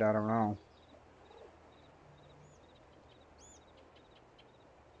promoted. I don't know.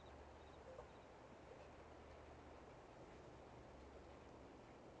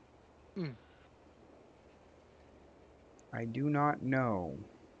 I do not know.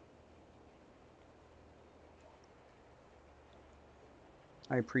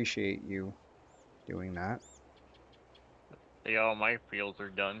 I appreciate you doing that. all my fields are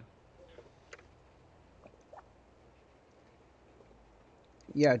done.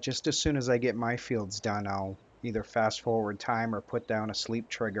 Yeah, just as soon as I get my fields done, I'll either fast forward time or put down a sleep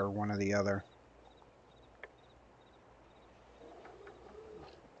trigger, one or the other.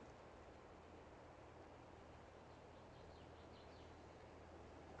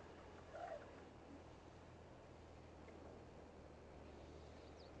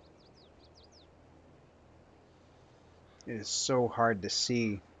 It is so hard to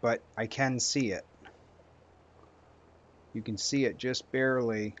see, but I can see it. You can see it just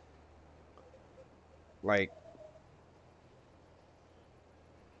barely, like,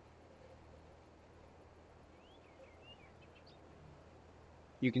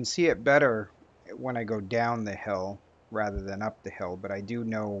 you can see it better when I go down the hill rather than up the hill, but I do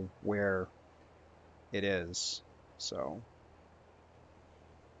know where it is, so.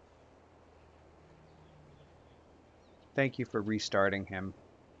 Thank you for restarting him.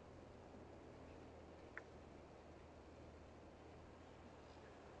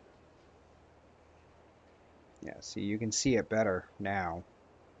 Yeah, see, you can see it better now.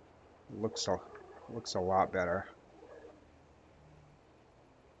 It looks a lot better.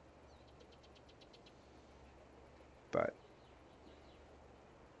 But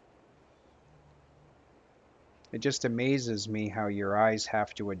it just amazes me how your eyes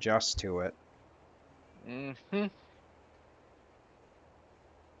have to adjust to it.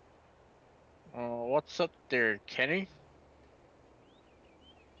 What's up there, Kenny?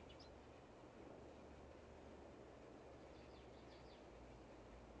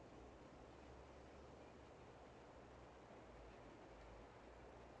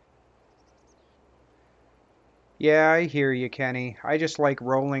 Yeah, I hear you, Kenny. I just like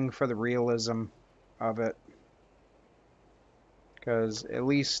rolling for the realism of it. Because at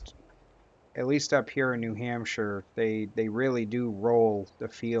least up here in New Hampshire, they really do roll the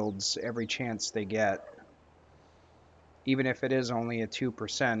fields every chance they get. Even if it is only a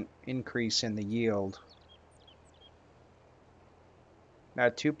 2% increase in the yield.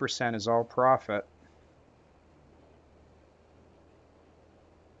 That 2% is all profit.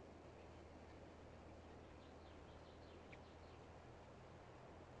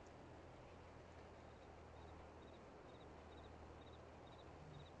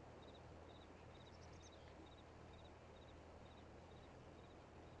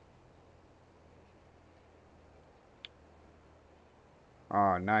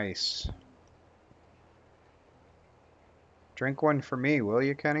 Oh, nice. Drink one for me, will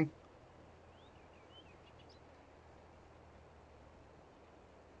you, Kenny?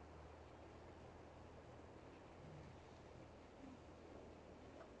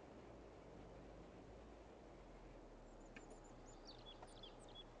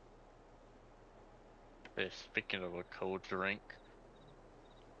 Speaking of a cold drink.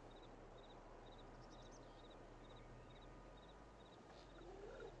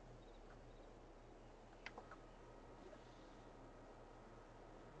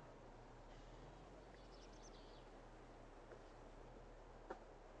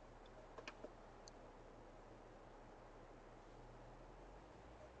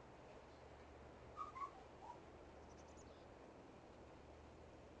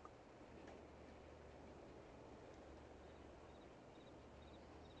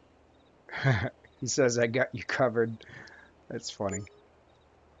 He says, I got you covered. That's funny.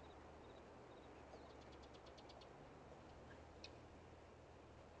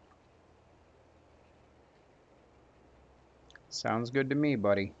 Sounds good to me,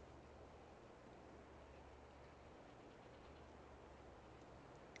 buddy.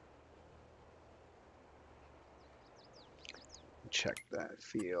 Check that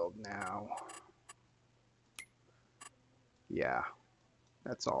field now. Yeah,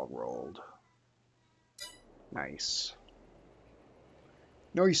 that's all rolled. Nice.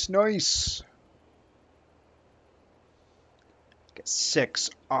 Nice, nice. Got 6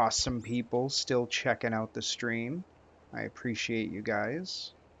 awesome people still checking out the stream. I appreciate you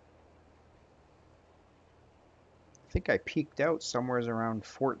guys. I think I peaked out somewhere around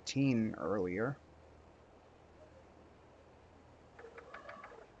 14 earlier.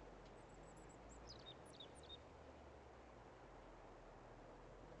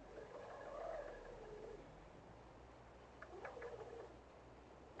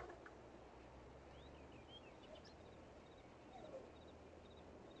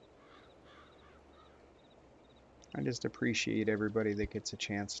 I just appreciate everybody that gets a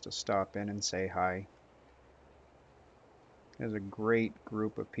chance to stop in and say hi. There's a great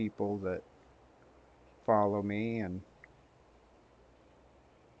group of people that follow me, and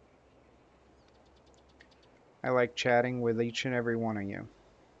I like chatting with each and every one of you.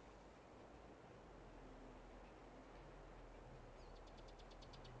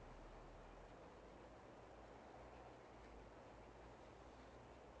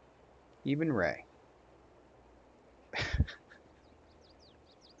 Even Ray.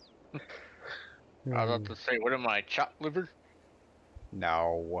 I was about to say, what am I, chopped liver?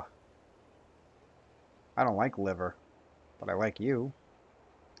 No. I don't like liver, but I like you.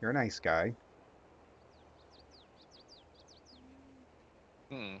 You're a nice guy.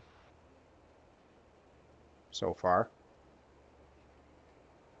 Hmm. So far.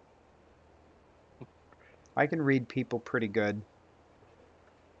 I can read people pretty good.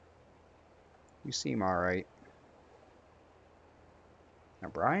 You seem alright. Now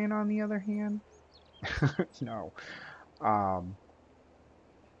Brian, on the other hand? No. Now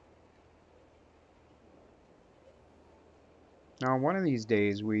one of these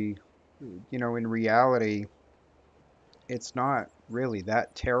days in reality, it's not really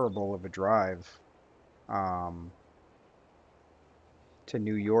that terrible of a drive um, to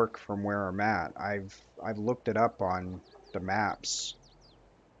New York from where I'm at. I've looked it up on the maps.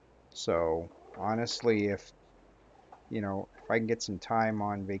 So honestly, if I can get some time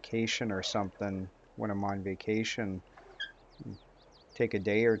on vacation or something, when I'm on vacation, take a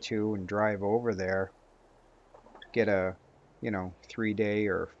day or two and drive over there, get a 3-day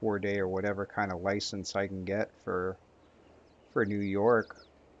or 4-day or whatever kind of license I can get for New York,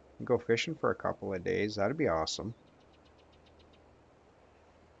 and go fishing for a couple of days. That'd be awesome.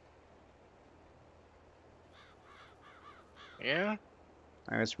 Yeah?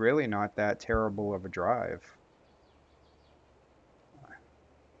 And it's really not that terrible of a drive.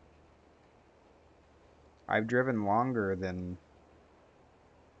 I've driven longer than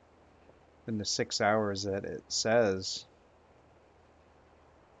the 6 hours that it says.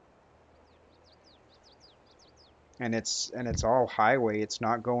 And it's all highway. It's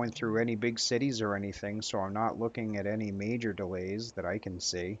not going through any big cities or anything, so I'm not looking at any major delays that I can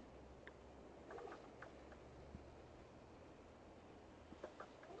see.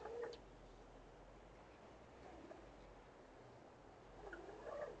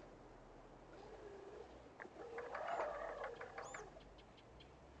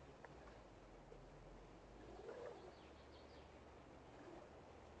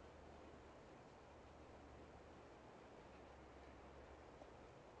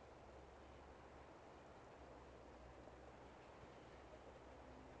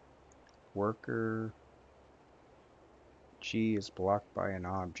 Worker G is blocked by an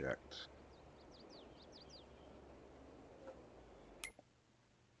object.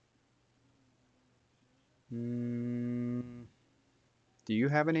 Do you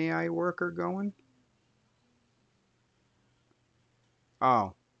have an AI worker going?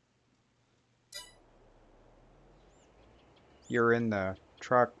 Oh. You're in the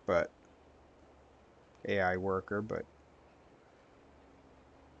truck, but AI worker, but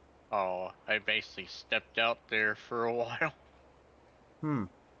Oh, I basically stepped out there for a while. hmm.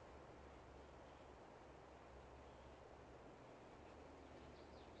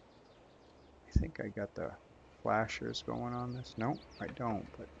 I think I got the flashers going on this. Nope, I don't,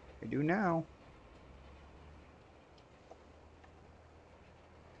 but I do now.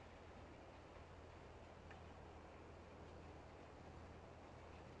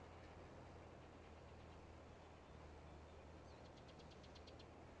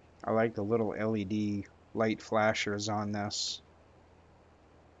 I like the little LED light flashers on this.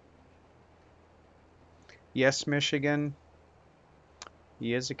 Yes, Michigan,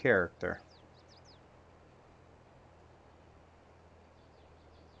 he is a character.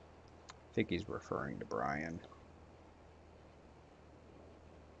 I think he's referring to Brian.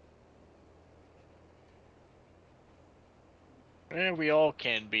 We all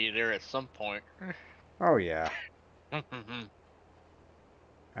can be there at some point. Oh yeah,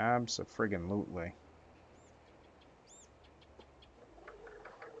 abso-friggin-lutely.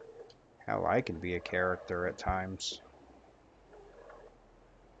 Hell, I can be a character at times.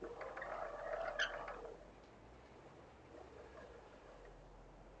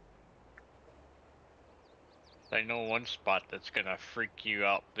 I know one spot that's gonna freak you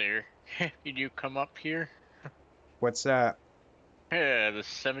out there. Did you come up here? What's that? Yeah, the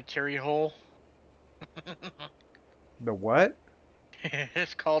cemetery hole. The what?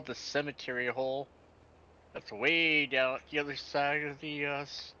 It's called the cemetery hole. That's way down at the other side of the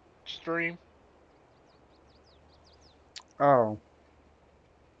stream. Oh.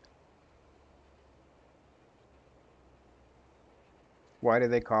 Why do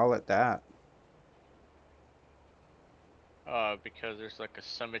they call it that? Because there's like a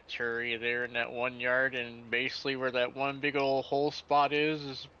cemetery there in that one yard, and basically where that one big old hole spot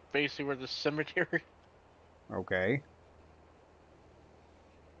is basically where the cemetery. Okay.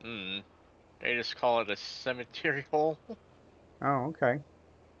 They just call it a cemetery hole. Oh, okay.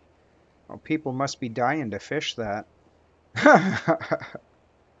 Well, people must be dying to fish that.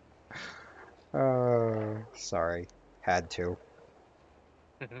 Sorry. Had to.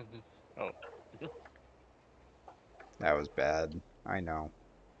 Oh. That was bad. I know.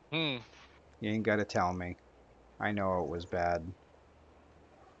 Hmm. You ain't gotta tell me. I know it was bad.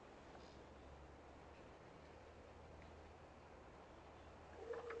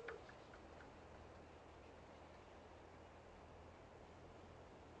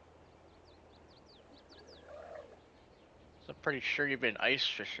 So I'm pretty sure you've been ice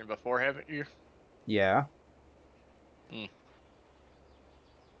fishing before, haven't you? Yeah.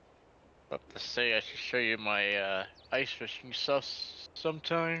 About to say I should show you my ice fishing stuff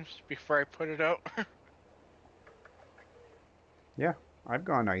sometimes before I put it out. Yeah. I've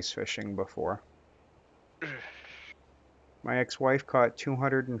gone ice fishing before. My ex-wife caught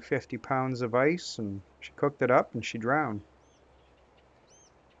 250 pounds of ice and she cooked it up and she drowned.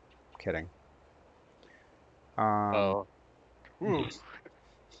 Kidding. Oh. Ooh.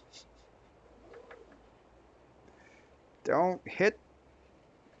 Don't hit.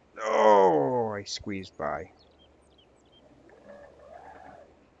 Oh, I squeezed by.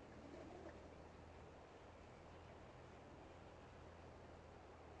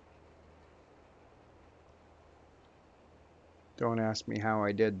 Don't ask me how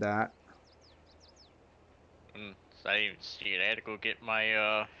I did that. So I didn't even see it. I had to go get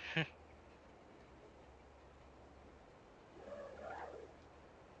my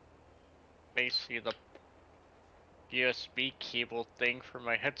basically the USB cable thing for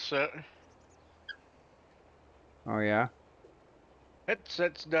my headset. Oh yeah?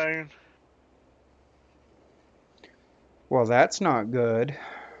 Headset's dying. Well, that's not good.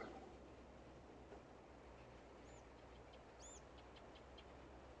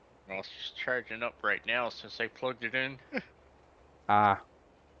 Well, it's just charging up right now since I plugged it in. Ah.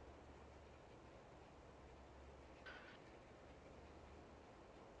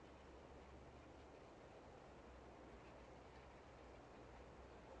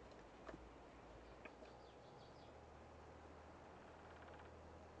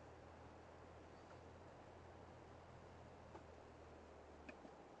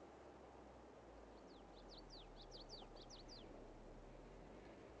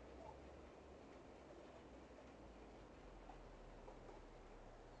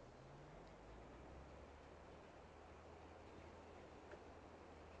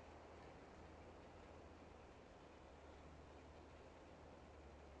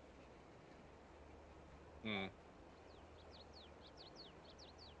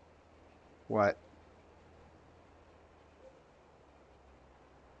 What?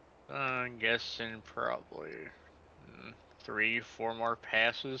 I'm guessing probably 3, 4 more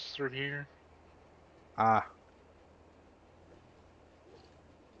passes through here. Ah.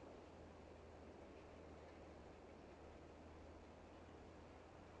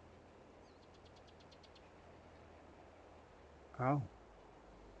 Oh.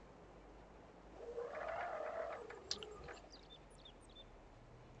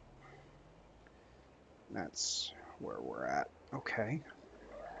 That's where we're at. Okay.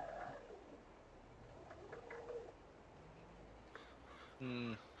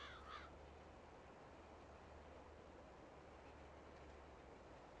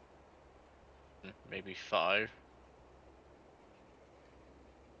 maybe 5.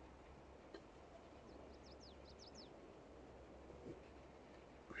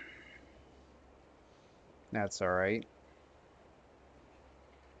 That's all right.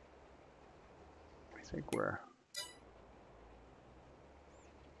 I think we're...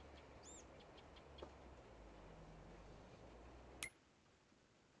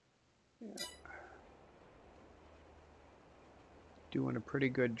 doing a pretty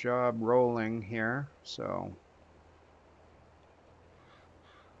good job rolling here, so...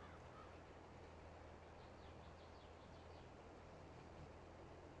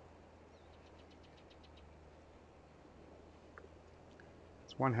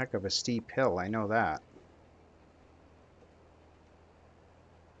 It's one heck of a steep hill, I know that.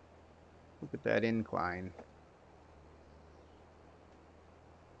 Look at that incline.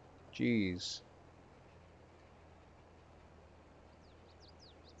 Jeez.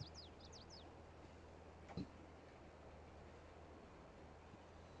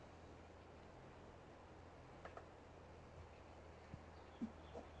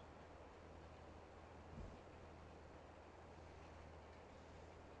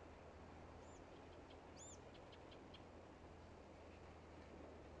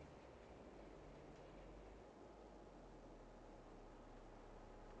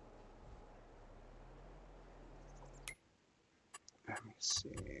 Let me see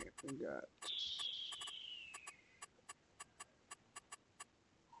if we got...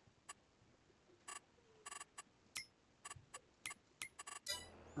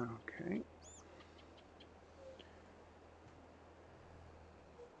 Okay.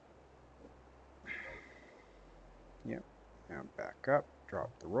 Yep. Now back up,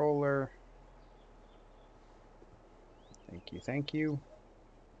 drop the roller. Thank you, thank you.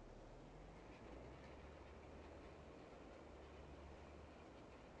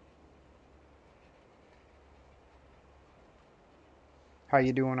 How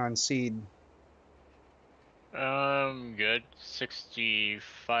you doing on seed? Good.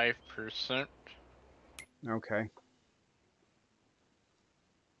 65%. Okay.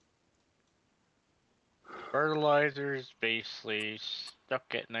 Fertilizer's basically stuck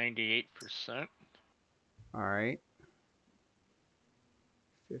at 98%. All right.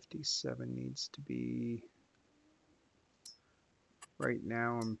 57 needs to be... Right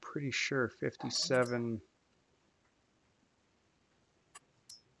now, I'm pretty sure 57...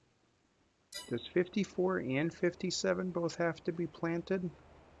 Does 54 and 57 both have to be planted?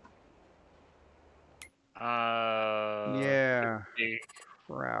 Yeah. 50.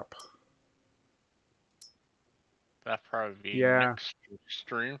 Crap. That'd probably be Yeah. next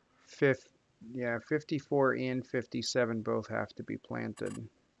stream. Yeah, 54 and 57 both have to be planted.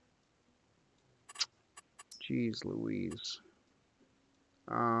 Jeez Louise.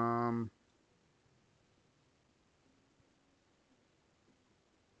 Hmm.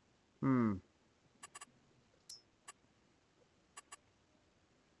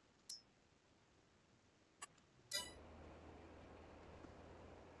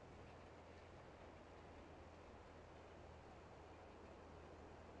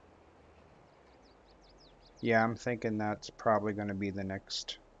 Yeah, I'm thinking that's probably going to be the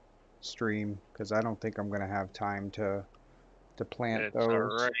next stream because I don't think I'm going to have time to plant It's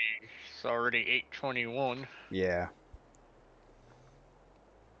those. already 8:21. Yeah.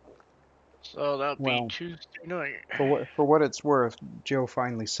 So that'll be Well, Tuesday night. for what it's worth, Joe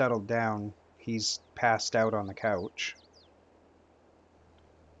finally settled down. He's passed out on the couch.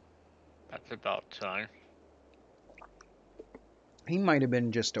 That's about time. He might have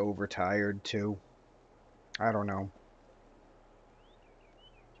been just overtired too. I don't know.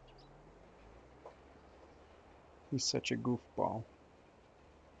 He's such a goofball.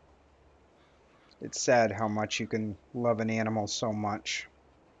 It's sad how much you can love an animal so much.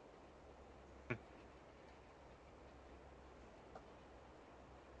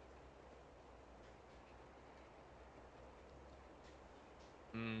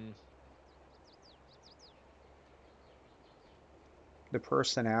 Mm, The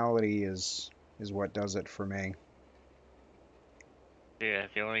personality is what does it for me. yeah,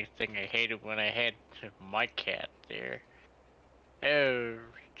 the only thing I hated when I had my cat there. Every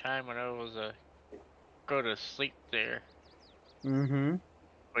time when I was go to sleep there, Mm-hmm.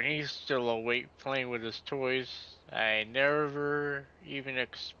 when he's still awake playing with his toys, I never even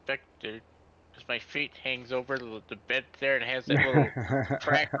expected, because my feet hangs over the bed there and has that little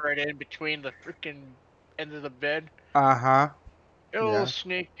crack right in between the freaking end of the bed. Uh-huh. It'll Yeah.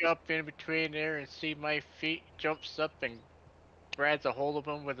 sneak up in between there and see my feet, jumps up and grabs a hold of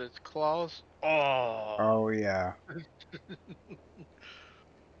him with its claws. Oh, Oh yeah.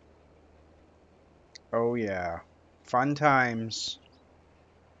 Oh yeah. Fun times.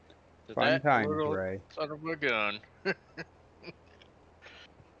 To Fun that times, little Ray. son of a gun.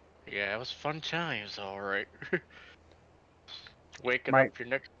 Yeah, it was fun times, alright. Waking My up your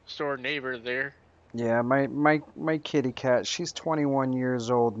next door neighbor there. Yeah, my kitty cat, she's 21 years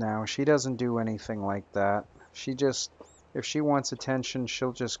old now. She doesn't do anything like that. She just, if she wants attention,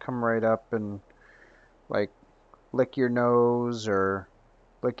 she'll just come right up and like lick your nose or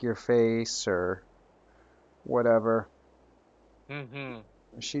lick your face or whatever. Mm-hmm.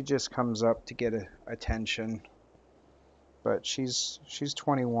 She just comes up to get attention. But she's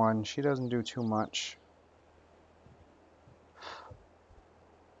 21. She doesn't do too much.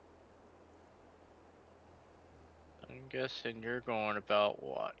 I'm guessing you're going about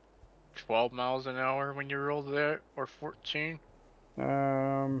what? 12 miles an hour when you roll that? Or 14?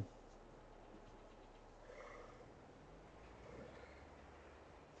 Um,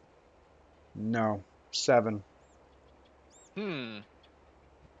 no, 7. Hmm.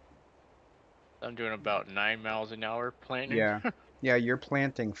 I'm doing about 9 miles an hour planting. Yeah. Yeah, you're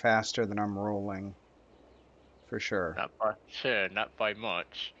planting faster than I'm rolling, for sure. Not by not by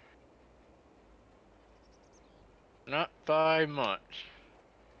much. Not by much.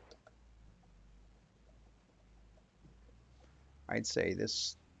 I'd say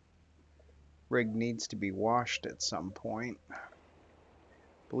this rig needs to be washed at some point.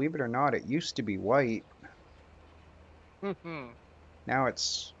 Believe it or not, it used to be white. Hmm. Now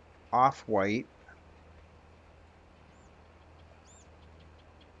it's off-white.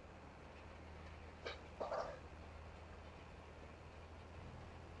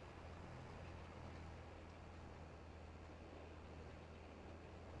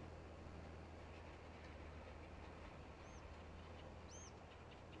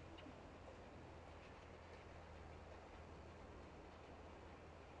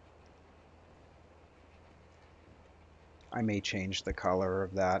 I may change the color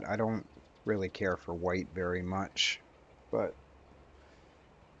of that. I don't really care for white very much, but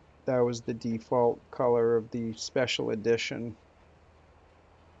that was the default color of the special edition.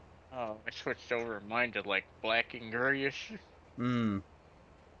 Oh, I switched over mine to like black and grayish. Mmm.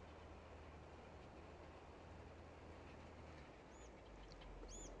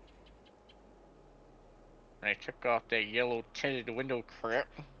 I took off that yellow tinted window crap.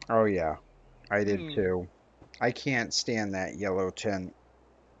 Oh yeah, I did Hmm. too. I can't stand that yellow tint.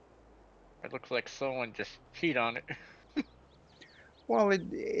 It looks like someone just peed on it. Well,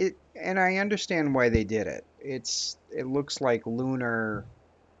 and I understand why they did it. It looks like lunar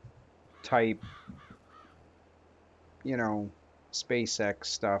type, you know, SpaceX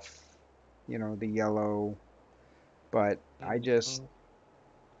stuff, the yellow, but Mhm.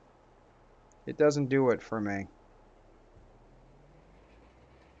 it doesn't do it for me.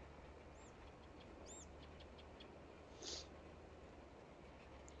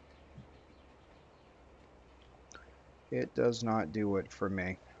 It does not do it for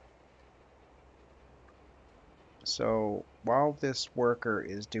me. So while this worker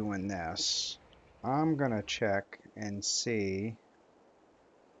is doing this, I'm gonna check and see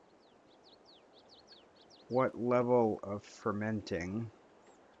what level of fermenting.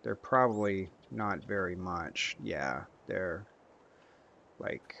 They're probably not very much. Yeah, they're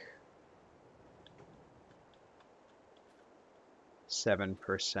like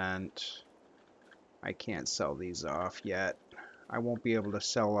 7%. I can't sell these off yet. I won't be able to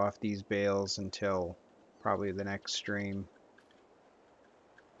sell off these bales until probably the next stream.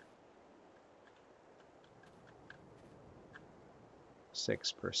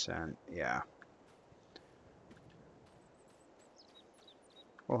 6%, yeah.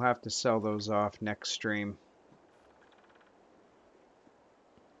 We'll have to sell those off next stream.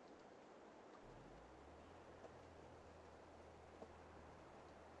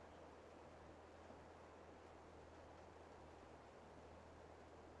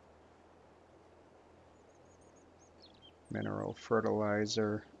 Mineral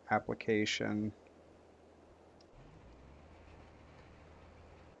fertilizer application.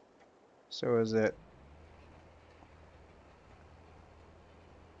 So it's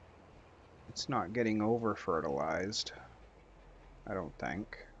not getting over fertilized, I don't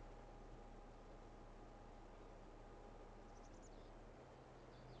think.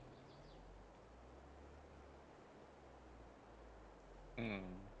 Hmm.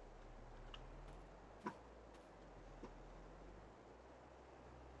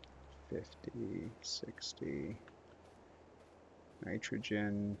 50, 60,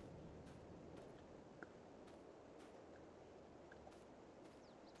 nitrogen.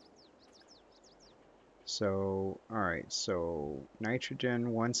 So, all right, so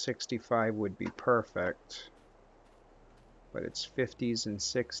nitrogen 165 would be perfect, but it's 50s and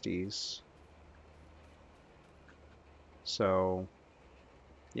 60s. So,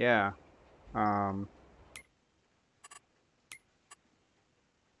 yeah. Um,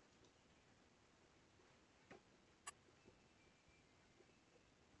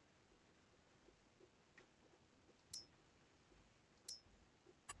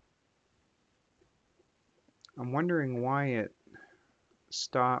 I'm wondering why it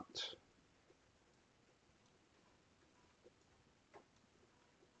stopped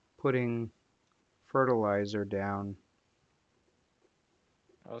putting fertilizer down.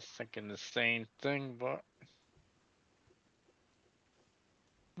 I was thinking the same thing, but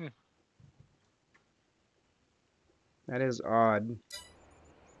That is odd.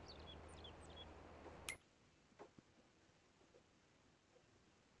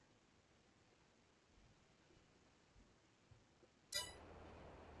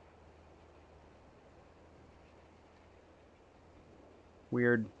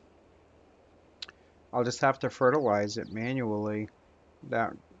 Weird. I'll just have to fertilize it manually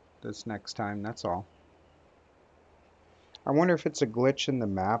this next time, that's all. I wonder if it's a glitch in the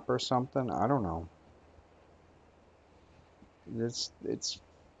map or something. I don't know. It's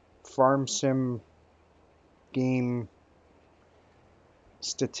farm sim game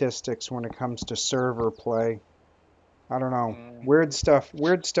statistics when it comes to server play. I don't know. Weird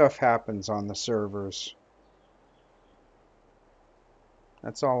stuff happens on the servers.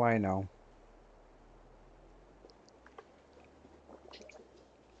 That's all I know.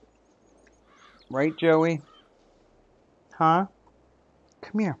 Right, Joey? Huh?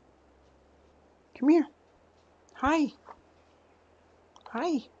 Come here. Come here. Hi.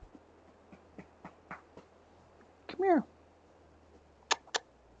 Hi. Come here.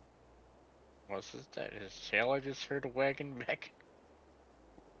 what's that? His tail I just heard wagging back.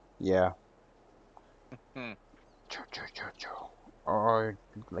 Yeah. Hmm. Choo, choo, choo, choo. Oh,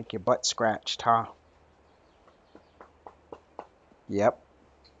 like your butt scratched, huh? Yep.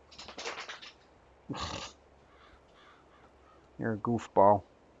 You're a goofball.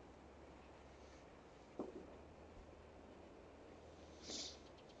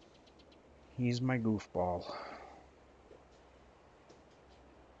 He's my goofball.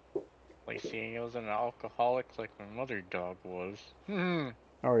 Like seeing he was an alcoholic like my mother dog was. Hmm.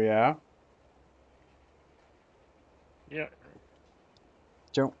 Oh, yeah? Yeah.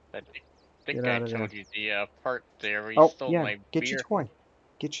 Don't I think get I out of there. told you the part there where he Oh, stole yeah. my Get your beer. toy.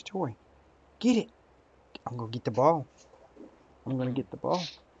 Get your toy. Get it. I'm going to get the ball. I'm going to get the ball.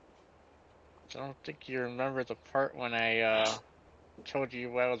 I don't think you remember the part when I told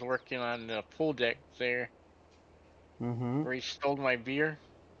you I was working on the pool deck there, Mm-hmm. where he stole my beer.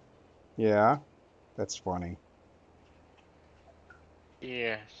 Yeah. That's funny.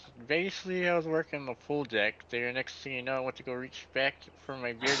 Yeah, basically I was working on the pool deck there. Next thing you know, I went to go reach back for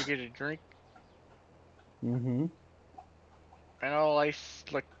my beer to get a drink, Mm-hmm. and all I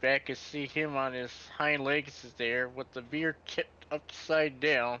look back and see him on his hind legs is there with the beer tipped upside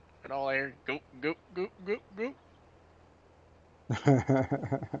down, and all I hear goop goop goop goop goop.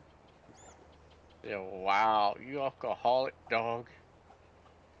 Yeah, wow, you alcoholic dog.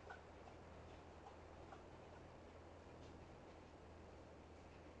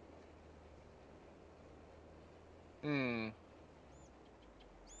 Hmm.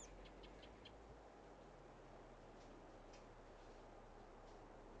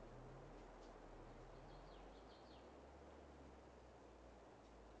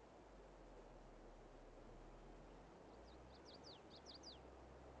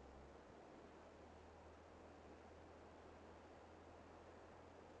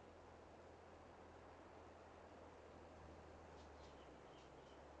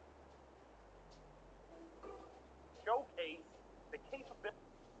 Showcase the capability.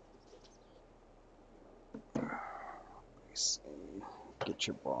 Get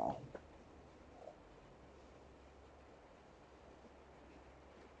your ball.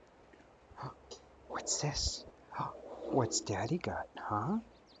 What's this? What's Daddy got, huh?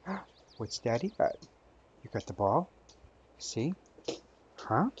 What's Daddy got? You got the ball? See?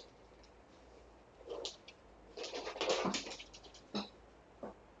 Huh?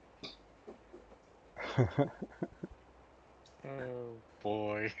 Oh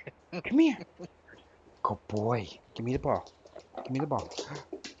boy. Come here. Good boy. Give me the ball. Give me the ball.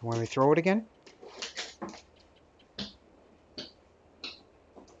 You want me to throw it again?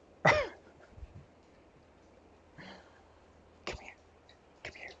 Come here.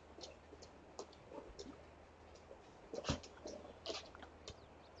 Come here.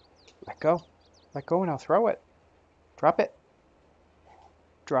 Let go. Let go and I'll throw it. Drop it.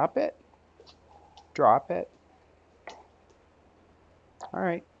 Drop it. Drop it. All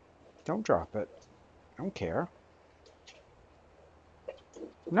right. Don't drop it. I don't care.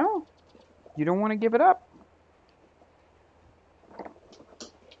 No. You don't want to give it up.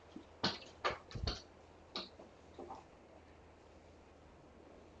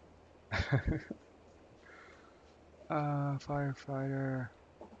 Firefighter.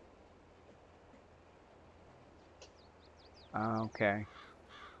 Okay.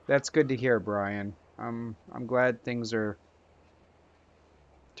 That's good to hear, Brian. I'm glad things are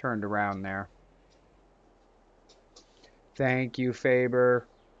turned around there. Thank you, Faber.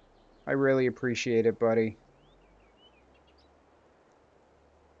 I really appreciate it, buddy.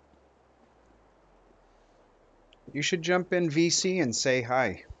 You should jump in VC and say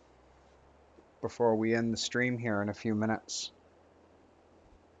hi before we end the stream here in a few minutes.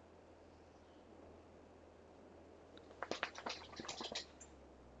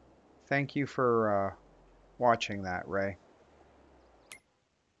 Thank you for watching that, Ray.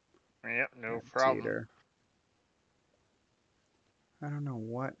 Yep, no That's problem. Cedar. I don't know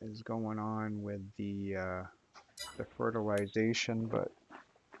what is going on with the fertilization, but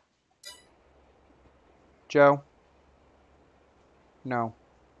Joe? No.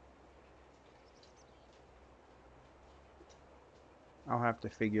 I'll have to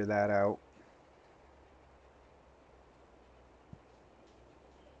figure that out.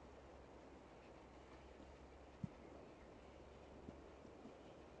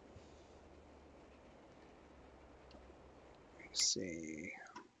 Let's see.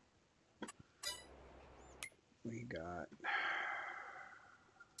 We got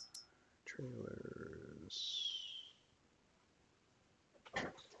trailers.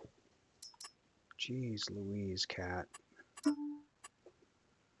 Jeez Louise, cat.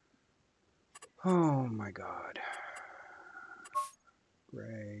 Oh my God.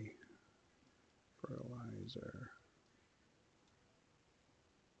 Gray. Fertilizer.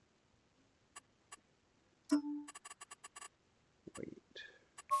 Wait.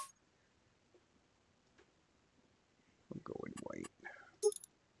 We'll go with white.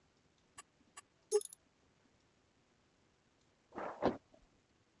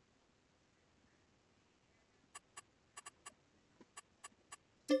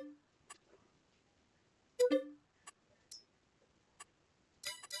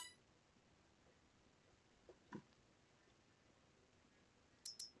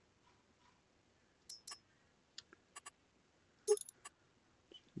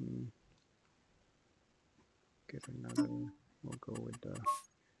 Get another. We'll go with the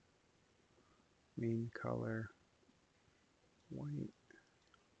main color. White.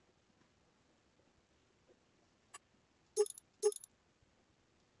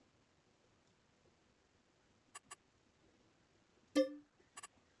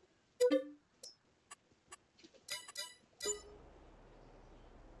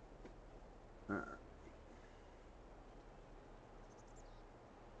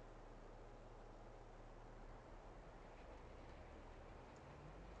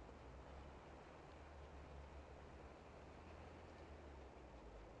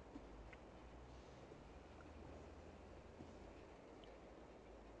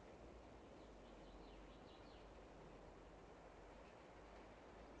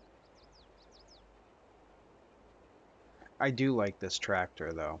 I do like this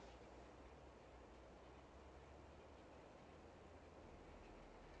tractor though.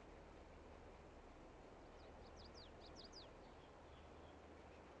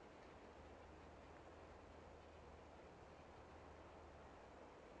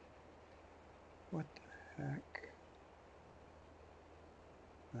 What the heck?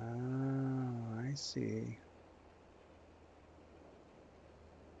 Oh, I see.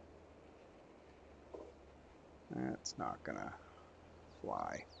 That's not gonna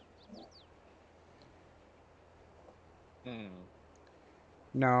fly.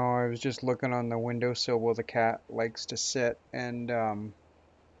 No, I was just looking on the windowsill where the cat likes to sit, and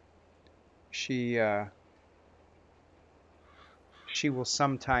she will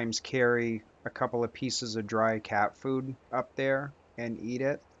sometimes carry a couple of pieces of dry cat food up there and eat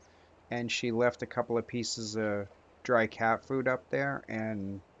it. And she left a couple of pieces of dry cat food up there,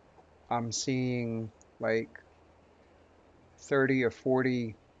 and I'm seeing like 30 or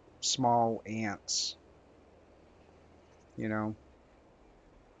 40 small ants, you know.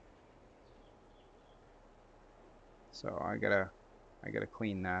 So I gotta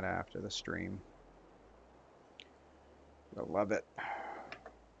clean that after the stream. I love it.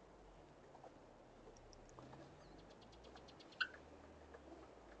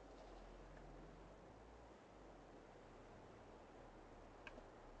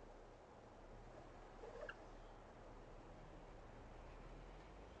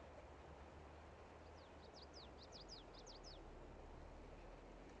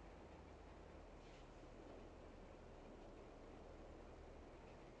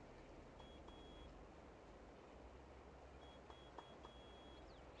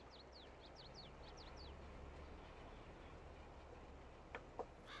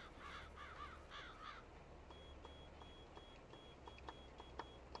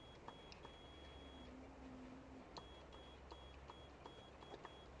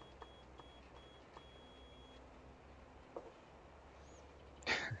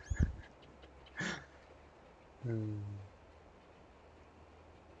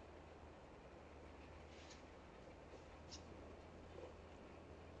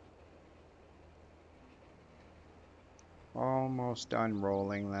 Almost done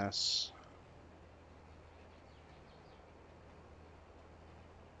rolling this.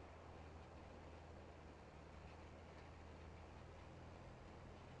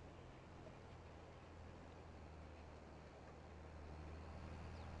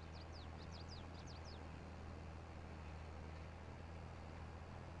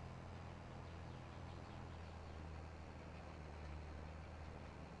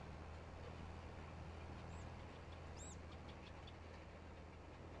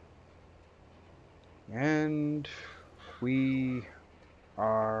 And we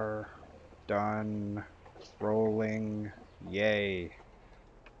are done rolling. Yay.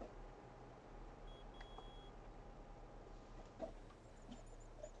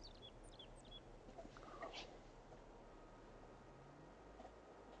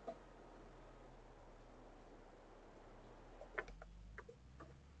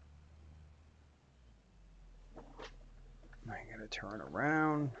 I gotta turn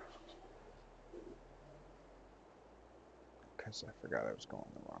around because I forgot I was going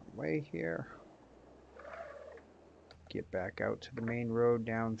the wrong way here. Get back out to the main road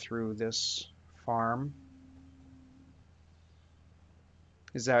down through this farm.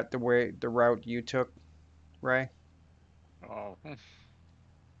 Is that the route you took, Ray? Oh,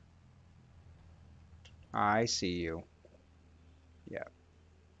 I see you. Yeah.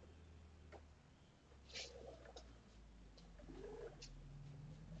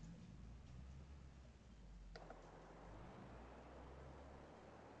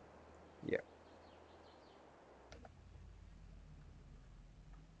 Yeah.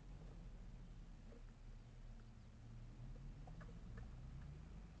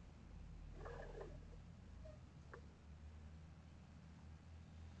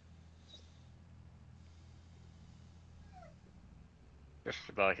 just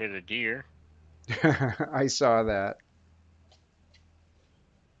about hit a deer. I saw that.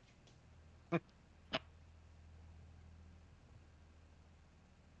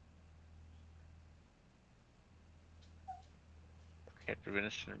 Have to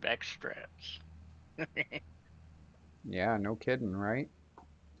finish in the back straps. Yeah, no kidding, right?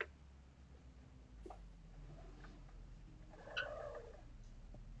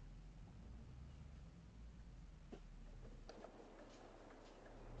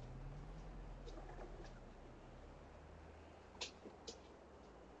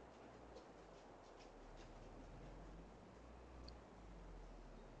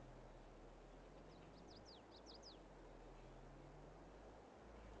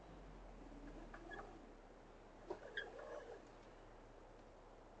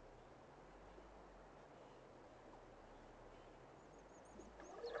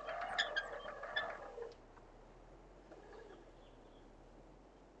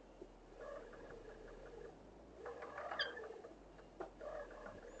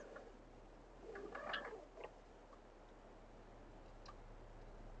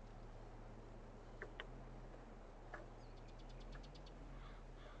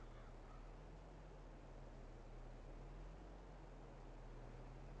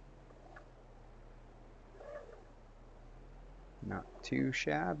 Not too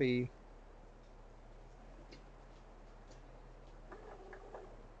shabby.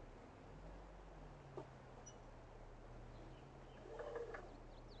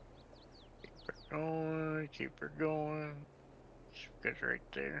 Going, keep her going. She gets right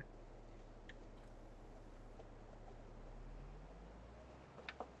there.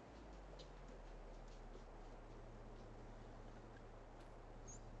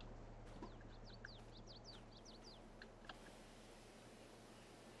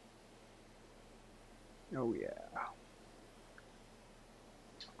 Oh yeah.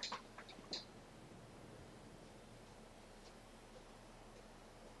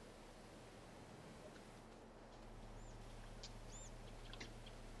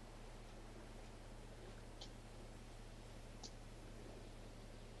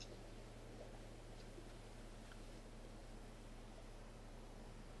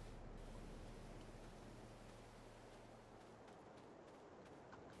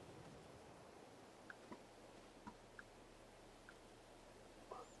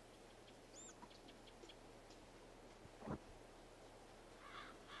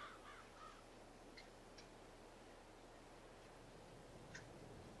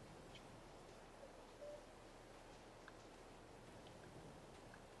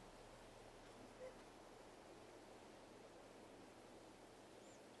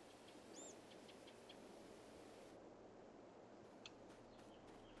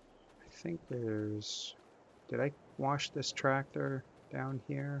 think there's... Did I wash this tractor down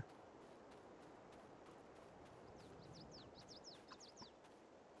here?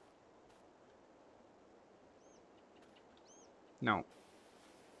 No.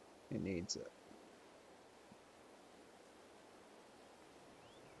 It needs it.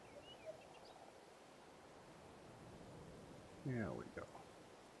 There we go.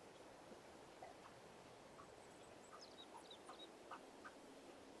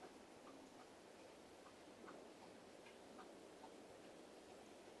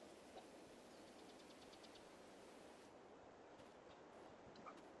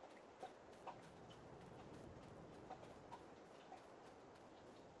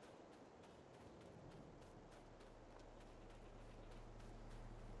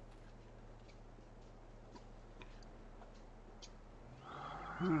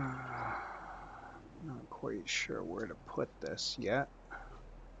 Not quite sure where to put this yet.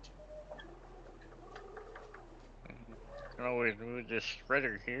 I always move this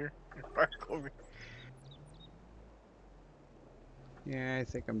spreader here and park over. Yeah, I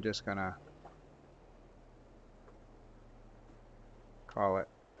think I'm just gonna call it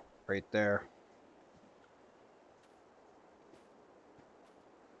right there.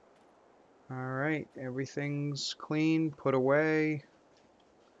 Alright, everything's clean, put away.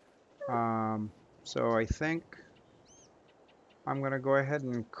 So I think I'm gonna go ahead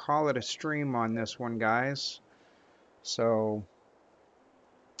and call it a stream on this one, guys. So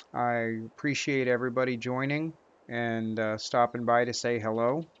I appreciate everybody joining and stopping by to say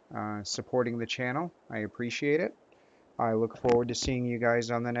hello, supporting the channel. I appreciate it. I look forward to seeing you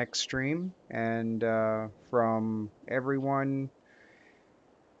guys on the next stream. And from everyone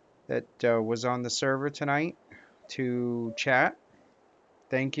that was on the server tonight to chat,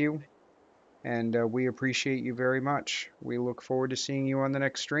 thank you. And we appreciate you very much. We look forward to seeing you on the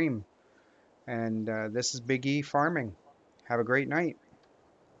next stream. And this is Big E Farming. Have a great night.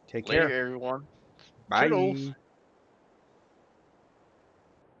 Take care. Later, everyone. Bye. Toodles.